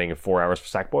Death Stranding and 4 hours for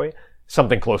Sackboy.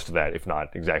 Something close to that, if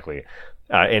not exactly.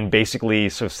 And basically,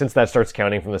 so since that starts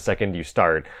counting from the second you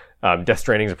start, Death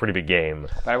Stranding is a pretty big game.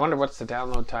 But I wonder what's the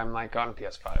download time like on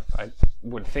PS5. I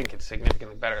would think it's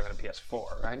significantly better than a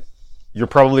PS4, right? You're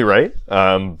probably right.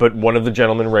 But one of the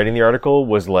gentlemen writing the article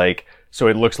was like, so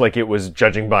it looks like it was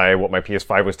judging by what my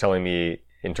PS5 was telling me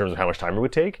in terms of how much time it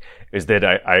would take, is that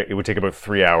it would take about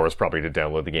 3 hours probably to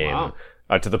download the game. Wow.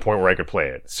 To the point where I could play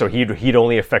it. So he'd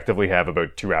only effectively have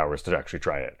about 2 hours to actually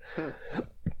try it.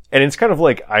 And it's kind of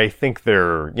like, I think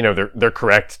they're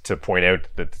correct to point out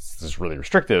that this is really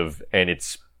restrictive, and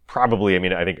it's probably, I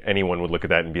mean, I think anyone would look at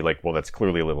that and be like, well, that's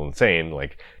clearly a little insane.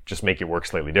 Like, just make it work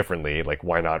slightly differently. Like,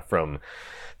 why not from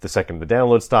the second the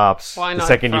download stops, Why the not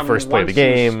second you from first play the once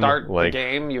game, you start like, the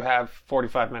game, you have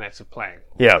 45 minutes of playing.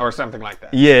 Yeah. Or something like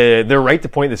that. yeah, they're right to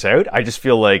point this out. I just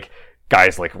feel like,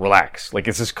 guys, like, relax. Like,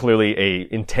 this is clearly a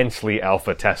intensely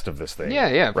alpha test of this thing.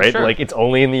 Yeah, for right? sure. Like, it's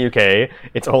only in the UK.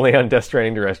 It's only on Death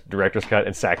Stranding Director's Cut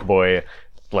and Sackboy.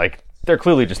 Like, they're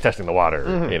clearly just testing the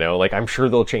water, you know? Like, I'm sure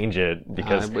they'll change it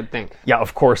because, I would think. yeah,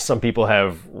 of course, some people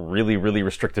have really, really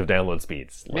restrictive download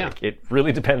speeds. Like, it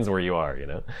really depends where you are, you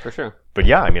know? For sure. But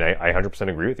yeah, I mean, I 100%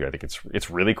 agree with you. I think it's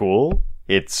really cool.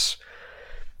 It's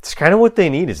kind of what they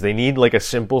need, is they need like a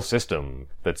simple system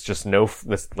that's just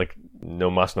that's like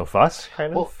no muss, no fuss,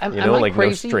 kind of. Well, am I like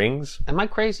crazy? no strings. Am I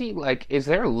crazy? Like, is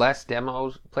there less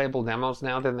playable demos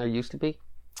now than there used to be?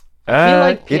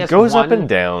 It goes up PS1 and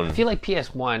down. I feel like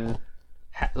PS1,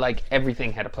 like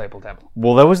everything had a playable demo.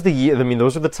 Well, that was the year. I mean,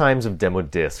 those are the times of demo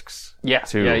discs. Yeah,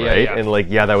 too, yeah, right? yeah. And like,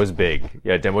 yeah, that was big.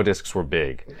 Yeah, demo discs were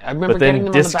big. I remember But then getting them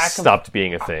on the discs back of. stopped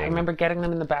being a thing. I remember getting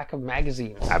them in the back of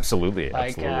magazines. Absolutely,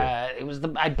 Like absolutely. it was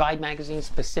I'd buy magazines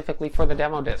specifically for the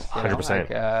demo disc. 100%. Like,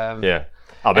 Yeah.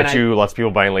 I'll bet and you lots of people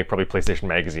buying like probably PlayStation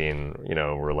Magazine, you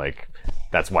know, were like,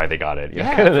 that's why they got it. You know,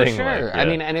 Yeah, kind of for thing. sure. Like, I yeah.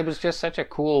 mean, and it was just such a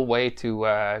cool way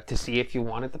to see if you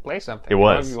wanted to play something. It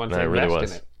was. If you wanted No, to it really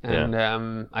invest in was. it.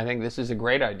 And I think this is a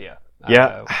great idea.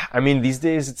 Yeah, I mean, these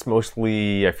days it's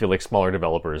mostly, I feel like, smaller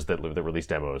developers that release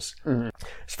demos. Mm-hmm.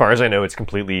 As far as I know, it's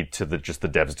completely to just the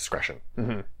devs' discretion.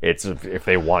 Mm-hmm. It's if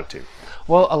they want to.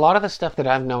 Well, a lot of the stuff that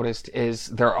I've noticed is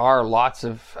there are lots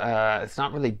of, it's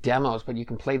not really demos, but you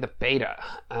can play the beta.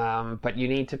 But you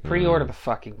need to pre-order the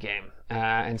fucking game.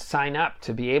 and sign up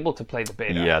to be able to play the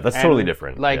beta. Yeah, that's And, totally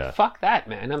different. Like, Yeah. fuck that,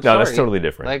 man. I'm No, sorry. that's totally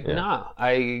different. Like, Yeah.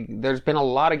 no. There's been a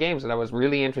lot of games that I was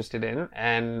really interested in,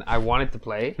 and I wanted to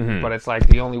play, Mm-hmm. but it's like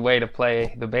the only way to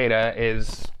play the beta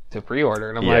is to pre-order.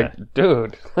 And I'm Yeah. like,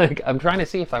 dude, like, I'm trying to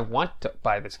see if I want to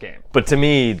buy this game. But to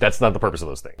me, that's not the purpose of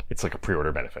those things. It's like a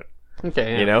pre-order benefit.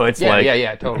 Okay. Yeah. You know, it's yeah, like-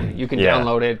 Yeah, totally. You can Yeah.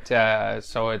 download it,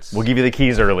 so it's... We'll give you the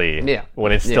keys early. Yeah.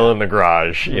 When it's still Yeah. in the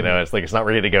garage. You know, it's like it's not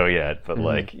ready to go yet. But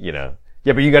like, you know.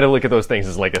 Yeah, but you got to look at those things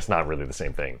as like it's not really the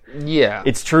same thing. Yeah.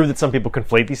 It's true that some people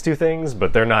conflate these two things,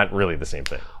 but they're not really the same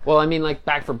thing. Well, I mean, like,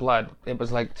 Back 4 Blood, it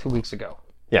was like 2 weeks ago.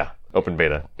 Yeah, open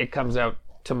beta. It comes out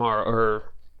tomorrow or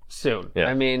soon. Yeah.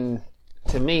 I mean,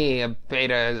 to me, a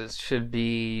beta should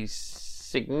be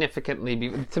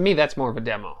to me, that's more of a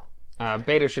demo.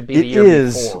 Beta should be the It year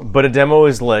is, before. but a demo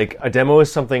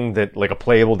is something that, like a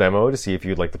playable demo to see if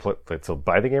you'd like to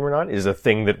buy the game or not, is a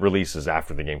thing that releases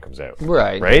after the game comes out.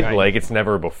 Right. Like it's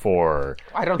never before.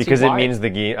 I don't see because it why. means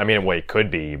the game. I mean, well, it could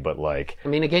be, but like. I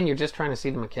mean, again, you're just trying to see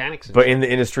the mechanics. Of But in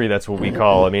the industry, that's what we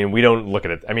call. I mean, we don't look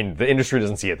at it. I mean, the industry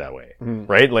doesn't see it that way,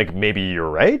 right? Like maybe you're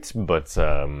right, but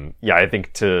yeah, I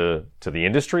think to the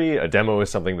industry, a demo is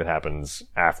something that happens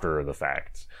after the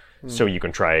fact. So you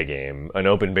can try a game. An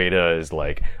open beta is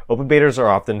like, open betas are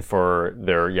often for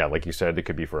like you said, it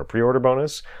could be for a pre-order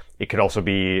bonus. It could also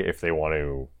be if they want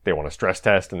to stress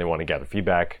test and they want to gather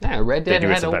feedback. Yeah, Red Dead They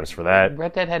do it had sometimes for that.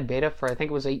 Red Dead had beta for, I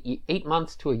think it was 8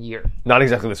 months to a year. Not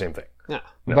exactly the same thing. No.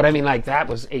 But I mean, like, that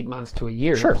was 8 months to a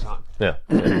year it was on. Yeah.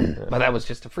 But that was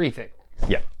just a free thing.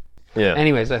 Yeah. Yeah.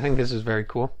 Anyways, I think this is very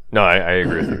cool. No, I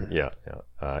agree with you. Yeah, yeah.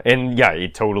 And yeah,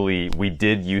 it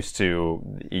used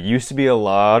to be a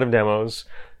lot of demos,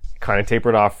 kind of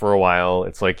tapered off for a while.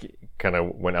 It's like kind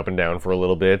of went up and down for a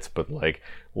little bit, but like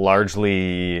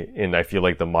largely I feel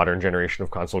like the modern generation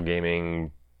of console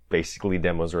gaming, basically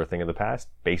demos are a thing of the past.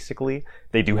 Basically,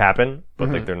 they do happen, but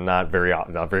like they're not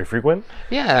very frequent.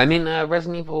 Yeah, I mean,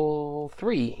 Resident Evil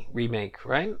 3 remake,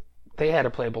 right? They had a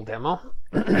playable demo.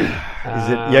 Is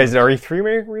it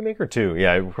RE3 remake or 2?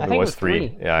 Yeah, it probably think it was was 3.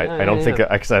 three. Yeah, Yeah, I don't yeah, think,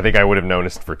 because I think I would have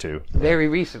noticed for 2. Very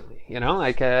recently,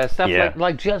 like stuff Yeah.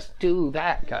 like just do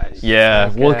that, guys. Yeah,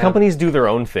 Like, well, companies do their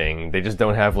own thing. They just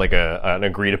don't have like an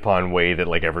agreed upon way that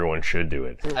like everyone should do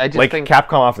it. I just like think-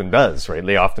 Capcom often does, right?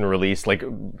 They often release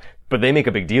but they make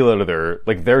a big deal out of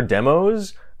their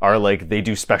demos are like they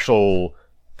do special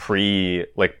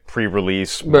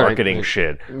pre-release marketing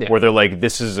shit Yeah. where they're like,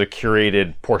 this is a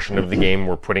curated portion of the game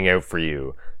we're putting out for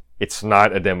you. It's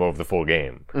not a demo of the full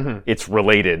game. It's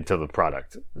related to the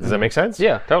product. Does that make sense?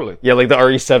 Yeah, totally. Yeah, like the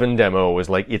RE7 demo was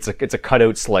like it's a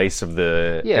cutout slice of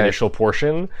the Yeah. initial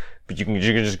portion, but you can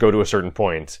just go to a certain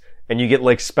point, and you get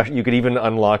like you could even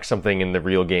unlock something in the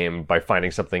real game by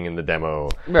finding something in the demo.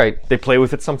 Right. They play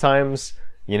with it sometimes.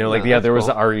 Like that's there was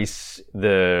cool.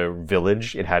 the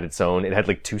Village. It had its own. It had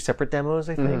like 2 separate demos,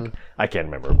 I think. I can't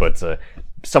remember, but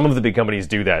some of the big companies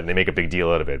do that and they make a big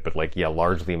deal out of it. But like, yeah,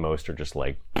 largely most are just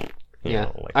like, you Yeah.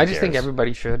 know, like, I who just think cares?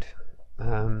 everybody should.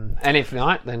 And if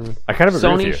not, then I kind of agree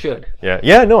with Sony you. should.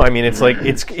 Yeah. No, I mean, it's like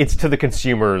it's to the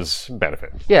consumer's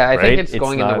benefit. Yeah, I right? think it's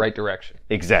going in not- the right direction.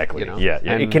 Exactly. know? Yeah.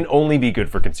 And- It can only be good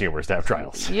for consumers to have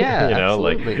trials. Yeah,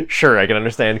 absolutely. like sure, I can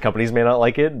understand companies may not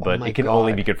like it, but my it can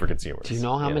only God. be good for consumers. Do you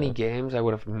know how many games I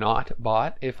would have not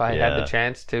bought if I had Yeah. the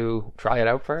chance to try it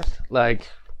out first? Like,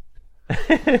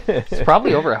 it's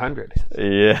probably over 100.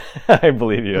 Yeah, I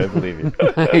believe you.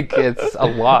 Like, it's a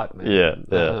lot, man.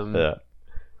 Yeah.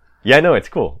 Yeah, no, it's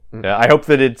cool. I hope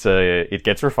that it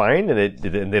gets refined and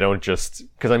they don't just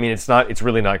because I mean it's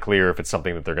really not clear if it's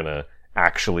something that they're gonna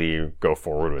actually go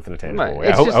forward with in a tangible Right. way.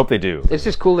 It's I just- hope they do. It's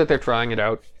just cool that they're trying it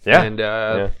out. Yeah. And,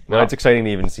 Yeah. No, it's exciting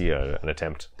to even see an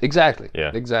attempt. exactly.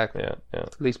 Yeah. Exactly. Yeah.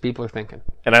 At least people are thinking.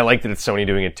 And I like that it's Sony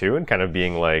doing it too and kind of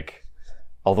being like,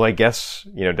 although I guess,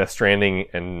 Death Stranding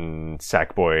and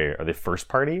Sackboy are the first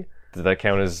party. Does that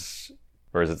count as,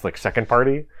 or is it like second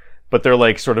party? But they're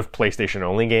like sort of PlayStation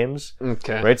only games.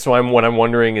 Okay. Right? So what I'm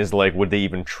wondering is like, would they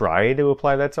even try to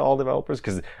apply that to all developers?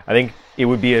 Because I think it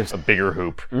would be a bigger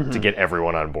hoop to get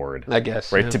everyone on board. I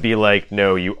guess. Right? Yeah. To be like,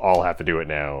 no, you all have to do it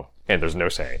now. And there's no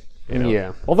say.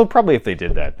 Yeah. Although probably if they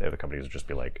did that, the other companies would just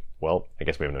be like, well, I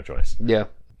guess we have no choice. Yeah.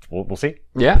 We'll see.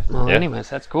 Yeah. Well, Yeah. anyways,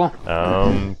 that's cool.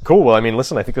 Cool. Well, I mean,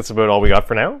 listen, I think that's about all we got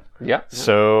for now. Yeah.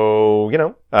 So,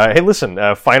 hey, listen,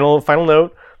 final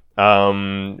note.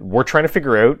 We're trying to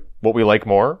figure out what we like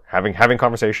more, having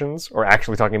conversations or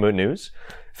actually talking about news.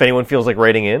 If anyone feels like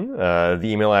writing in, the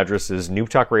email address is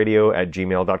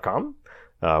noobtalkradio@gmail.com.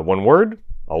 One word,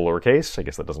 all lowercase. I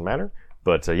guess that doesn't matter.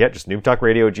 But just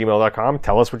noobtalkradio@gmail.com.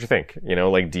 Tell us what you think.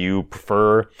 Do you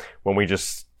prefer when we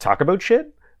just talk about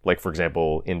shit? like, for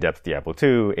example, In-Depth Diablo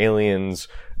 2, Aliens.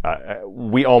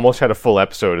 We almost had a full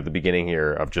episode at the beginning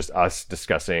here of just us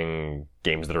discussing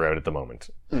games that are out at the moment.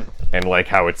 And, like,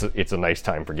 how it's a nice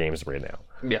time for games right now.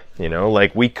 Yeah. You know,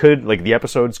 like, we could, like, the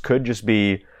episodes could just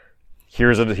be,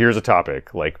 here's a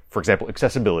topic. Like, for example,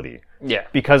 accessibility. Yeah.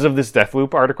 Because of this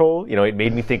Deathloop article, you know, it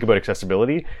made me think about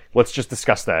accessibility. Let's just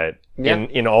discuss that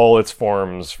in all its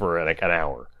forms for, like, an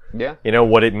hour. Yeah. You know,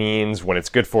 what it means, what it's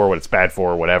good for, what it's bad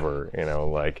for, whatever. You know,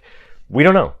 like, we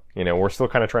don't know. You know, we're still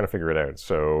kind of trying to figure it out.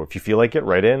 So if you feel like it,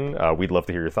 write in. We'd love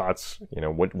to hear your thoughts. You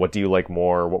know, what do you like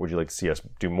more? What would you like to see us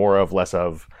do more of, less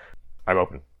of? I'm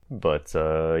open. But,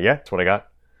 yeah, that's what I got.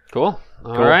 Cool.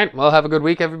 All right. Well, have a good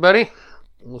week, everybody.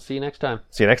 We'll see you next time.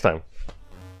 See you next time.